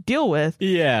job to deal with.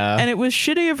 Yeah. And it was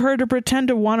shitty of her to pretend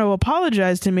to want to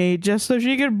apologize to me just so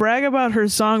she could brag about her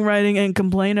songwriting and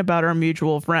complain about our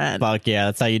mutual friend. Fuck yeah,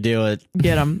 that's how you do it.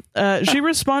 Get him. She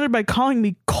responded by calling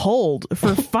me cold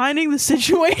for finding the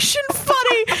situation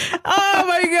funny. Oh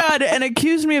my god. And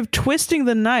accused me of twisting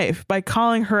the knife by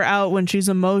calling her out when she's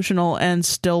emotional and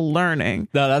still learning.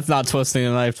 No, that's not twisting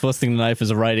the knife. Twisting the knife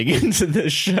is writing into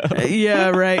this show. Yeah,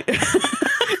 right.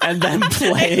 And then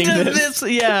playing this.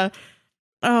 Yeah.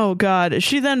 Oh god.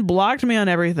 She then blocked me on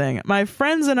everything. My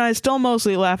friends and I still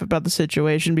mostly laugh about the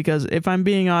situation because if I'm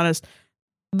being honest,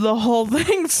 the whole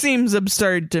thing seems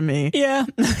absurd to me. Yeah.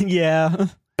 Yeah.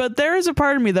 But there is a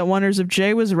part of me that wonders if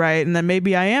Jay was right and that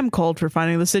maybe I am cold for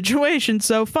finding the situation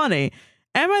so funny.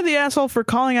 Am I the asshole for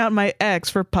calling out my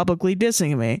ex for publicly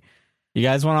dissing me? You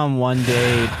guys went on one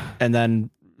date and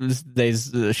then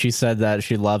she said that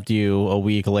she loved you a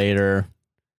week later.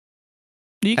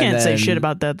 You can't say shit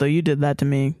about that though. You did that to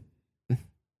me.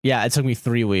 Yeah, it took me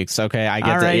 3 weeks. Okay, I get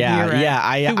All that. right, Yeah, right. yeah.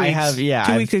 I have. Yeah,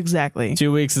 2 weeks exactly.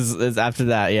 2 weeks is after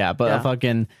that. Yeah, but Yeah.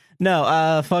 fucking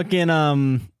no. Fucking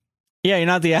Yeah, you're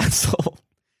not the asshole.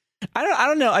 I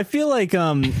don't know. I feel like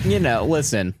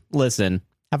Listen.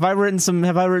 Have I written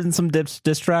some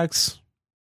diss tracks?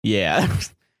 Yeah.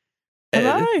 Have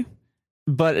I?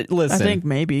 But listen, I think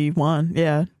maybe one.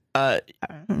 Yeah. I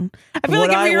feel Would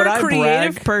like if you're I a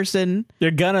creative brag? person,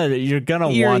 you're gonna you're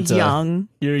want to. young,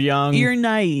 You're young. you're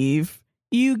naive,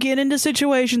 you get into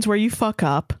situations where you fuck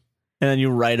up, and then you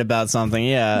write about something.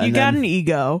 Yeah. you got an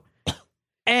ego,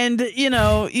 and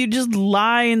you just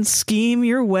lie and scheme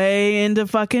your way into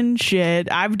fucking shit.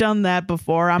 I've done that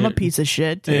before. I'm a piece of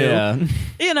shit too. Yeah.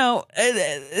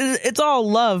 It's all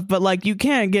love, but like you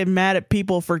can't get mad at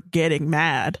people for getting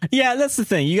mad. Yeah, that's the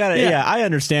thing. You gotta. Yeah, I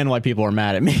understand why people are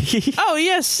mad at me. Oh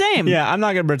yeah, same. Yeah, I'm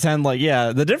not gonna pretend like.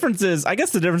 Yeah, the difference is, I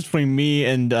guess the difference between me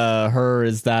and her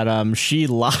is that she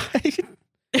lied.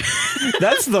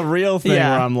 That's the real thing.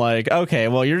 Yeah. Where I'm like, okay,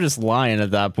 well, you're just lying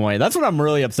at that point. That's what I'm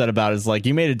really upset about. Is like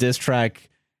you made a diss track,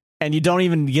 and you don't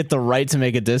even get the right to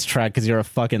make a diss track because you're a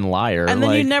fucking liar. And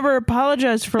then you never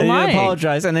apologized for lying. You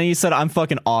apologized, and then you said, "I'm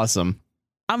fucking awesome.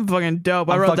 I'm fucking dope.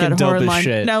 I I'm wrote fucking that dope horn as line.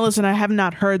 shit." Now listen, I have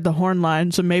not heard the horn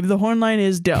line, so maybe the horn line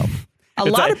is dope. A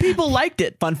lot of people liked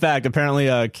it. Fun fact: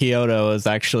 apparently, Kyoto is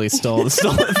actually still it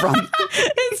from.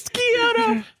 It's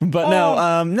Kyoto.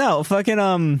 But no,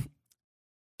 fucking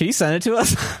can you send it to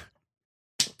us?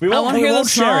 We I want to hear the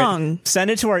share song. it. Send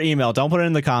it to our email. Don't put it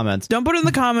in the comments. Don't put it in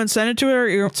the comments. Send it to our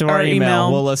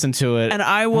email. We'll listen to it, and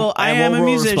I will. I am a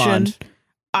musician. Respond.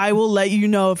 I will let you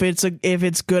know if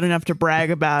it's good enough to brag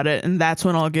about it, and that's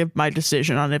when I'll give my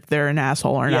decision on if they're an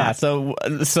asshole or not.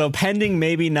 Yeah. So pending,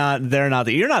 maybe not.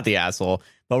 You're not the asshole,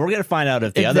 but we're gonna find out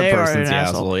if the other person's the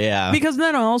asshole. Yeah. Because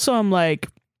then also I'm like,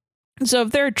 so if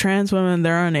they're trans women,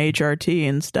 they're on HRT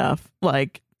and stuff.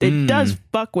 Like it does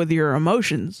fuck with your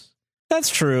emotions. That's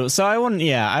true. So I wouldn't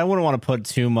want to put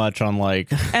too much on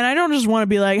like. And I don't just want to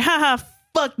be like, haha,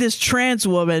 fuck this trans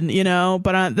woman,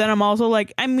 But then I'm also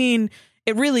like, I mean,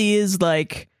 it really is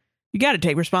like you got to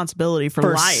take responsibility for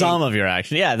lying. Some of your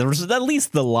action. Yeah, there was at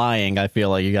least the lying. I feel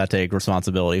like you got to take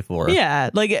responsibility for. Yeah,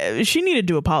 like she needed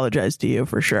to apologize to you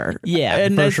for sure. Yeah,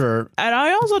 for sure. And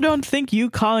I also don't think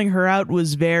you calling her out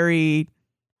was very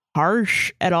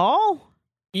harsh at all.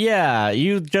 Yeah,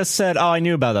 you just said, "Oh, I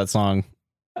knew about that song."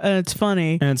 And it's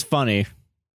funny. I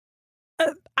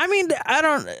mean,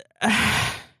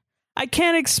 I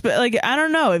can't expect, like, I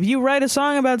don't know. If you write a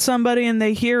song about somebody and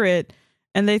they hear it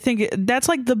and they think that's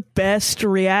like the best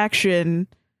reaction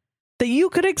that you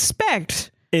could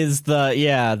expect.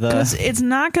 Because it's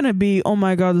not going to be, oh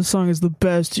my God, this song is the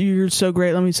best. You're so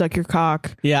great. Let me suck your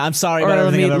cock. Yeah, I'm sorry about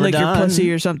everything I've ever lick done. Your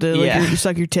pussy or something. Yeah. Like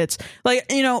suck your tits. Like,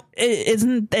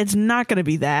 it's not going to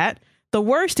be that. The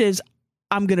worst is,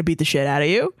 I'm going to beat the shit out of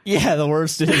you. Yeah, the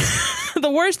worst is...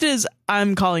 The worst is,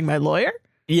 I'm calling my lawyer.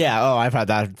 Yeah, I've had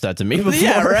that said to me before.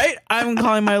 Yeah, right? I'm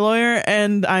calling my lawyer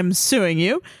and I'm suing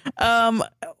you.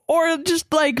 Or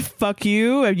just like, fuck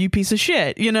you piece of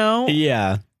shit,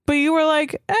 Yeah. But you were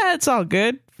like, it's all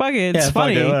good. Fuck it, it's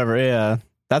funny. Fuck it, whatever, yeah.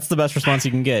 That's the best response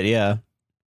you can get, yeah.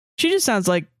 She just sounds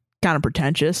like kind of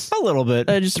pretentious. A little bit.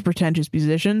 Just a pretentious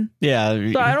musician.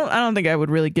 Yeah. So I don't think I would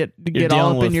really get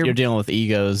all up in your... You're dealing with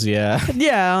egos, yeah.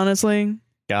 Yeah, honestly.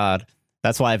 God.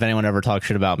 That's why if anyone ever talks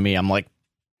shit about me, I'm like...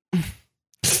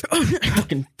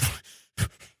 fucking...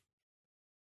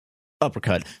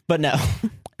 uppercut. But no.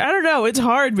 I don't know. It's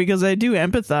hard because I do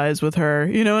empathize with her.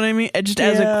 You know what I mean? Just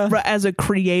as a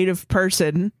creative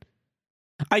person.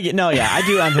 I do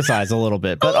empathize a little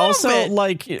bit, but little also bit.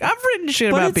 like I've written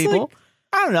shit but about it's people. like,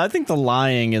 I don't know. I think the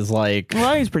lying is like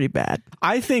Lying's pretty bad.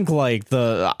 I think like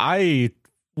I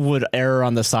would err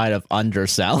on the side of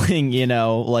underselling, you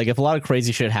know, like if a lot of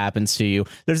crazy shit happens to you.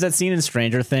 There's that scene in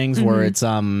Stranger Things where it's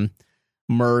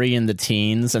Murray and the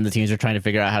teens are trying to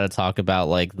figure out how to talk about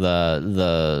like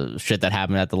the shit that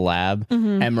happened at the lab,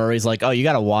 and Murray's like, oh, you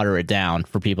got to water it down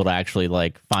for people to actually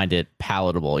like find it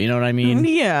palatable, you know what I mean?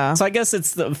 Yeah. So I guess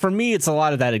for me it's a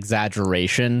lot of that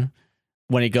exaggeration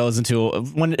when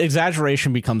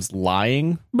exaggeration becomes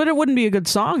lying. But it wouldn't be a good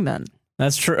song then.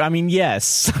 That's true. I mean,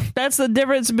 yes. That's the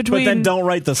difference between. But then don't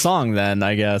write the song then,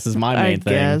 I guess, is my main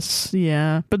thing. I guess,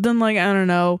 yeah. But then, like, I don't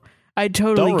know. I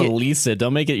totally don't release it.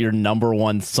 Don't make it your number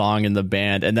one song in the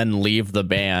band and then leave the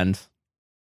band.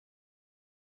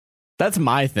 That's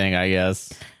my thing, I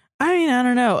guess. I mean, I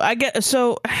don't know. I get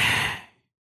so.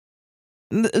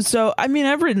 I mean,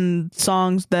 I've written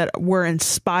songs that were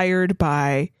inspired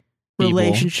by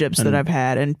relationships that I've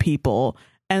had and people,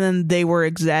 and then they were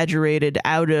exaggerated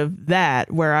out of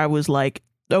that, where I was like,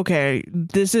 okay,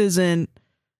 this isn't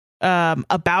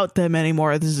about them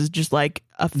anymore. This is just like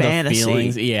a fantasy.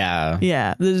 Feelings, yeah.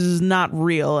 This is not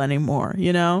real anymore,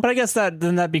 you know? But I guess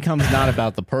that becomes not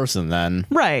about the person then.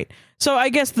 Right. So I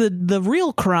guess the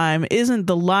real crime isn't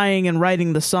the lying and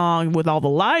writing the song with all the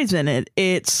lies in it.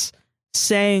 It's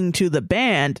saying to the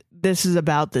band, this is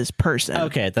about this person.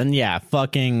 Okay, then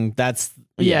that's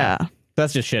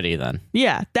that's just shitty then.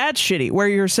 Yeah, that's shitty. Where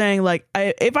you're saying like,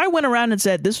 if I went around and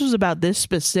said this was about this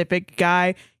specific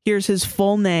guy, here's his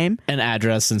full name, an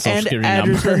address and social security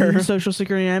number, and social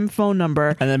security and phone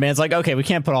number, and the man's like, okay, we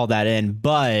can't put all that in,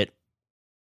 but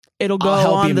it'll go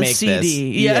on the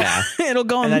CD. Yeah. It'll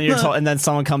go on. And then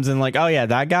someone comes in like, oh yeah,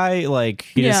 that guy, like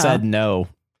he just said no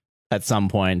at some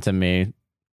point to me.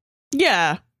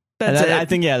 Yeah. That's it. I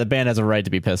think the band has a right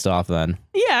to be pissed off then.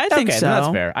 Yeah, I think so. That's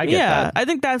fair. I get that. I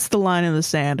think that's the line in the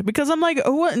sand, because I'm like,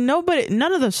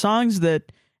 none of the songs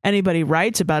that anybody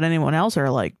writes about anyone else are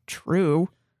like true.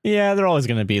 Yeah, they're always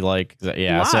going to be like,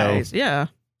 lies. So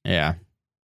yeah.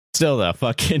 Still though,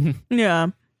 fucking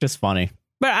just funny.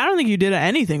 But I don't think you did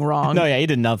anything wrong. No, you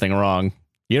did nothing wrong.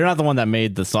 You're not the one that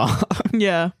made the song.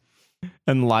 Yeah.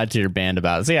 And lied to your band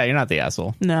about it. So you're not the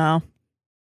asshole. No.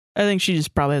 I think she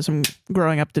just probably has some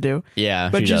growing up to do. Yeah,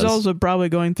 but she's also probably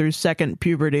going through second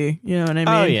puberty. You know what I mean?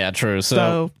 Oh yeah, true.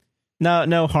 So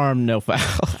no harm, no foul.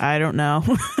 I don't know.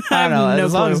 I don't know.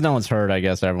 As long as no one's hurt, I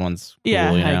guess everyone's cool,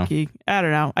 high key. I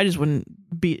don't know. I just wouldn't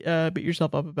beat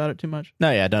yourself up about it too much.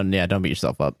 No, don't beat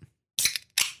yourself up.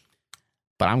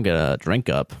 But I'm gonna drink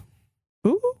up.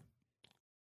 Ooh,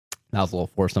 that was a little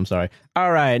forced. I'm sorry.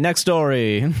 All right, next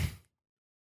story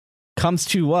comes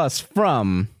to us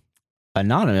from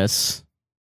Anonymous,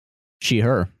 she,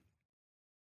 her.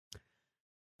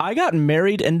 I got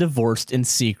married and divorced in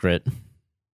secret.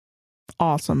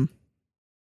 Awesome.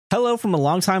 Hello from a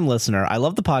longtime listener. I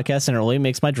love the podcast and it really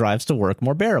makes my drives to work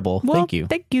more bearable. Well, thank you.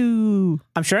 Thank you.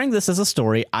 I'm sharing this as a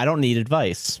story. I don't need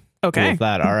advice. Okay. Cool with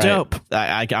that. All right. Dope.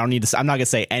 I don't need to. I'm not gonna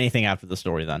say anything after the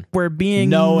story. Then we're being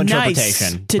no nice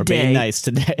interpretation today. We're being nice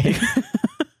today.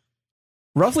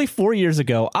 Roughly 4 years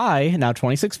ago, I, now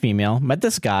 26 female, met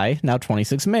this guy, now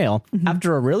 26 male,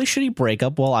 after a really shitty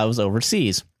breakup while I was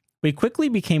overseas. We quickly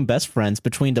became best friends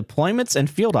between deployments and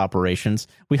field operations.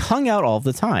 We hung out all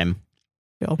the time.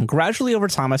 Yep. Gradually over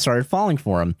time, I started falling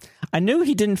for him. I knew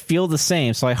he didn't feel the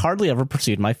same, so I hardly ever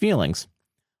pursued my feelings.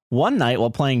 One night,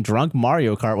 while playing drunk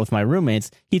Mario Kart with my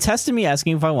roommates, he texted me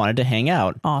asking if I wanted to hang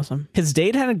out. Awesome. His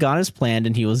date hadn't gone as planned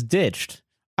and he was ditched.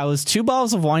 I was 2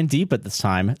 bottles of wine deep at this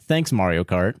time. Thanks, Mario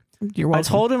Kart. You're welcome. I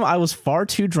told him I was far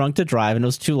too drunk to drive and it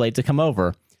was too late to come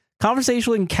over.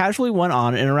 Conversation casually went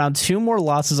on, and around 2 more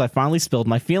losses, I finally spilled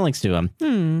my feelings to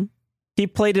him. He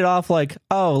played it off like,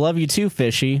 oh, love you too,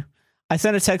 fishy. I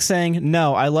sent a text saying,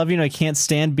 no, I love you and I can't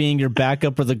stand being your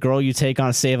backup or the girl you take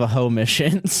on save a hoe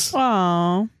missions.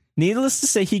 Aww. Needless to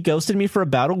say, he ghosted me for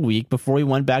about a week before we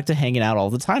went back to hanging out all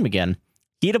the time again.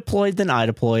 He deployed, then I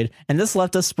deployed, and this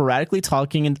left us sporadically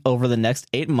talking over the next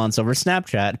 8 months over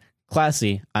Snapchat.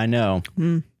 Classy, I know.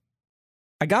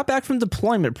 I got back from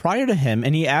deployment prior to him,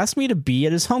 and he asked me to be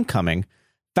at his homecoming.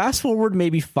 Fast forward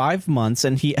maybe 5 months,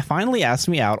 and he finally asked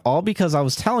me out, all because I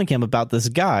was telling him about this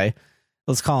guy.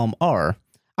 Let's call him R.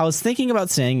 I was thinking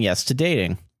about saying yes to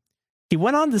dating. He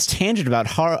went on this tangent about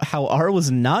how R was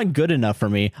not good enough for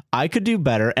me. I could do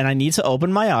better, and I need to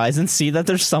open my eyes and see that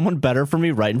there's someone better for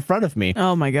me right in front of me.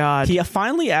 Oh my god. He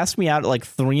finally asked me out at like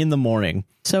 3 a.m.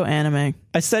 So anime.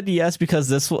 I said yes because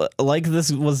this was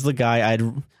the guy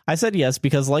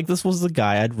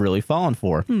I'd really fallen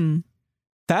for.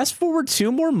 Fast forward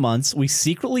 2 more months, we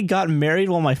secretly got married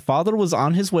while my father was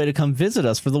on his way to come visit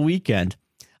us for the weekend.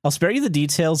 I'll spare you the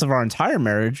details of our entire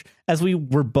marriage, as we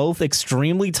were both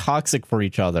extremely toxic for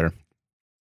each other.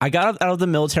 I got out of the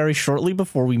military shortly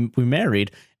before we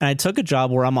married, and I took a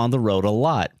job where I'm on the road a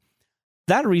lot.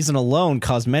 That reason alone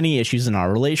caused many issues in our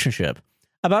relationship.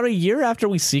 About a year after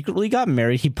we secretly got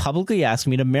married, he publicly asked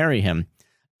me to marry him.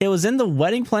 It was in the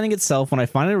wedding planning itself when I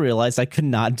finally realized I could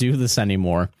not do this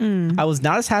anymore. I was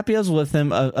not as happy as with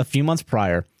him a few months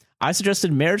prior. I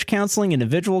suggested marriage counseling,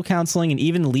 individual counseling, and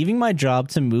even leaving my job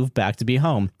to move back to be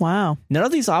home. Wow. None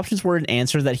of these options were an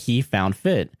answer that he found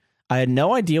fit. I had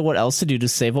no idea what else to do to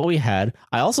save what we had.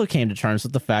 I also came to terms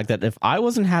with the fact that if I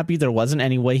wasn't happy, there wasn't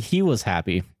any way he was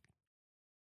happy.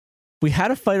 We had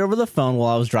a fight over the phone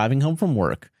while I was driving home from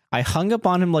work. I hung up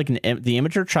on him like the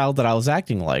immature child that I was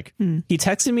acting like. He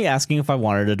texted me asking if I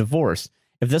wanted a divorce.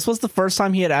 If this was the first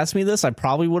time he had asked me this, I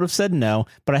probably would have said no,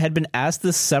 but I had been asked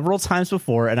this several times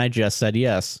before, and I just said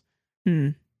yes.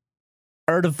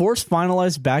 Our divorce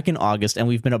finalized back in August, and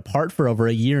we've been apart for over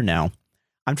a year now.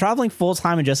 I'm traveling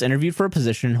full-time and just interviewed for a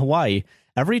position in Hawaii.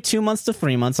 Every 2 months to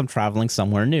 3 months, I'm traveling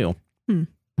somewhere new.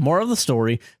 More of the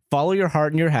story, follow your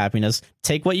heart and your happiness,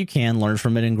 take what you can, learn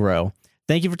from it, and grow.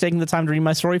 Thank you for taking the time to read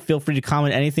my story. Feel free to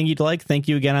comment anything you'd like. Thank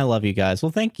you again. I love you guys.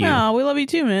 Well, thank you. Oh, we love you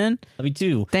too, man. Love you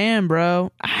too. Damn,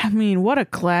 bro. I mean, what a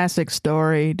classic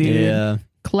story, dude. Yeah.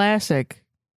 Classic.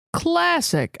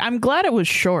 I'm glad it was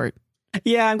short.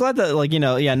 Yeah, I'm glad that, like,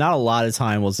 not a lot of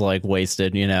time was, like,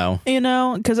 wasted,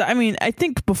 because, I mean, I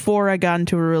think before I got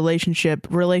into a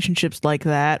relationships like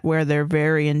that, where they're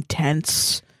very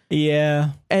intense.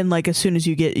 Yeah. And, like, as soon as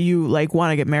you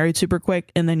want to get married super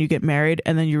quick, and then you get married,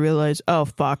 and then you realize, oh,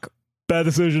 fuck. Bad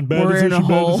decision, We're in a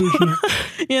hole.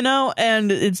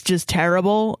 And it's just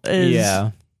terrible.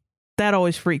 Yeah. That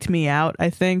always freaked me out, I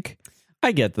think.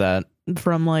 I get that.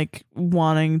 From, like,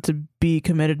 wanting to be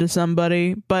committed to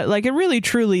somebody, but, like, it really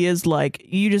truly is, like,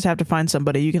 you just have to find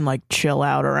somebody you can, like, chill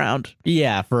out around.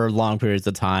 Yeah, for long periods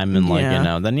of time, and, like,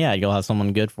 then, yeah, you'll have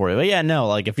someone good for you. But, yeah, no,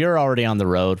 like, if you're already on the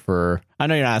road for... I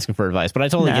know you're not asking for advice, but I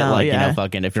totally get, like,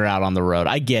 fucking, if you're out on the road.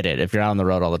 I get it, if you're out on the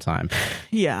road all the time.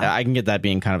 Yeah. I can get that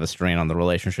being kind of a strain on the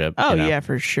relationship. Oh, yeah,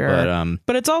 for sure.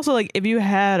 But it's also, like, if you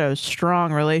had a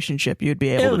strong relationship, you'd be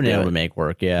able to do it. It would make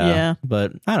work, yeah. Yeah.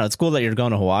 But, I don't know, it's cool that you're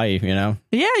going to Hawaii, Yeah,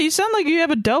 you sound like you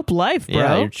have a dope life, bro.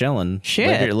 Yeah, you're chilling.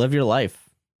 Shit. Live your life.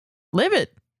 Live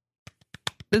it.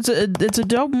 It's a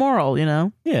dope moral,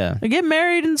 Yeah. Get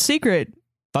married in secret.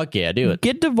 Fuck yeah, do it.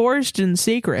 Get divorced in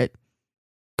secret.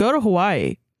 Go to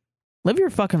Hawaii. Live your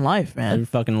fucking life, man. Live your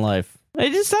fucking life. It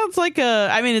just sounds like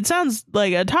it sounds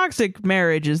like a toxic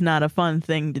marriage is not a fun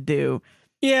thing to do.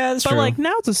 Yeah, that's true. But, like,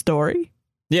 now it's a story.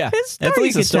 Yeah. It's at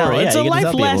least a story. Yeah, it's a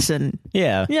life lesson.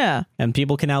 Yeah. Yeah. And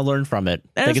people can now learn from it.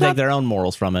 And they can take their own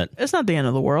morals from it. It's not the end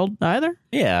of the world either.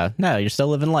 Yeah. No, you're still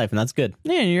living life, and that's good.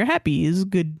 Yeah, you're happy is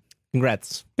good.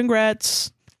 Congrats.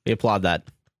 We applaud that.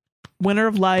 Winner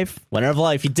of life. Winner of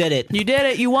life. You did it. You did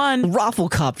it. You won.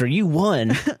 Rafflecopter. You won.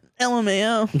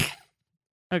 LMAO.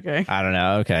 Okay. I don't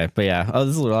know. Okay. But yeah. Oh,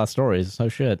 this is a lot of stories. Oh,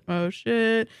 shit.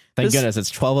 Thank goodness.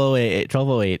 It's 12:08.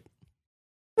 12:08.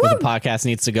 But the podcast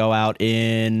needs to go out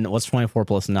in, what's 24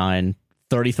 plus 9?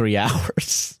 33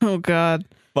 hours. Oh, God.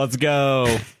 Let's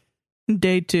go.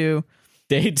 Day 2.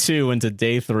 Day 2 into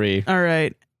day 3. All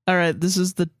right. This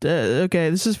is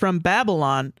this is from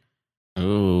Babylon.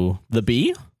 Ooh. The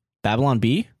Bee? Babylon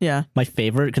Bee? Yeah. My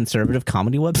favorite conservative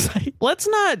comedy website. Let's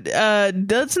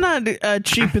not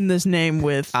cheapen this name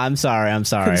with I'm sorry.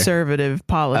 conservative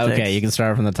politics. Okay, you can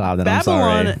start from the top then.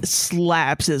 Babylon I'm sorry.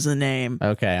 slaps is a name.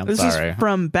 Okay, this sorry. This is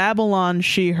from Babylon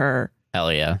She Her.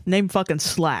 Hell yeah. Name fucking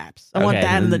slaps. I want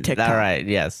that in the TikTok. All right,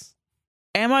 yes.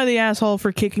 Am I the asshole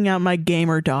for kicking out my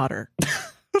gamer daughter?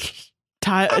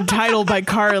 Titled by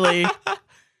Carly.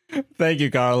 Thank you,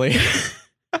 Carly.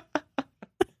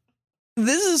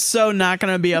 This is so not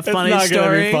going to be a funny story. It's not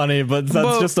going to be funny, but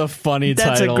that's just a funny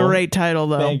title. That's a great title,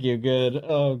 though. Thank you. Good.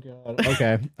 Oh, God.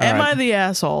 Okay. Am I the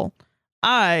asshole?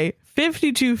 I,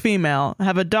 52 female,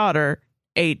 have a daughter,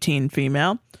 18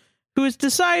 female, who is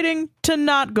deciding to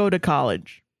not go to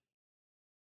college.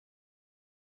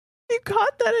 You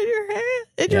caught that in your hand,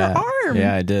 in your arm.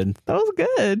 Yeah, I did. That was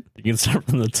good. You can start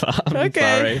from the top. Okay.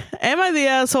 Sorry. Am I the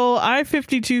asshole? I,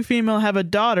 52 female, have a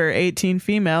daughter, 18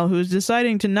 female, who is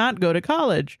deciding to not go to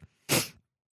college.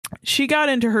 She got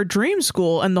into her dream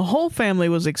school, and the whole family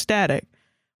was ecstatic.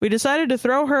 We decided to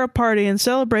throw her a party and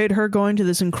celebrate her going to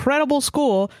this incredible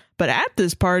school, but at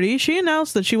this party, she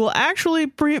announced that she will actually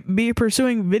be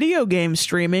pursuing video game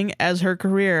streaming as her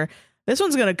career. This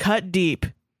one's going to cut deep.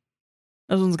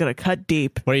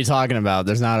 What are you talking about?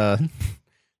 There's not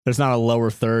there's not a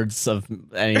lower thirds of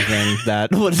anything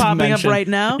that would Popping mention. up right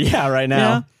now. Yeah, right now.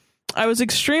 Yeah. I was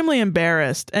extremely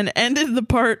embarrassed and ended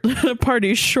the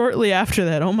party shortly after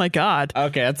that. Oh my God.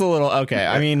 Okay, that's a little okay.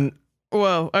 I mean,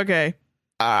 Whoa. Okay.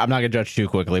 I'm not gonna judge too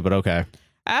quickly, but okay.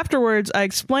 Afterwards, I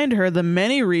explained to her the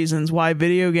many reasons why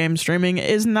video game streaming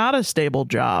is not a stable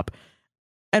job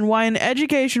and why an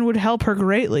education would help her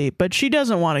greatly, but she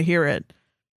doesn't want to hear it.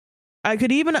 I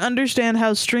could even understand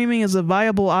how streaming is a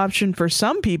viable option for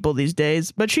some people these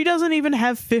days, but she doesn't even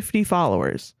have 50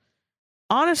 followers.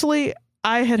 Honestly,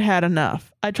 I had had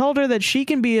enough. I told her that she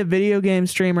can be a video game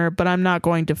streamer, but I'm not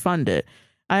going to fund it.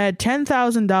 I had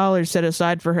 $10,000 set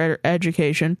aside for her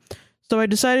education, so I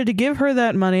decided to give her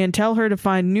that money and tell her to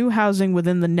find new housing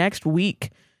within the next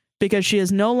week because she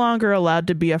is no longer allowed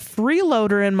to be a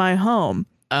freeloader in my home.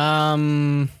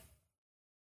 Okay.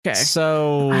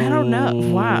 So I don't know.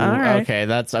 Wow. All right. Okay,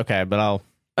 that's okay, but I'll.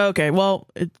 Okay, well,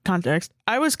 context.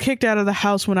 I was kicked out of the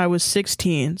house when I was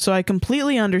 16, so I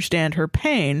completely understand her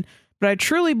pain, but I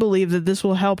truly believe that this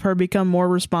will help her become more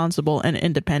responsible and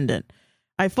independent.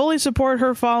 I fully support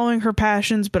her following her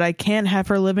passions, but I can't have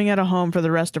her living at a home for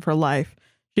the rest of her life.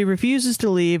 She refuses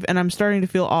to leave, and I'm starting to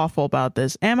feel awful about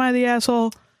this. Am I the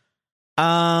asshole?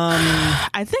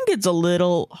 I think it's a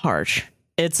little harsh.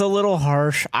 It's a little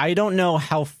harsh. I don't know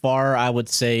how far I would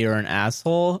say you're an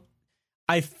asshole.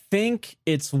 I think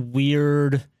it's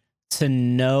weird to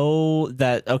know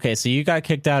that, okay, so you got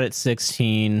kicked out at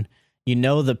 16, you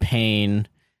know the pain,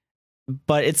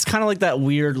 but it's kind of like that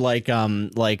weird, like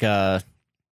you're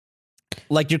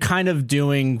kind of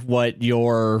doing what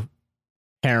your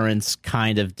parents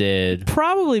kind of did.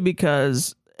 Probably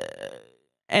because,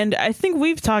 and I think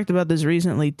we've talked about this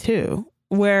recently too,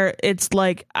 where it's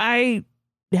like I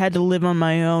had to live on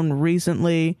my own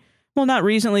recently. Well, not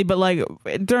recently, but like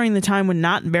during the time when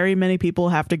not very many people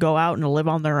have to go out and live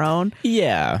on their own.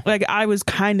 Yeah. Like I was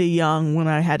kind of young when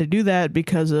I had to do that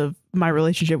because of my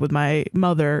relationship with my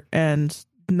mother and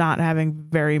not having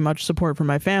very much support from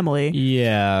my family.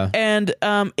 Yeah. And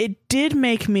it did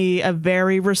make me a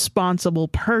very responsible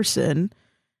person.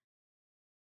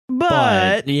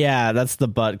 But yeah, that's the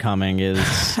but coming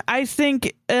is I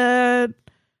think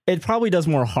it probably does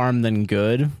more harm than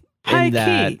good. High in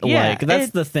that, key, yeah, like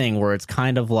that's the thing where it's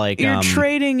kind of like you're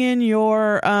trading in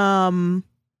your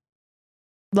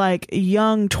like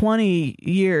young 20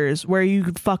 years where you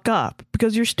could fuck up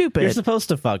because you're stupid. You're supposed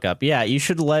to fuck up. Yeah, you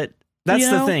should let. That's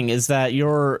the thing is that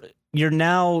you're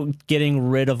now getting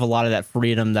rid of a lot of that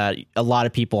freedom that a lot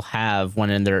of people have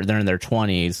when they're in their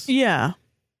 20s. Yeah.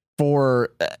 For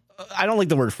I don't like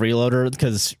the word freeloader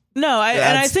because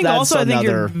I think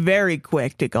you're very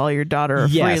quick to call your daughter a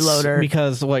freeloader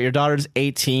because your daughter's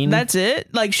 18. That's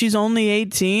it. Like she's only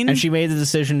 18 and she made the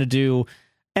decision to do.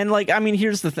 And like, I mean,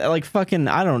 here's the thing. Like, fucking,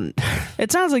 I don't.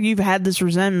 It sounds like you've had this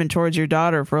resentment towards your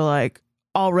daughter for like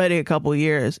already a couple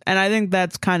years, and I think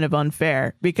that's kind of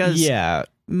unfair because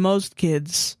most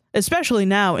kids, especially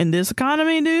now in this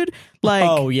economy, dude, like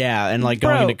and like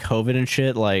going into COVID and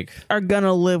shit, like are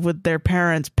gonna live with their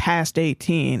parents past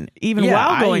 18, even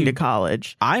while going to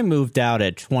college. I moved out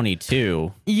at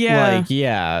 22. I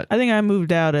think I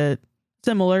moved out at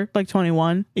similar, like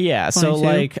 21. Yeah, 22. So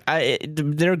like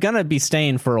they're gonna be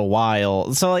staying for a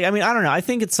while. So like, I mean, I don't know. I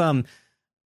think it's okay.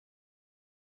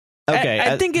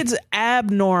 I think it's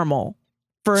abnormal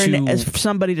for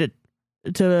somebody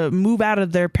to move out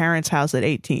of their parents' house at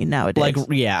 18 nowadays. Like,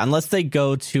 yeah, unless they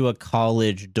go to a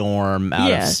college dorm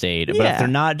out of state. But if they're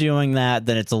not doing that,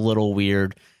 then it's a little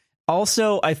weird.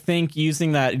 Also, I think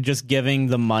using that, just giving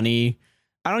the money,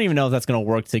 I don't even know if that's going to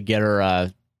work to get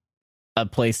her a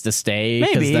place to stay.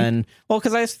 Maybe.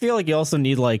 Because I feel like you also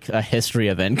need like a history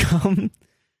of income.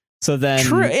 So then,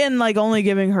 true, and like only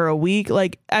giving her a week.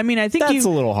 Like, I mean, I think that's a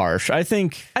little harsh. I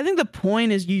think the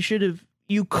point is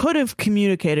you could have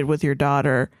communicated with your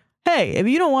daughter, hey, if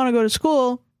you don't want to go to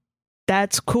school,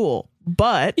 that's cool.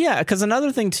 But yeah, because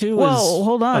another thing too. Well,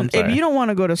 hold on. If you don't want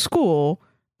to go to school,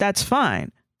 that's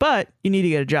fine. But you need to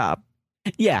get a job.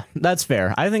 Yeah, that's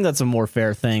fair. I think that's a more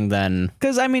fair thing than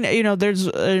because I mean, there's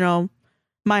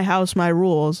my house, my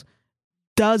rules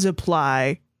does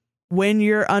apply when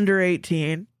you're under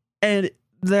 18. And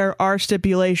there are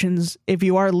stipulations if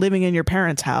you are living in your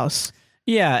parents' house.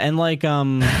 Yeah, and like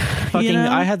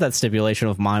I had that stipulation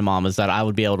with my mom is that I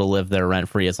would be able to live there rent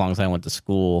free as long as I went to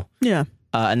school. Yeah.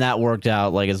 And that worked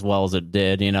out like as well as it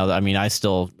did. I mean,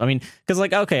 because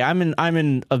like, okay, I'm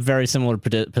in a very similar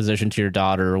position to your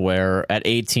daughter where at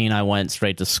 18 I went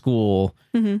straight to school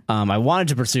I wanted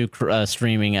to pursue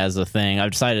streaming as a thing.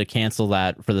 I've decided to cancel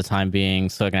that for the time being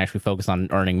so I can actually focus on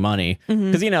earning money.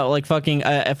 Because, like fucking,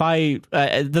 if I,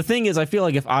 the thing is, I feel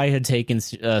like if I had taken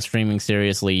streaming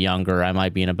seriously younger, I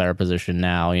might be in a better position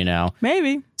now,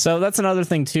 Maybe. So that's another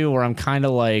thing too, where I'm kind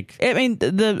of like, I mean,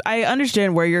 I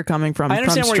understand where you're coming from. I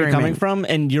understand where you're coming from,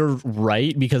 and you're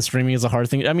right, because streaming is a hard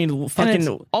thing. I mean, fucking,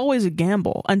 it's always a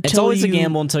gamble until it's always a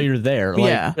gamble until you're there. Like,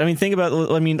 Yeah. I mean, think about,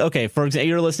 okay, for example,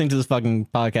 you're listening to this fucking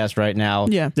podcast right now.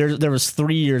 Yeah. There was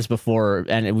 3 years before,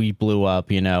 and we blew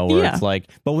up, where it's like,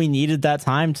 but we needed that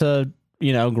time to,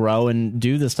 grow and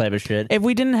do this type of shit. If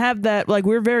we didn't have that, like,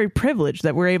 we're very privileged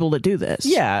that we're able to do this.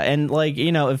 Yeah, and like,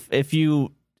 if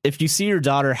you see your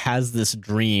daughter has this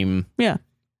dream, Yeah.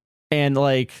 and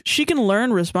like, She can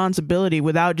learn responsibility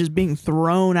without just being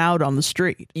thrown out on the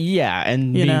street. yeah,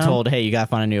 and being told, hey, you gotta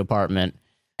find a new apartment.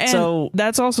 And So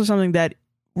that's also something that,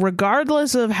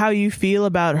 regardless of how you feel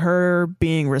about her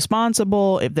being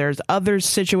responsible, if there's other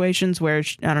situations where,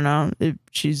 I don't know, if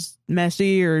she's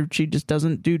messy or she just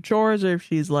doesn't do chores, or if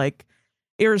she's like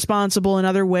irresponsible in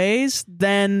other ways,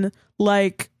 then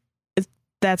like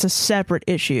that's a separate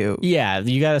issue. yeah,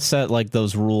 you gotta set like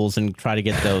those rules and try to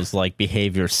get those like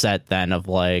behaviors set then of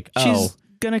like, She's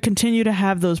gonna continue to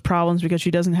have those problems because she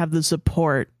doesn't have the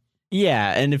support.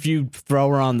 yeah, and if you throw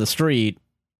her on the street,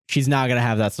 she's not going to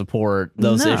have that support.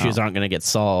 Those No. issues aren't going to get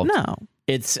solved. No.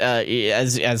 It's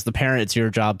as the parent, it's your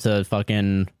job to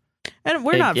fucking. And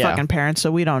we're not fucking parents,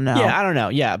 so we don't know. Yeah, I don't know.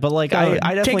 Yeah, but like So I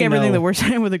definitely take everything know, that we're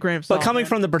saying with a grain of salt. But coming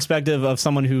from the perspective of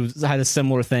someone who's had a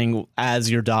similar thing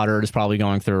as your daughter is probably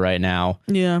going through right now.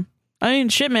 Yeah. I mean,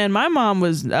 shit, man. My mom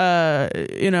was, deeply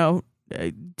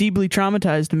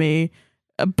traumatized to me,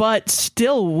 but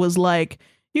still was like,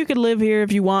 you could live here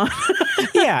if you want.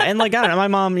 Yeah, and like I don't know, my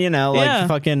mom, Yeah.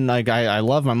 fucking like I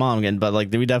love my mom again, but like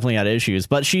we definitely had issues.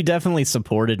 But she definitely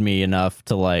supported me enough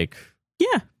to like.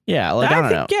 Yeah, like I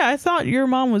don't know. Yeah, I thought your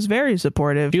mom was very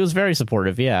supportive. She was very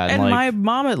supportive, yeah. And like, my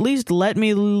mom at least let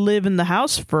me live in the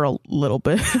house for a little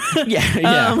bit.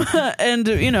 yeah. And,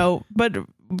 but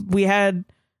we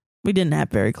didn't have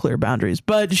very clear boundaries.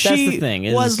 But she the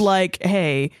thing, was like,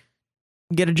 hey,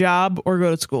 get a job or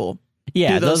go to school.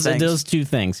 Yeah, Do those things. those two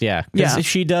things, yeah.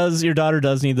 'Cause Yeah. your daughter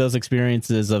does need those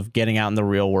experiences of getting out in the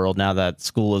real world now that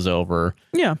school is over.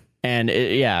 Yeah. And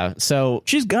so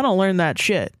She's gonna learn that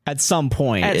shit. at some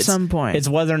point. It's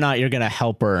whether or not you're going to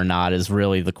help her or not is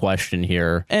really the question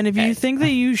here. And if you think that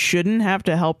you shouldn't have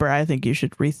to help her, I think you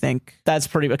should rethink. That's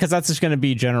because that's just going to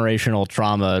be generational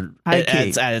trauma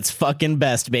at its fucking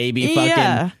best, baby.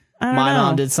 Yeah. I don't My know.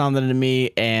 mom did something to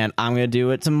me and I'm going to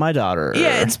do it to my daughter.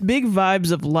 Yeah, it's big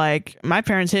vibes of like, my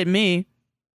parents hit me.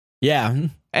 Yeah.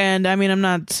 And I mean, I'm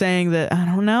not saying that, I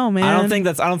don't know, man. I don't think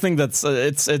that's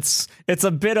it's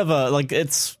a bit of a like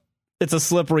it's a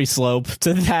slippery slope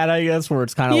to that, I guess, where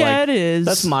it's kind of Yeah, like, it is.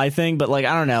 that's my thing, but like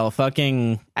I don't know,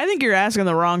 I think you're asking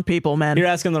the wrong people, man. you're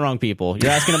asking the wrong people.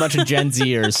 You're asking a bunch of Gen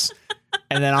Zers.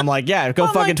 And then I'm like, yeah, go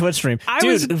I'm fucking like, Twitch stream.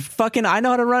 Dude, fucking I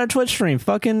know how to run a Twitch stream.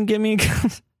 Fucking give me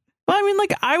Well, I mean,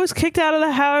 like, I was kicked out of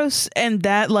the house, and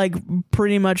that, like,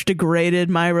 pretty much degraded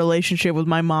my relationship with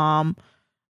my mom,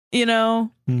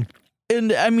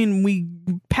 And, I mean, we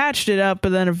patched it up,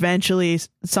 but then eventually,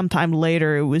 sometime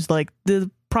later, it was like, the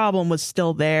problem was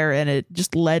still there, and it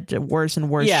just led to worse and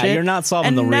worse shit. you're not solving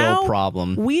And the now real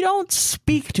problem. We don't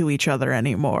speak to each other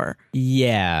anymore.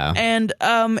 Yeah. And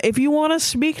if you want to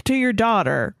speak to your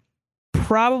daughter,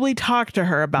 probably talk to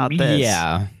her about this.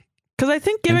 Yeah. Because I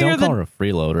think And giving don't her call her a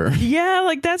freeloader. Yeah,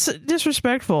 like, that's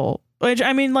disrespectful. Which,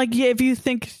 I mean, like, yeah, if you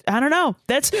think, I don't know.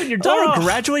 That's... Dude, your daughter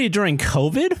graduated during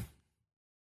COVID?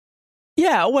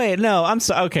 Yeah, wait, no, I'm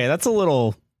sorry. Okay, that's a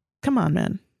little... Come on,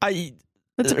 man.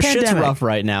 That's a shit's pandemic. rough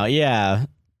right now, yeah.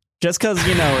 Just because,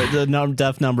 the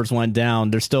death numbers went down,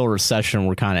 there's still a recession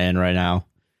we're kind of in right now.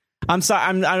 I'm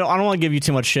sorry, I don't want to give you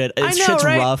too much shit. I know, Shit's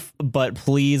right? rough, but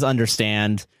please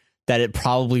understand that it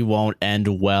probably won't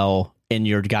end well in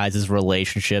your guys'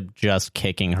 relationship just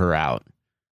kicking her out.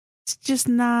 It's just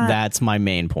not That's my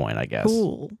main point, I guess.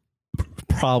 cool.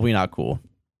 Probably not cool.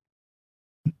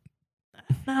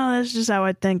 No, that's just how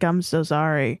I think. I'm so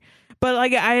sorry. But,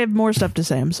 like, I have more stuff to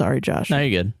say. I'm sorry, Josh. No,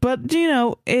 you're good. But,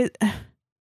 it...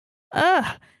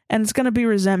 and it's going to be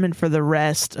resentment for the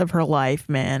rest of her life,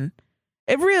 man.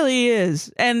 It really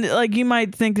is. And, like, you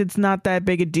might think it's not that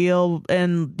big a deal,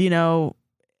 and,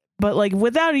 but, like,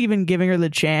 without even giving her the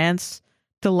chance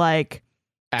to, like,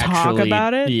 talk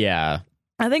about it, Yeah.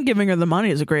 I think giving her the money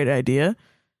is a great idea.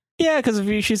 Yeah, because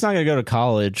if she's not going to go to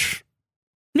college,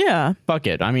 Yeah. fuck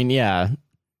it. I mean, yeah.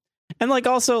 And like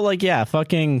also like yeah,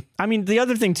 fucking I mean the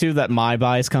other thing too that my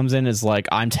bias comes in is like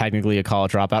I'm technically a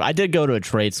college dropout. I did go to a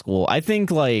trade school. I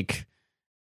think like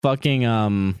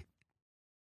fucking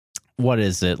what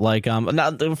is it? Like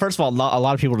first of all, a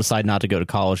lot of people decide not to go to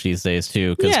college these days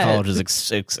too because college is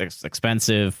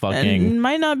expensive. Fucking and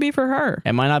might not be for her.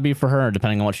 It might not be for her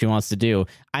depending on what she wants to do.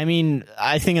 I mean,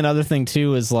 I think another thing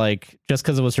too is like just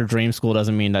because it was her dream school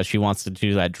doesn't mean that she wants to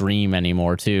do that dream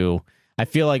anymore too. I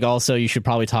feel like also you should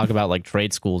probably talk about like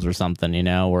trade schools or something, you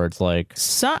know, where it's like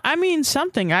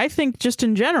something. I think just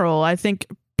in general, I think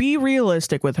be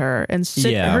realistic with her and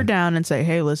sit her down and say,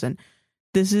 hey, listen,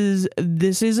 this is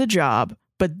a job,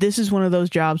 but this is one of those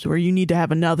jobs where you need to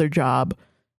have another job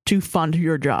to fund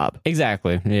your job.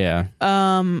 Exactly. Yeah.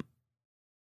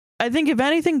 I think if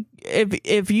anything,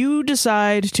 if you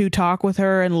decide to talk with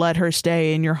her and let her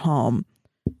stay in your home,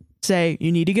 say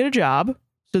you need to get a job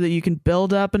so that you can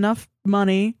build up enough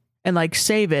money and like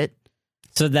save it.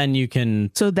 So then you can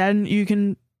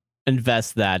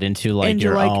invest that into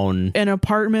your own an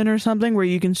apartment or something where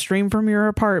you can stream from your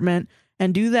apartment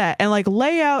and do that and like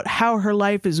lay out how her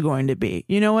life is going to be.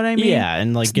 You know what I mean? Yeah,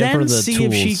 and like give her the see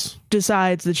tools. If she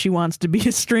decides that she wants to be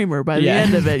a streamer by the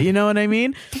end of it. You know what I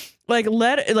mean?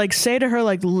 Like say to her,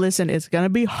 like, listen, it's gonna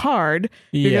be hard.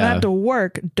 You're gonna have to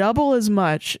work double as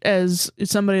much as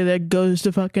somebody that goes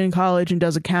to fucking college and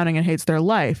does accounting and hates their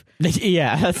life.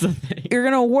 Yeah, that's the thing. You're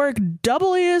gonna work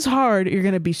doubly as hard. You're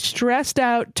gonna be stressed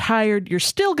out, tired. You're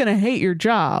still gonna hate your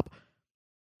job.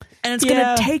 And it's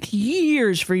gonna take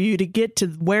years for you to get to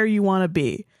where you want to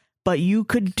be. But you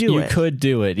could do it. You could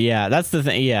do it. Yeah, that's the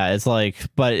thing. Yeah, it's like,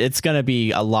 but it's gonna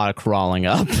be a lot of crawling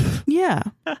up. Yeah.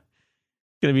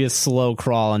 Gonna be a slow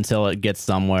crawl until it gets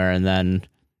somewhere,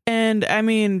 and I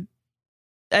mean,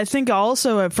 I think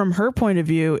also from her point of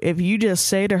view, if you just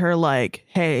say to her like,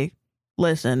 hey,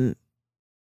 listen,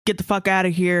 get the fuck out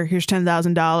of here, here's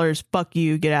 $10,000, fuck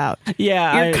you, get out,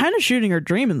 you're kind of shooting her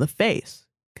dream in the face,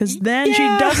 because then she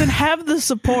doesn't have the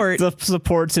support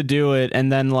to do it.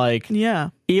 And then like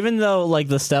even though like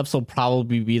the steps will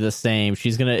probably be the same,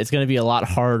 it's gonna be a lot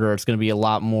harder, it's gonna be a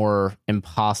lot more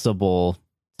impossible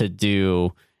to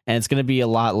do, and it's going to be a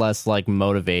lot less like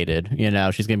motivated, you know.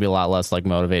 She's going to be a lot less like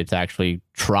motivated to actually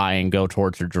try and go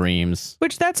towards her dreams,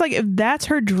 which that's like, if that's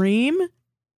her dream,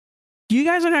 you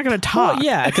guys are not going to talk. Well,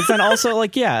 yeah, because then also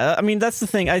like I mean that's the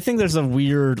thing. I think there's a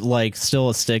weird like still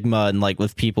a stigma and like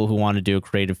with people who want to do a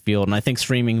creative field, and I think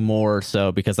streaming more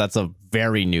so because that's a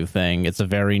very new thing. It's a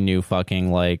very new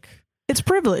fucking like, it's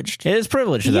privileged. It is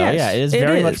privileged though. Yes, yeah, it is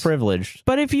very much privileged.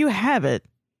 But if you have it,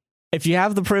 if you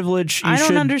have the privilege, I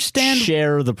don't understand.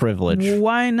 Share the privilege.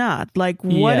 Why not? Like,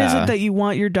 what is it that you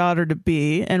want your daughter to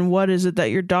be, and what is it that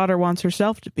your daughter wants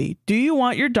herself to be? Do you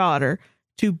want your daughter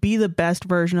to be the best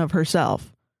version of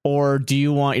herself, or do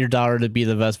you want your daughter to be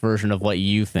the best version of what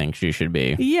you think she should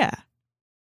be? Yeah.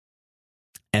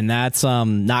 And that's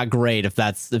not great if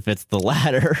it's the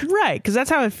latter. Right, because that's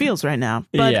how it feels right now.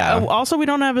 But also we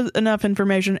don't have enough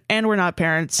information, and we're not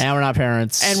parents.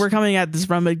 And we're coming at this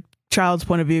from a child's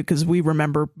point of view because we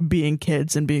remember being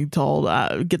kids and being told,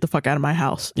 get the fuck out of my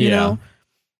house. You know?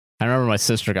 I remember my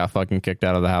sister got fucking kicked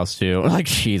out of the house too. Like,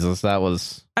 Jesus, that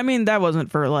was... I mean, that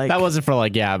wasn't for like... but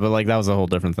like that was a whole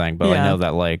different thing. But I know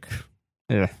that like...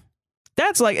 Yeah.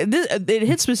 That's like... it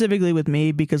hit specifically with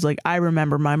me because like I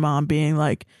remember my mom being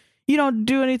like, you don't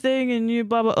do anything and you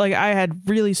blah, blah. Like I had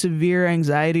really severe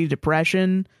anxiety,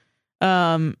 depression.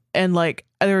 And like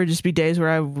there would just be days where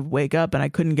I would wake up and I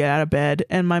couldn't get out of bed,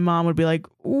 and my mom would be like,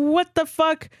 what the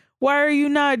fuck? Why are you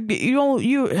not,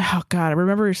 oh God, I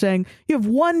remember her saying, you have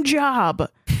one job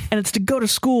and it's to go to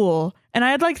school. And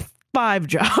I had like 5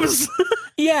 jobs.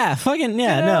 Yeah, fucking,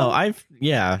 yeah, you know?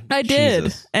 I did.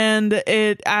 Jesus. And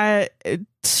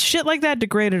shit like that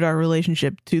degraded our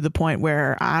relationship to the point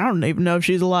where I don't even know if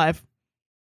she's alive.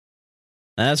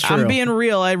 That's true. I'm being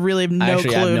real. I really have no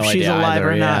clue if she's alive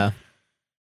or not.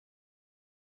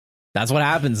 That's what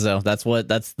happens though. That's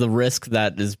the risk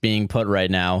that is being put right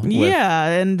now.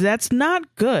 And that's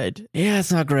not good. Yeah,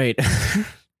 it's not great.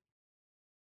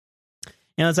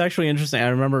 You know, it's actually interesting. I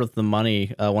remember with the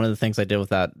money, one of the things I did with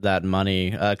that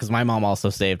money, because my mom also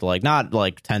saved like not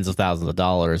like tens of thousands of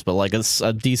dollars, but like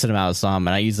a decent amount of sum,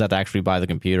 and I used that to actually buy the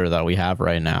computer that we have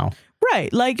right now.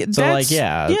 Right, like so, like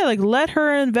like let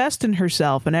her invest in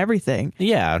herself and everything.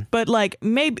 Yeah, but like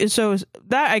maybe so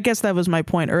that I guess that was my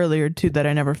point earlier too that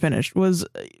I never finished was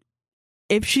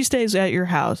if she stays at your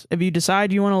house, if you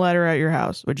decide you want to let her at your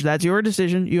house, which that's your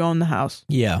decision, you own the house.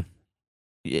 Yeah,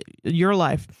 your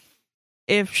life.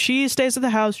 If she stays at the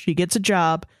house, she gets a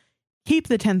job, keep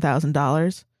the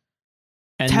 $10,000,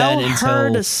 and tell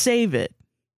her to save it.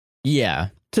 Yeah.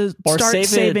 to Or start save it-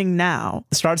 saving now.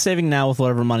 Start saving now with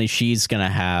whatever money she's gonna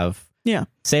have. Yeah.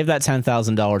 Save that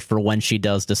 $10,000 for when she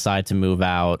does decide to move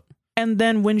out. And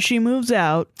then when she moves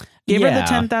out, give her the Yeah.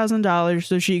 $10,000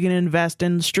 so she can invest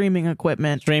in streaming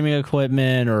equipment.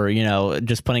 Or,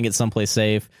 just putting it someplace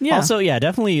safe. Yeah. Also, yeah,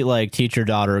 definitely like teach your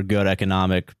daughter good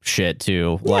economic shit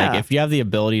too. Like Yeah. if you have the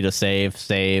ability to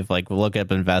save, like look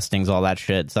up investings, all that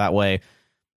shit. So that way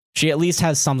she at least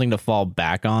has something to fall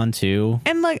back on too.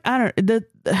 And like, I don't,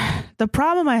 the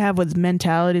problem I have with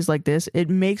mentalities like this, it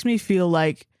makes me feel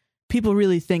like people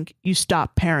really think you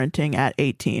stop parenting at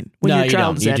 18. When No, your you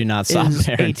child don't. You do not stop is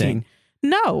parenting. 18.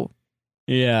 No.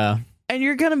 Yeah. And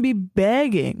you're going to be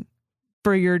begging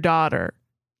for your daughter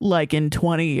like in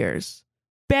 20 years.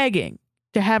 Begging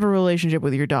to have a relationship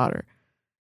with your daughter.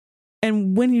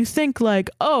 And when you think like,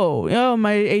 oh,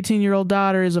 my 18-year-old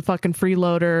daughter is a fucking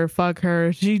freeloader, fuck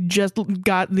her. She just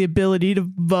got the ability to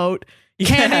vote.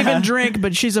 Can't even drink,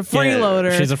 but she's a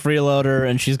freeloader. Yeah, she's a freeloader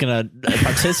and she's going to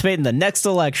participate in the next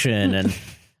election. And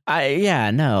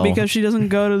no. Because she doesn't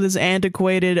go to this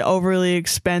antiquated, overly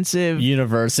expensive,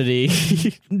 university.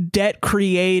 debt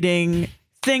creating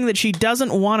thing that she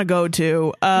doesn't want to go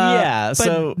to. Yeah, but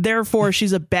so therefore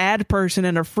she's a bad person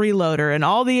and a freeloader. And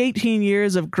all the 18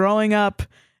 years of growing up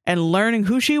and learning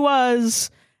who she was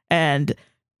and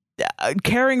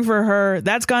caring for her,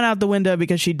 that's gone out the window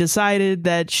because she decided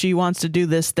that she wants to do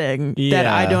this thing that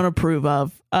I don't approve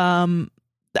of. I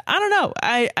don't know.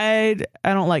 I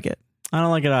don't like it. I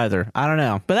don't like it either. I don't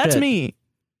know. But that's Shit. me.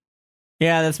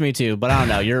 Yeah, that's me too. But I don't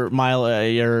know.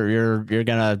 You're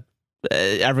gonna.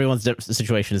 Everyone's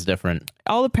situation is different.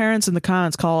 All the parents in the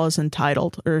comments call us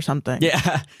entitled or something.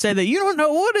 Yeah, Say that you don't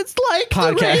know what it's like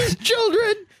Podcast. to raise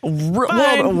children. world,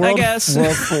 I guess.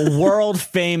 world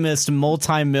famous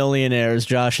multimillionaires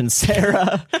Josh and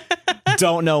Sarah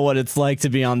don't know what it's like to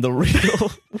be on the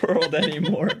real world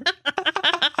anymore.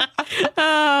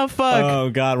 Oh, fuck. Oh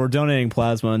God, we're donating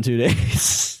plasma in 2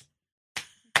 days.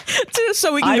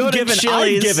 So we can go to I've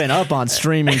Chili's. given up on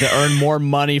streaming to earn more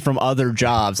money from other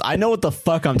jobs. I know what the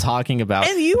fuck I'm talking about.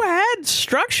 And you had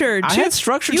structure. I had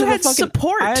structure. You to had the fucking,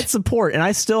 support. I had support, and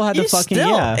I still had to fucking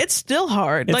It's still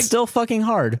hard. It's Like still fucking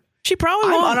hard. she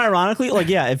probably won't. Unironically, like,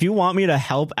 yeah, if you want me to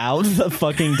help out the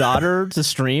fucking daughter to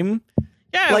stream,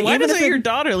 Yeah, like, why even doesn't if your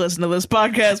daughter listen to this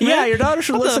podcast, man? yeah, your daughter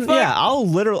should What the listen. fuck? Yeah,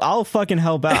 I'll fucking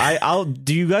help out.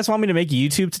 Do you guys want me to make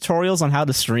YouTube tutorials on how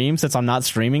to stream since I'm not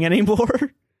streaming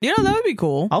anymore? You know, that would be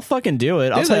cool. I'll fucking do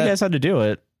it. I'll tell you that. guys how to do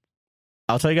it.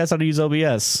 I'll tell you guys how to use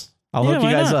OBS. I'll Yeah, hook you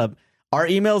why guys not? up. Our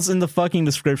email's in the fucking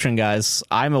description, guys.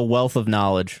 I'm a wealth of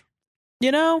knowledge.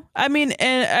 You know? I mean,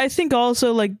 and I think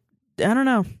also, like, I don't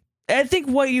know. I think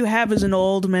what you have is an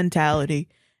old mentality.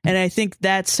 And I think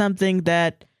that's something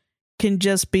that can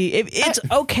just be... It's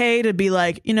okay to be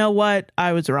like, you know what?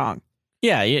 I was wrong.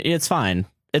 Yeah, it's fine.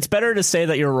 It's better to say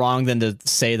that you're wrong than to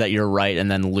say that you're right and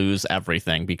then lose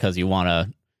everything because you want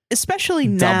to Especially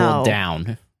double now,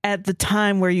 down. at the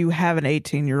time where you have an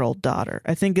 18-year-old daughter,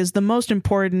 I think is the most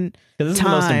important, Because this is the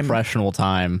most time. impressionable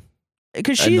time.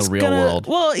 because In she's the real gonna. world.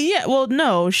 Well, yeah. Well,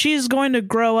 no, she's going to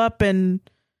grow up and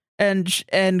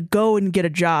go and get a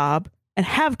job and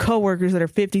have coworkers that are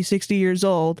 50, 60 years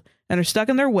old and are stuck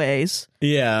in their ways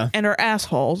Yeah. and are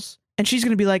assholes. And she's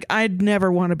going to be like, I'd never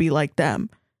want to be like them.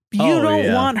 You Oh, don't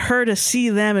yeah. want her to see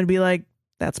them and be like,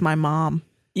 that's my mom.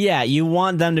 Yeah, you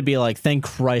want them to be like, thank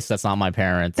Christ that's not my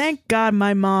parents. Thank God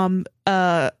my mom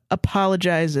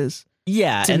apologizes.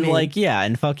 Yeah, to and me. like, yeah,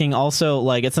 and fucking also,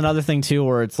 like, it's another thing too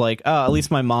where it's like, oh, at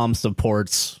least my mom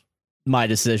supports my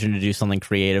decision to do something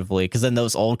creatively. Because then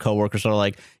those old coworkers are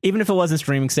like, even if it wasn't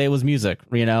streaming, say it was music,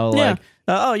 you know, Yeah. like,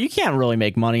 oh, you can't really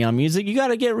make money on music. You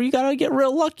gotta get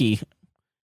real lucky.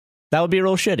 That would be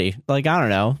real shitty. Like, I don't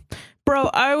know. Bro,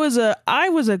 I was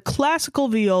a classical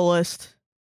violist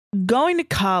going to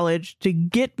college to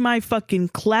get my fucking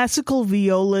classical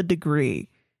viola degree.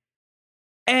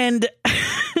 And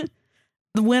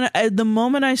the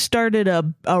moment I started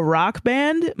a rock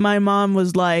band, my mom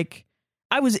was like,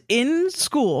 I was in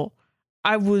school.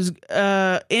 I was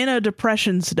in a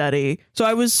depression study. So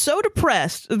I was so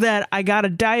depressed that I got a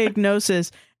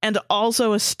diagnosis and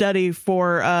also a study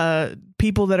for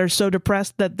people that are so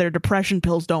depressed that their depression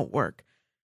pills don't work.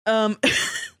 And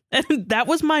that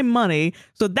was my money.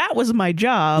 So that was my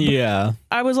job. Yeah.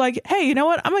 I was like, hey, you know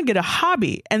what? I'm going to get a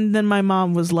hobby. And then my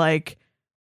mom was like,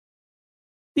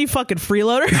 you fucking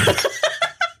freeloader.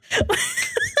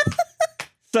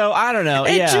 So I don't know.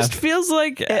 It yeah. just feels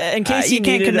like in case you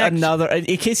can't needed connect.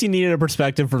 in case you needed a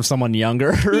perspective from someone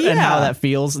younger and how that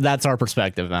feels, that's our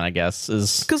perspective then, I guess.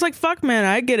 Is because like fuck man,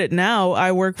 I get it now.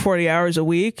 I work 40 hours a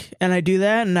week and I do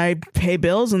that and I pay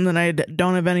bills and then I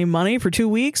don't have any money for 2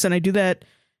 weeks and I do that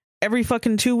every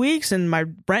fucking 2 weeks and my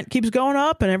rent keeps going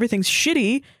up and everything's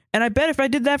shitty. And I bet if I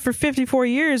did that for 54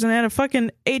 years and I had a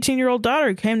fucking 18-year-old daughter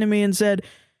who came to me and said,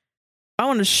 I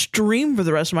want to stream for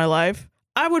the rest of my life,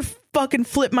 I would fucking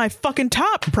flip my fucking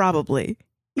top probably.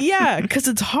 Yeah, because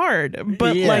it's hard.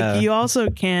 But like you also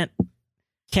can't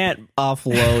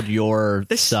offload your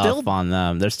stuff on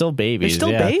them. They're still babies. They're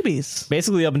still babies.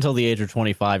 Basically up until the age of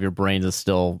 25, your brain is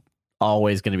still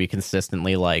always going to be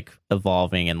consistently like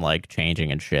evolving and like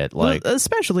changing and shit. Like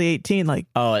especially 18, like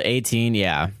 18,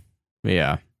 yeah.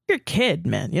 You're a kid,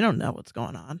 man. You don't know what's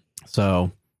going on.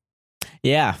 So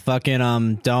yeah,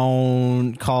 fucking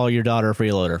don't call your daughter a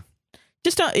freeloader.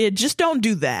 Just don't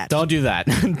do that. Don't do that.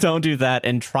 Don't do that,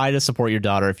 and try to support your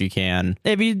daughter if you can.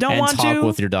 If you don't want to talk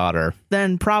with your daughter,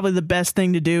 then probably the best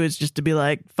thing to do is just to be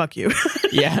like, fuck you.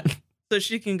 Yeah. So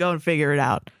she can go and figure it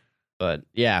out. But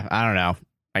yeah, I don't know.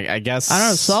 I guess I don't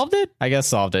know. Solved it? I guess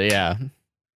solved it, yeah. Is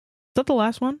that the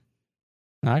last one?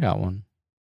 I got one.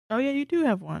 Oh yeah, you do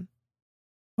have one.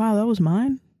 Wow, that was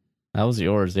mine? That was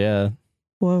yours, yeah.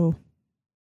 Whoa.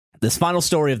 This final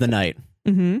story of the night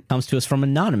comes to us from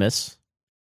Anonymous.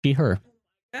 She, her.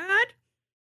 God.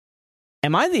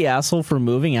 Am I the asshole for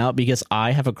moving out because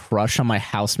I have a crush on my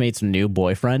housemate's new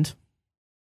boyfriend?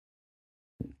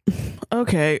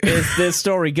 Okay. Is this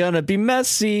story gonna be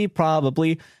messy?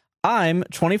 Probably. I'm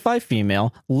 25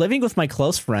 female, living with my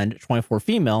close friend, 24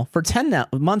 female, for 10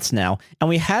 months now, and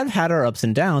we have had our ups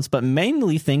and downs, but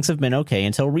mainly things have been okay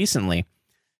until recently.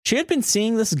 She had been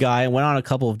seeing this guy and went on a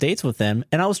couple of dates with him,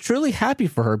 and I was truly happy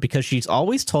for her because she's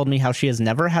always told me how she has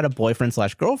never had a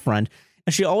boyfriend/girlfriend,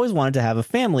 and she always wanted to have a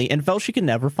family and felt she could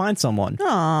never find someone.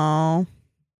 Aww.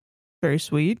 Very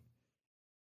sweet.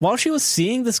 While she was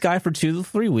seeing this guy for 2 to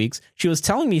 3 weeks, she was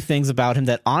telling me things about him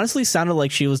that honestly sounded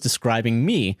like she was describing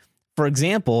me. For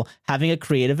example, having a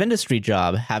creative industry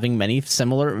job, having many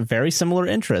very similar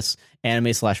interests,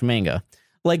 anime/manga.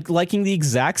 Like liking the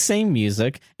exact same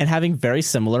music and having very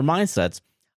similar mindsets.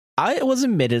 It was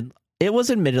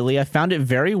admittedly, I found it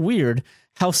very weird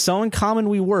how so in common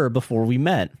we were before we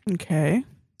met. Okay.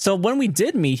 So when we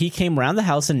did meet, he came around the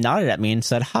house and nodded at me and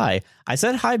said hi. I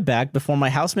said hi back before my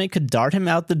housemate could dart him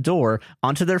out the door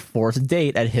onto their 4th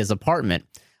date at his apartment.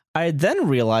 I then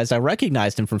realized I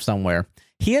recognized him from somewhere.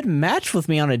 He had matched with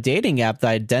me on a dating app that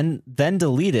I then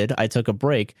deleted. I took a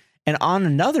break, and on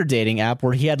another dating app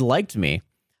where he had liked me.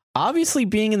 Obviously,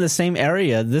 being in the same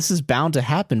area, this is bound to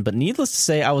happen, but needless to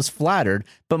say, I was flattered,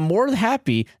 but more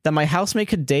happy that my housemate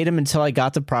could date him until I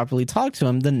got to properly talk to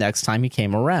him the next time he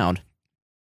came around.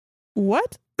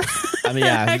 What? I mean,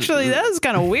 yeah. Actually, that was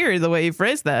kind of weird the way you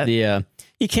phrased that. Yeah.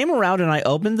 He came around and I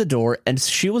opened the door and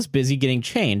she was busy getting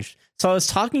changed. So I was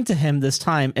talking to him this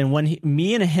time, and when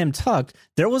me and him talked,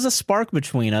 there was a spark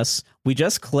between us. We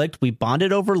just clicked. We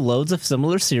bonded over loads of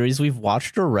similar series we've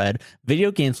watched or read, video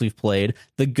games we've played,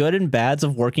 the good and bads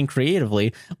of working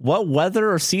creatively, what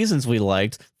weather or seasons we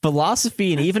liked,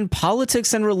 philosophy, and even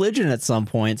politics and religion at some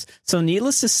points. So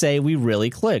needless to say, we really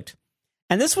clicked.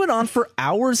 And this went on for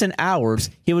hours and hours.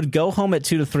 He would go home at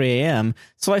 2 to 3 a.m.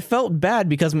 So I felt bad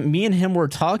because me and him were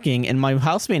talking and my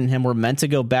housemate and him were meant to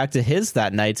go back to his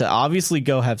that night to obviously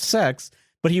go have sex.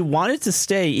 But he wanted to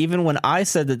stay even when I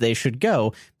said that they should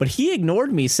go. But he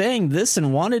ignored me saying this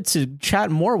and wanted to chat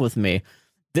more with me.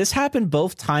 This happened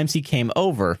both times he came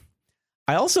over.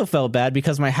 I also felt bad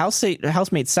because my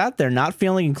housemate sat there not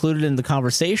feeling included in the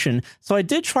conversation, so I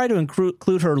did try to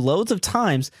include her loads of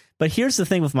times, but here's the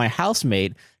thing with my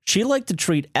housemate, she liked to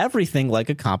treat everything like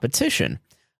a competition.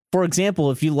 For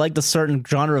example, if you liked a certain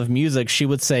genre of music, she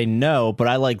would say, no, but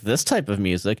I like this type of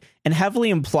music, and heavily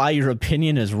imply your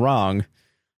opinion is wrong.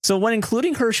 So when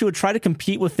including her, she would try to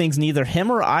compete with things neither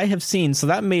him or I have seen, so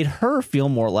that made her feel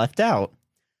more left out.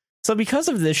 So because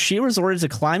of this, she resorted to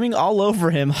climbing all over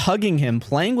him, hugging him,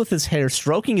 playing with his hair,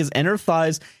 stroking his inner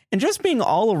thighs, and just being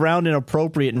all around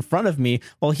inappropriate in front of me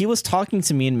while he was talking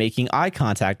to me and making eye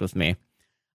contact with me.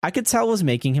 I could tell it was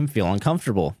making him feel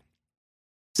uncomfortable.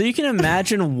 So you can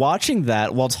imagine watching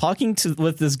that while talking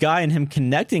with this guy and him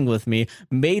connecting with me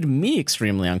made me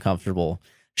extremely uncomfortable.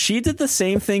 She did the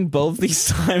same thing both these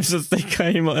times as he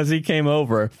came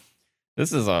over.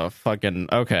 This is a fucking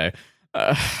okay.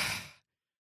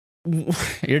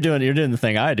 You're doing the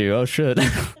thing I do. Oh shit.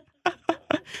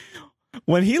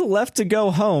 When he left to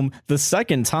go home the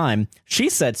second time, she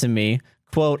said to me,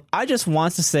 quote, I just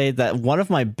want to say that one of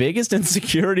my biggest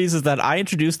insecurities is that I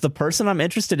introduced the person I'm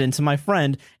interested in to my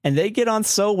friend, and they get on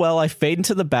so well I fade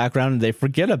into the background and they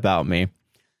forget about me.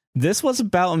 This was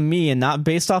about me and not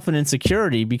based off an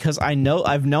insecurity because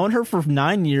I've known her for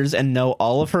 9 years and know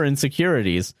all of her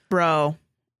insecurities. Bro.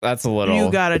 That's a little...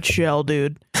 You gotta chill,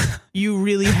 dude. You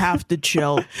really have to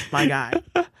chill, my guy.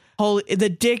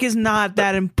 The dick is not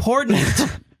that important.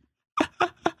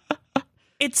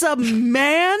 It's a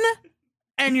man,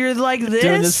 and you're like this?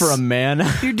 Doing this for a man?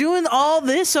 You're doing all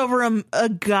this over a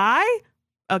guy?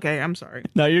 Okay, I'm sorry.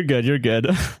 No, you're good. You're good.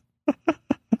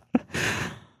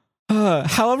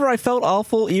 However, I felt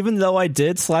awful even though I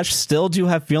did/still do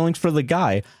have feelings for the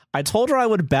guy. I told her I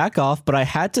would back off, but I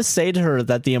had to say to her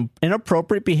that the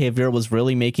inappropriate behavior was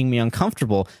really making me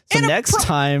uncomfortable. So next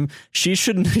time she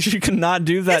could not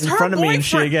do that in front of me and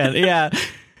shit again. Yeah.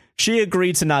 She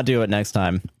agreed to not do it next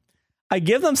time. I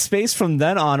give them space from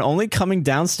then on, only coming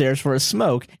downstairs for a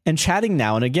smoke and chatting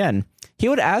now and again. He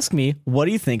would ask me, what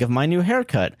do you think of my new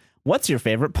haircut? What's your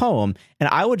favorite poem? And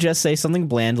I would just say something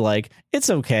bland like, it's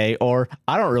okay, or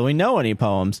I don't really know any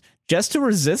poems, just to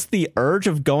resist the urge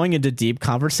of going into deep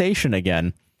conversation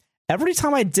again. Every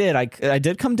time I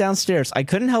did come downstairs, I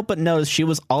couldn't help but notice she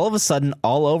was all of a sudden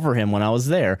all over him when I was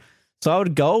there. So I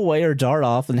would go away or dart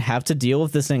off and have to deal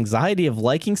with this anxiety of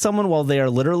liking someone while they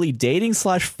are literally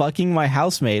dating/fucking my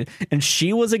housemate, and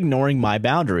she was ignoring my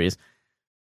boundaries.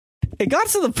 It got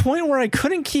to the point where I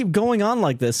couldn't keep going on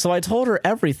like this, so I told her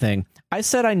everything. I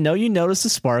said I know you noticed a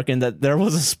spark and that there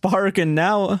was a spark, and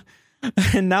now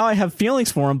I have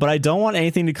feelings for him, but I don't want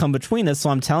anything to come between us, so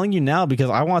I'm telling you now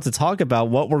because I want to talk about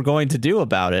what we're going to do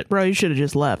about it. Bro, you should have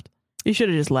just left. You should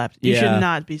should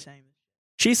not be saying this.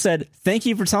 She said, thank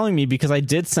you for telling me because I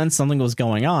did sense something was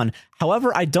going on.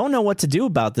 However, I don't know what to do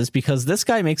about this because this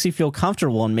guy makes me feel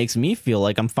comfortable and makes me feel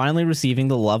like I'm finally receiving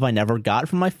the love I never got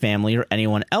from my family or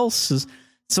anyone else's.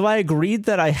 So I agreed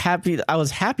that I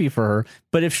was happy for her,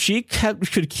 but if she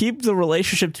could keep the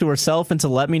relationship to herself and to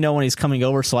let me know when he's coming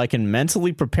over so I can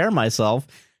mentally prepare myself,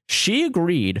 she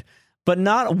agreed. But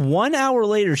not 1 hour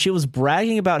later, she was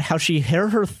bragging about how she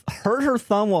hurt her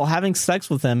thumb while having sex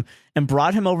with him and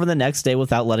brought him over the next day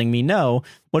without letting me know,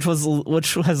 which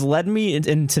has led me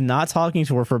into not talking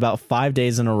to her for about 5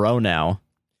 days in a row now.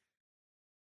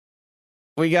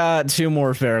 We got 2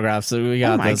 more paragraphs. So we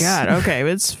got this. Oh my god. Okay,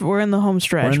 we're in the home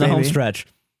stretch. We're in the home stretch.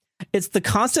 It's the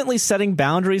constantly setting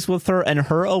boundaries with her and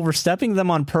her overstepping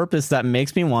them on purpose that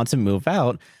makes me want to move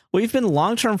out. We've been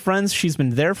long-term friends. She's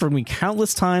been there for me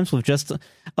countless times with just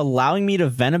allowing me to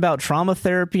vent about trauma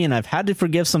therapy, and I've had to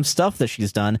forgive some stuff that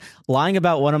she's done, lying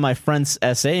about one of my friends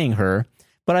essaying her,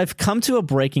 but I've come to a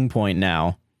breaking point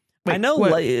now. I know,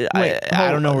 I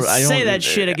don't know. Say that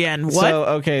shit again.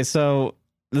 What? So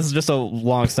this is just a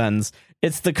long sentence.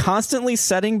 It's the constantly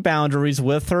setting boundaries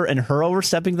with her and her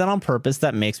overstepping that on purpose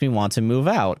that makes me want to move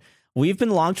out. We've been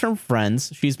long-term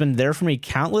friends. She's been there for me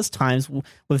countless times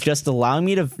with just allowing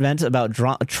me to vent about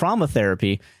trauma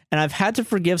therapy, and I've had to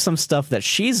forgive some stuff that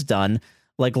she's done,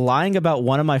 like lying about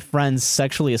one of my friends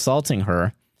sexually assaulting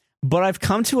her. But I've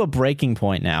come to a breaking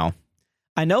point now.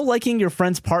 I know liking your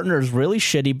friend's partner is really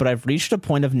shitty, but I've reached a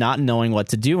point of not knowing what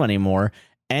to do anymore.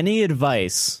 Any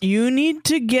advice? You need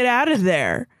to get out of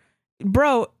there.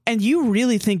 Bro, and you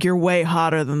really think you're way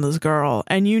hotter than this girl,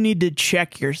 and you need to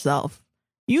check yourself.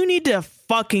 You need to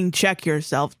fucking check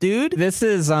yourself, dude. This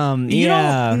is, You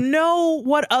don't know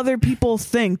what other people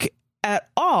think at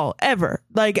all, ever.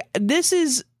 Like, this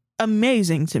is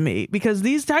amazing to me because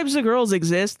these types of girls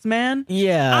exist, man.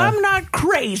 Yeah. I'm not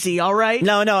crazy, all right?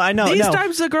 No, I know. These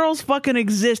types of girls fucking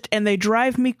exist, and they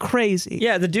drive me crazy.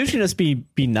 Yeah, the dude should just be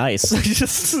nice.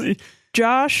 Just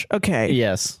Josh, okay.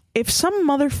 Yes. If some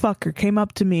motherfucker came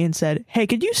up to me and said, hey,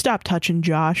 could you stop touching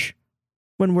Josh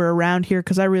when we're around here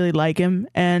because I really like him,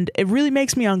 and it really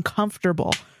makes me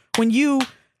uncomfortable when you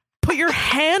put your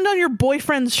hand on your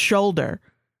boyfriend's shoulder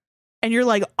and you're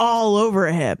like all over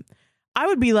him. I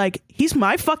would be like, he's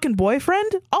my fucking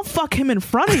boyfriend. I'll fuck him in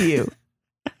front of you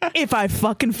if I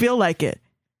fucking feel like it.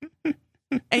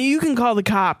 And you can call the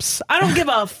cops. I don't give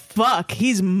a fuck.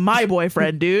 He's my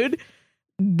boyfriend, dude.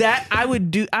 That I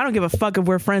would do. I don't give a fuck if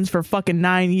we're friends for fucking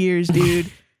 9 years,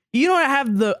 dude. You don't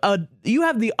have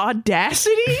the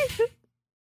audacity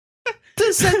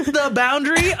to set the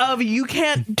boundary of you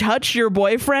can't touch your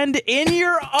boyfriend in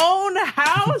your own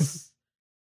house.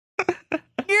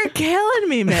 You're killing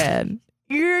me, man.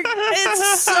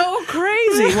 It's so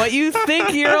crazy what you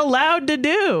think you're allowed to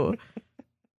do.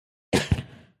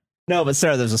 No, but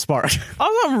Sarah, there's a spark.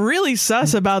 Also, I'm really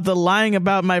sus about the lying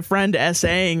about my friend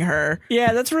essaying her.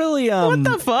 Yeah, that's really What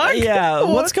the fuck? Yeah,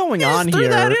 what's going on threw here?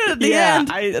 that in at the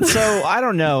end. So I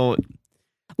don't know.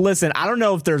 Listen, I don't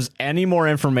know if there's any more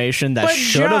information that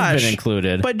should have been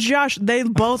included. But Josh, they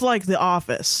both like The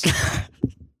Office.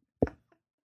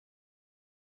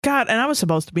 God, and I was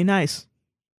supposed to be nice.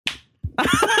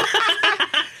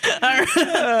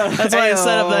 That's why I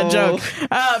set up that joke.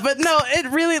 But no,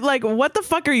 it really, like, what the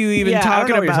fuck are you even talking I don't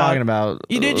know about? what you're talking about.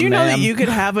 Did you know that you could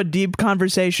have a deep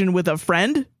conversation with a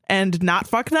friend and not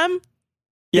fuck them?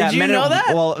 Yeah, Did you know that?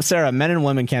 Well, Sarah, men and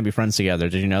women can't be friends together.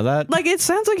 Did you know that? Like, it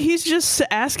sounds like he's just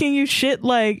asking you shit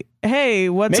like, hey,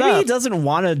 what's up? Maybe he doesn't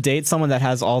want to date someone that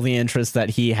has all the interests that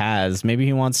he has. Maybe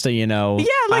he wants to, I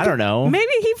don't know.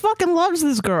 Maybe he fucking loves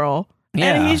this girl.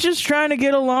 Yeah. And he's just trying to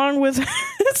get along with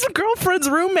his girlfriend's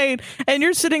roommate. And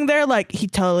you're sitting there like, he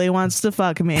totally wants to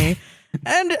fuck me.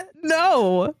 And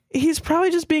no, he's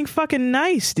probably just being fucking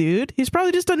nice, dude. He's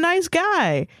probably just a nice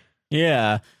guy.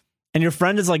 Yeah. And your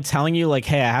friend is like telling you like,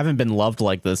 hey, I haven't been loved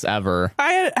like this ever.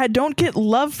 I don't get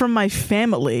love from my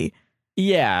family.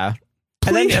 Yeah.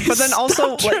 Please but then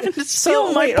also,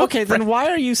 like, okay, then why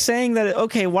are you saying that?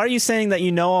 Okay, why are you saying that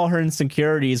you know all her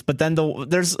insecurities? But then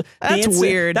that's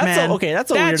weird, man.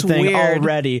 That's a weird thing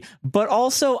already. But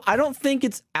also, I don't think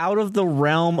it's out of the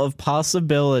realm of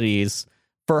possibilities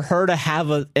for her to have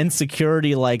an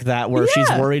insecurity like that, where she's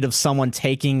worried of someone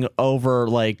taking over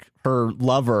like her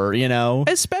lover,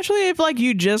 especially if like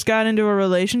you just got into a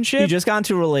relationship.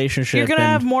 You're gonna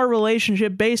have more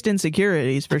relationship based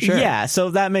insecurities for sure. Yeah, so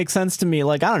that makes sense to me.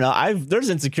 Like, I don't know, there's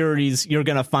insecurities you're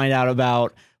gonna find out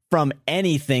about from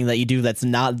anything that you do that's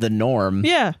not the norm.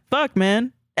 Yeah, fuck,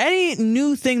 man. Any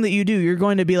new thing that you do, you're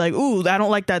going to be like, ooh, I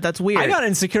don't like that, that's weird. I got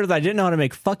insecure that I didn't know how to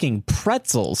make fucking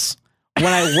pretzels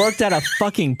when I worked at a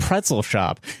fucking pretzel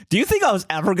shop. Do you think I was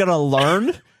ever gonna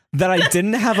learn that I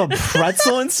didn't have a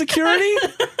pretzel insecurity?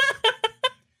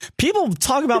 People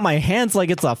talk about my hands like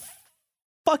it's a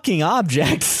fucking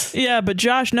object. Yeah, but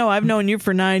Josh, no, I've known you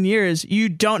for 9 years. You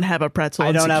don't have a pretzel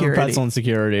insecurity. I don't have a pretzel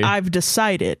insecurity. I've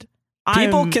decided.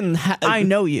 People I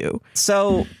know you.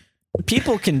 So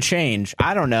people can change.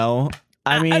 I don't know.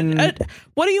 I mean,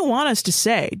 what do you want us to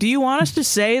say? Do you want us to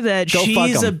say that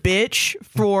she's a bitch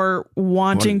for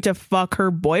wanting to fuck her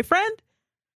boyfriend?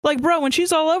 Like, bro, when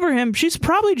she's all over him, she's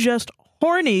probably just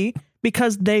horny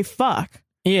because they fuck.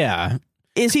 Yeah.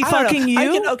 Is he fucking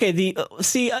you?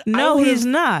 No, he's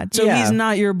not. So he's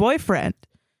not your boyfriend.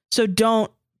 So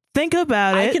don't think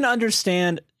about it. I can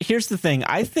understand. Here's the thing.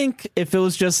 I think if it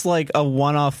was just like a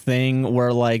one-off thing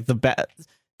where like the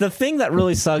thing that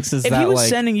really sucks is if that he was like,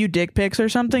 sending you dick pics or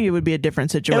something, it would be a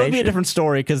different situation. It would be a different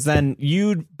story because then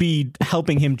you'd be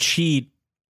helping him cheat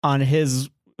on his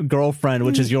girlfriend,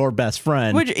 which is your best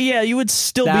friend. Which, yeah, you would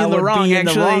still be in the wrong.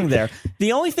 Actually, there.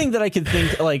 The only thing that I could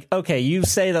think, like, okay, you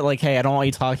say that, like, hey, I don't want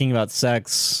you talking about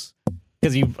sex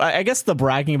because I guess the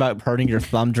bragging about hurting your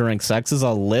thumb during sex is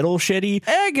a little shitty.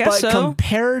 I guess but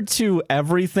compared to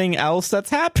everything else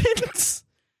that's happened,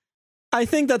 I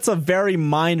think that's a very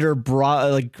minor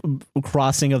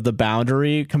crossing of the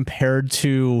boundary compared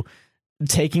to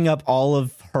taking up all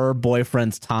of her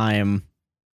boyfriend's time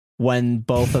when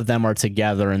both of them are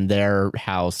together in their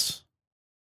house.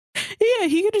 Yeah,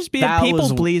 he could just be a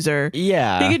people pleaser.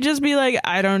 Yeah. He could just be like,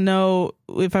 I don't know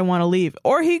if I want to leave.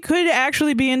 Or he could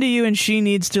actually be into you and she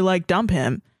needs to like dump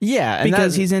him. Yeah.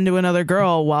 Because he's into another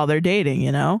girl while they're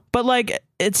dating, But like,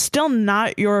 it's still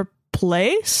not your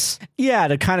place. Yeah,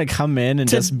 to kind of come in and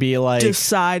just be like,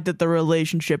 decide that the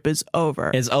relationship is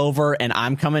over. It's over and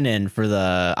I'm coming in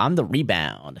I'm the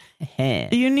rebound.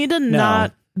 You need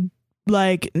to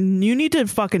you need to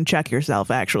fucking check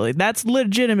yourself, actually. That's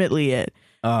legitimately it.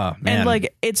 Oh, man. And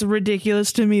like, it's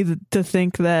ridiculous to me to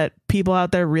think that people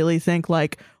out there really think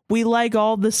like, we like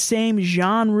all the same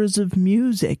genres of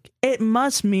music. It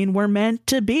must mean we're meant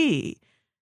to be.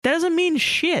 That doesn't mean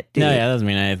shit, dude. No, yeah, that doesn't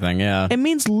mean anything, yeah. It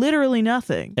means literally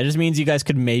nothing. It just means you guys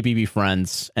could maybe be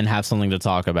friends and have something to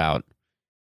talk about.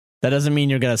 That doesn't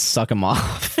mean you're going to suck them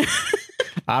off.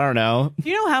 I don't know. Do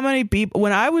you know how many people,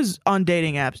 when I was on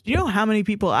dating apps, do you know how many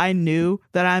people I knew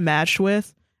that I matched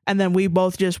with, and then we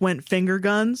both just went finger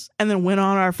guns, and then went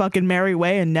on our fucking merry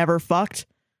way and never fucked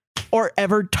or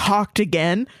ever talked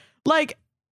again? Like,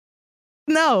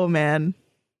 no, man.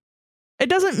 It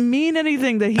doesn't mean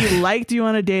anything that he liked you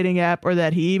on a dating app or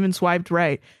that he even swiped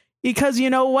right. Because you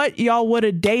know what? Y'all would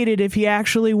have dated if he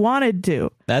actually wanted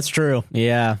to. That's true.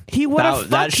 Yeah. He would have fucked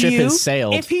that ship you has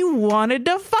sailed. if he wanted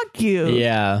to fuck you.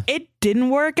 Yeah. It didn't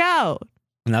work out.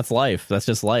 And that's life. That's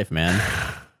just life, man.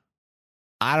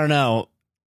 I don't know.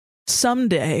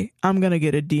 someday I'm going to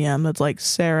get a DM that's like,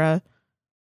 Sarah,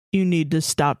 you need to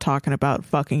stop talking about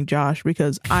fucking Josh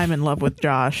because I'm in love with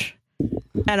Josh.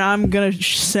 And I'm going to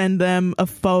send them a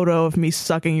photo of me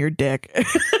sucking your dick.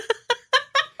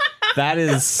 That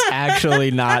is actually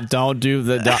not. Don't do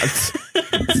the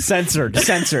censored.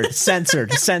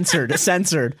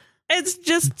 It's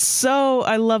just so,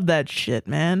 I love that shit,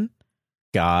 man.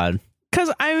 God.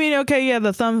 Because, I mean, okay, yeah,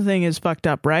 the thumb thing is fucked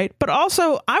up, right? But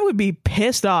also, I would be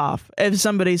pissed off if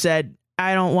somebody said,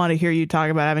 I don't want to hear you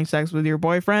talk about having sex with your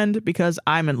boyfriend because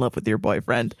I'm in love with your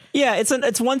boyfriend. Yeah,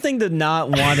 it's one thing to not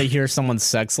want to hear someone's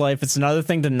sex life. It's another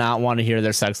thing to not want to hear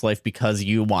their sex life because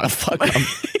you want to fuck them.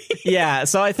 Yeah,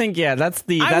 so I think, yeah, that's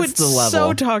the level. I would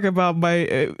so talk about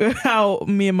how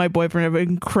me and my boyfriend have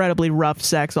incredibly rough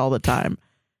sex all the time.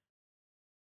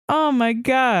 Oh, my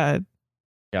God.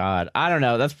 God, I don't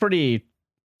know. That's pretty...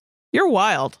 You're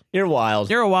wild. You're wild.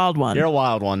 You're a wild one. You're a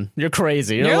wild one. You're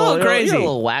crazy. You're a little crazy. You're a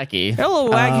little wacky. You're a little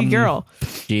wacky girl.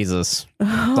 Jesus.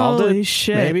 Holy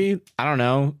shit. Maybe. I don't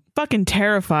know. Fucking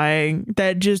terrifying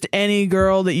that just any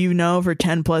girl that you know for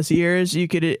 10 plus years, you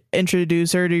could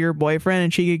introduce her to your boyfriend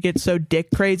and she could get so dick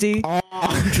crazy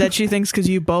that she thinks because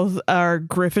you both are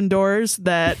Gryffindors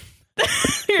that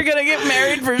you're going to get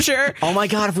married for sure. Oh my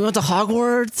God. If we went to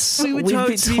Hogwarts, we would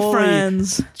totally be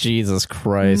friends. Jesus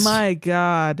Christ. My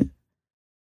God.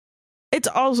 It's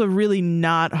also really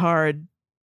not hard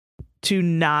to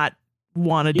not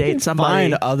want to date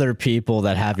somebody. Find other people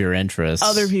that have your interests.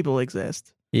 Other people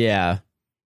exist. Yeah.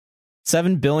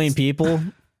 7 billion people.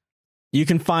 You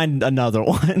can find another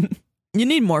one. You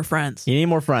need more friends. You need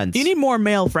more friends. You need more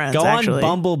male friends. Go actually. on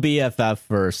Bumble BFF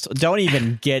first. Don't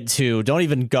even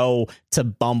go to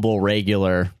Bumble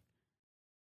regular.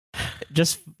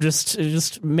 Just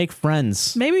make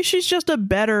friends. Maybe she's just a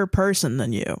better person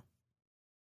than you.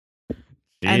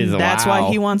 Jeez, and that's why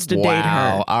he wants to date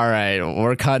her. All right,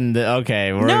 we're cutting the...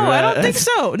 Okay. I don't think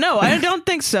so. No, I don't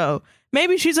think so.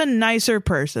 Maybe she's a nicer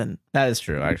person. That is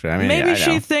true, actually. I mean, maybe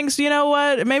she thinks, you know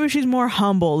what? Maybe she's more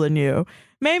humble than you.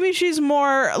 Maybe she's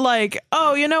more like,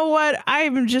 oh, you know what? I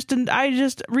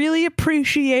just really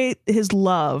appreciate his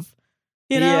love.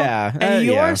 You know? Yeah. And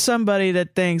you're somebody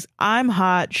that thinks, I'm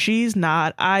hot, she's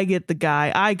not, I get the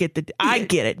guy, I get it.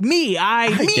 Me,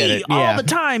 get it. All the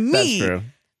time, me. That's true.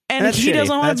 And he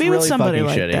doesn't want to be with somebody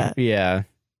like that. Yeah.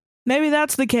 Maybe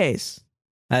that's the case.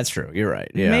 That's true. You're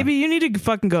right. Yeah. Maybe you need to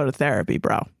fucking go to therapy,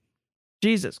 bro.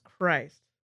 Jesus Christ.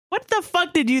 What the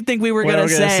fuck did you think we were going to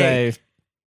say?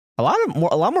 A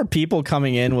lot more people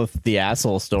coming in with the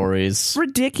asshole stories.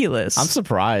 Ridiculous. I'm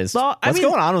surprised. Well, What's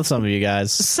going on with some of you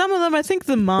guys? Some of them, I think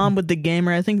the mom with the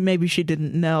gamer, I think maybe she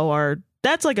didn't know, or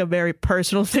that's like a very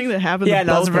personal thing that happened. Yeah, to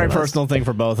both that's a very of us. personal thing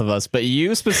for both of us. But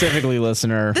you specifically,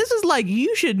 listener, this is like,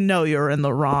 you should know you're in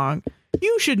the wrong.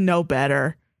 You should know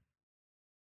better.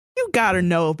 You gotta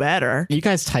know better. You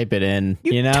guys type it in.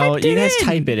 You guys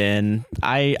type it in.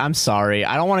 I'm sorry.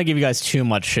 I don't want to give you guys too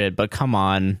much shit, but come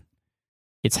on.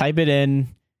 You type it in.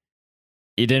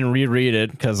 You didn't reread it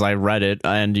because I read it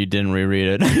and you didn't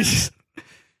reread it.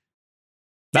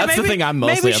 That's the thing I'm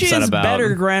mostly upset about. Maybe she has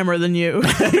better grammar than you.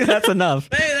 That's enough.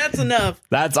 Hey, that's enough.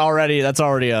 That's already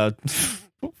a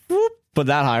put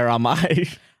that higher on my.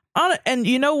 And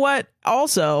you know what?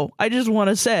 Also, I just want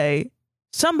to say,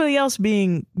 somebody else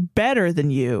being better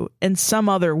than you in some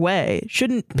other way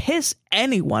shouldn't piss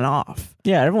anyone off.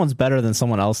 Yeah, everyone's better than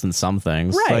someone else in some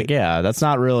things. Right. Like, yeah, that's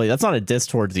not a diss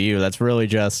towards you. That's really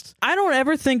just... I don't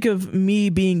ever think of me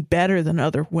being better than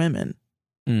other women.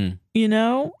 You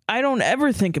know? I don't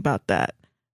ever think about that.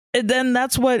 And then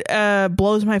that's what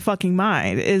blows my fucking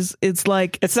mind is it's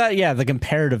like... It's that, yeah, the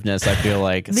comparativeness, I feel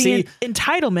like. The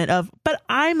entitlement of, but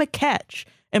I'm a catch,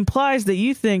 implies that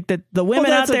you think that the women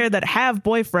out there that have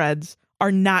boyfriends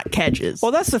are not catches.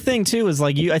 Well, that's the thing, too, is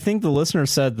like I think the listener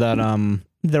said that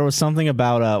there was something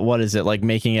about, what is it, like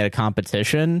making it a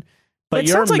competition? But it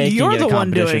sounds like you're the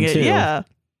one doing it, too. Yeah.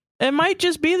 It might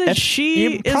just be that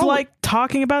she is like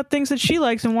talking about things that she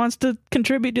likes and wants to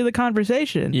contribute to the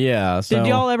conversation. Yeah. So. Did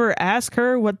y'all ever ask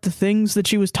her what the things that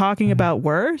she was talking about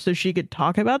were so she could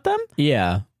talk about them?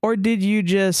 Yeah. Or did you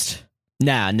just...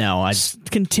 No, I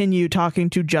continue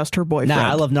talking to just her boyfriend.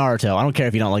 I love Naruto. I don't care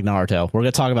if you don't like Naruto. We're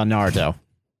going to talk about Naruto.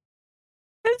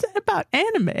 It's about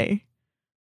anime.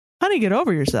 Honey, get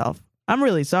over yourself. I'm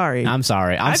really sorry. I'm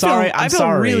sorry. I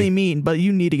feel really mean, but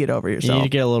you need to get over yourself. You need to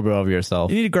get a little bit over yourself.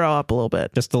 You need to grow up a little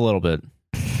bit. Just a little bit.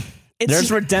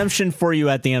 There's redemption for you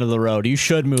at the end of the road. You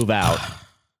should move out.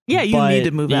 Yeah, you need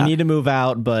to move out. You need to move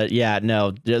out, but yeah,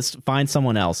 no, just find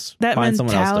someone else. That find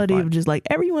mentality of just like,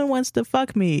 everyone wants to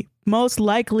fuck me. Most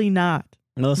likely not.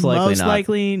 Most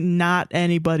likely not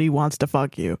anybody wants to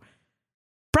fuck you.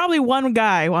 probably one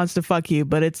guy wants to fuck you,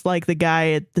 but it's like the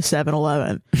guy at the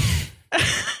 7-Eleven.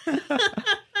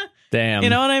 Damn.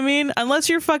 You know what I mean? Unless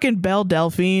you're fucking Belle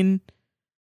Delphine.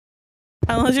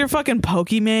 Unless you're fucking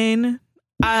Pokimane.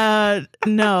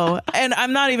 No. And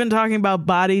I'm not even talking about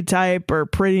body type or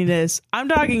prettiness. I'm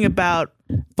talking about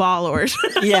followers.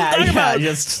 Yeah,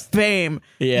 just fame.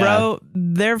 Yeah. Bro,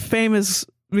 they're famous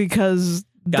because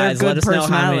guys, they're let good us know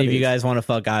how many of you personalities. guys want to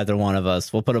fuck either one of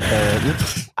us. We'll put a poll.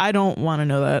 I don't want to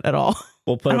know that at all.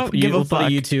 We'll put I don't give a we'll put a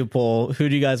fuck. YouTube poll. Who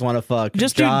do you guys want to fuck?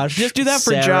 Just Josh, do that for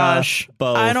Sarah, Josh.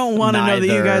 Both. I don't want to know that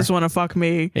you Neither. guys want to fuck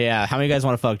me. Yeah, how many of you guys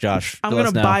want to fuck Josh? I'm Let going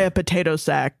us to know. buy a potato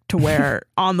sack to wear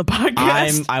on the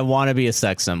podcast. I want to be a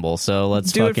sex symbol, so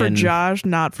let's do it for fucking- Josh,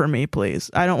 not for me, please.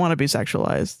 I don't want to be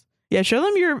sexualized. Yeah, show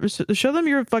them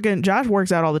your fucking. Josh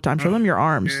works out all the time. Show them your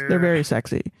arms. They're very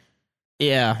sexy.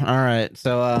 Yeah. All right.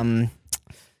 So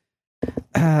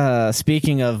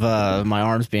speaking of my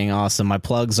arms being awesome, my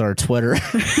plugs are Twitter.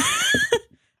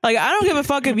 Like, I don't give a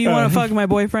fuck if you want to fuck my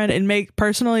boyfriend. It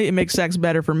makes sex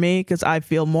better for me because I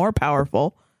feel more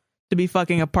powerful to be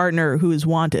fucking a partner who is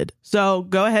wanted. So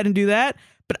go ahead and do that.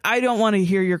 But I don't want to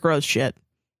hear your gross shit.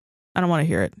 I don't want to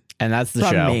hear it And that's the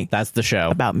From show. me. That's the show.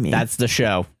 about me. That's the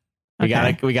show.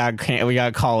 Okay. We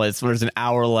gotta call it. So there's an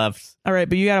hour left. All right,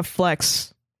 but you gotta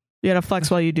flex. You gotta flex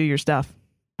while you do your stuff.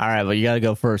 All right, but you gotta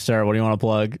go first, Sarah. What do you want to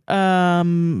plug?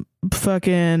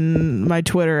 Fucking my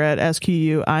Twitter at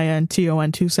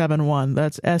SQUINTON271.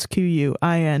 That's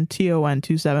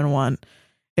SQUINTON271.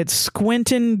 It's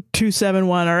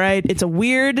Squinton271. All right, it's a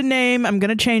weird name. I'm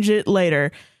gonna change it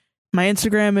later. My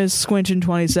Instagram is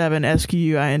Squinton27.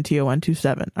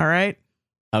 SQUINTON27. All right,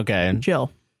 Okay.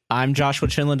 chill. I'm Joshua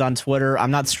Chinland on Twitter.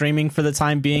 I'm not streaming for the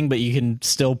time being, but you can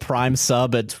still prime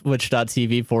sub at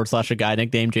twitch.tv/a guy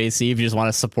nicknamed JC if you just want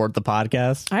to support the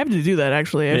podcast. I have to do that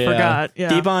actually. I forgot.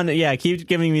 Yeah. Keep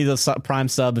giving me the prime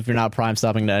sub if you're not prime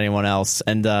subbing to anyone else.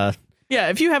 And Yeah,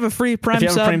 if you have a free Prime if you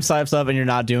have sub, a prime sub and you're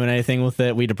not doing anything with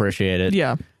it, we'd appreciate it.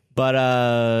 yeah.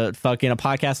 But fucking a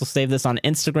podcast will save this on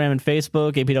Instagram and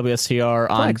Facebook, APWSTR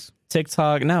on Flex.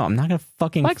 TikTok. No, I'm not gonna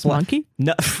fucking Flex monkey,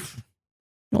 No.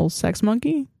 old sex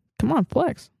monkey. Come on,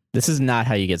 flex. This is not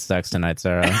how you get sex tonight,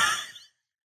 Sarah.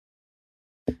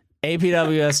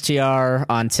 APWSTR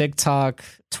on TikTok,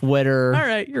 Twitter, All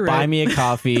right, you're Buy right. Me a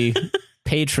Coffee,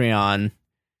 Patreon,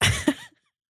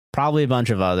 probably a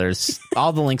bunch of others.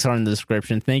 All the links are in the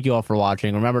description. Thank you all for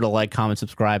watching. Remember to like, comment,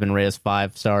 subscribe, and rate us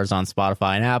 5 stars on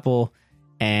Spotify and Apple.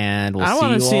 And we'll I see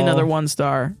want you to see all. another 1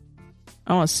 star. I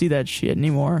don't want to see that shit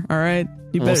anymore. All right,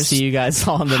 you We'll better. see you guys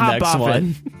all in the hop next off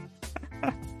one.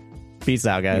 Peace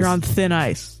out, guys. You're on thin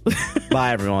ice.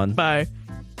 Bye, everyone. Bye.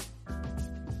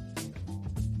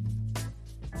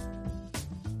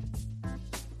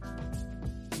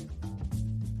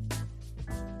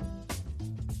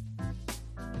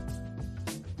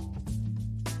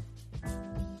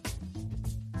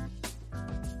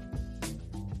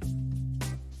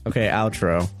 Okay,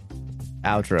 outro.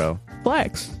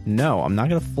 Flex. No, I'm not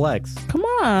gonna flex. Come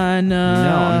on. No,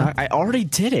 I'm not. I already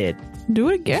did it. Do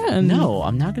it again. No,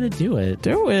 I'm not gonna do it.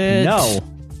 Do it. No.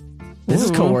 This is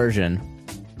Ooh. coercion.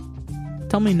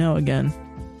 Tell me no again.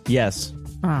 Yes.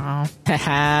 Oh.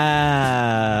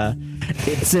 Haha.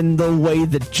 It's in the way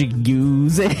that you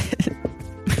use it.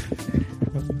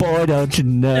 Boy, don't you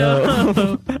know.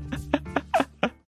 No.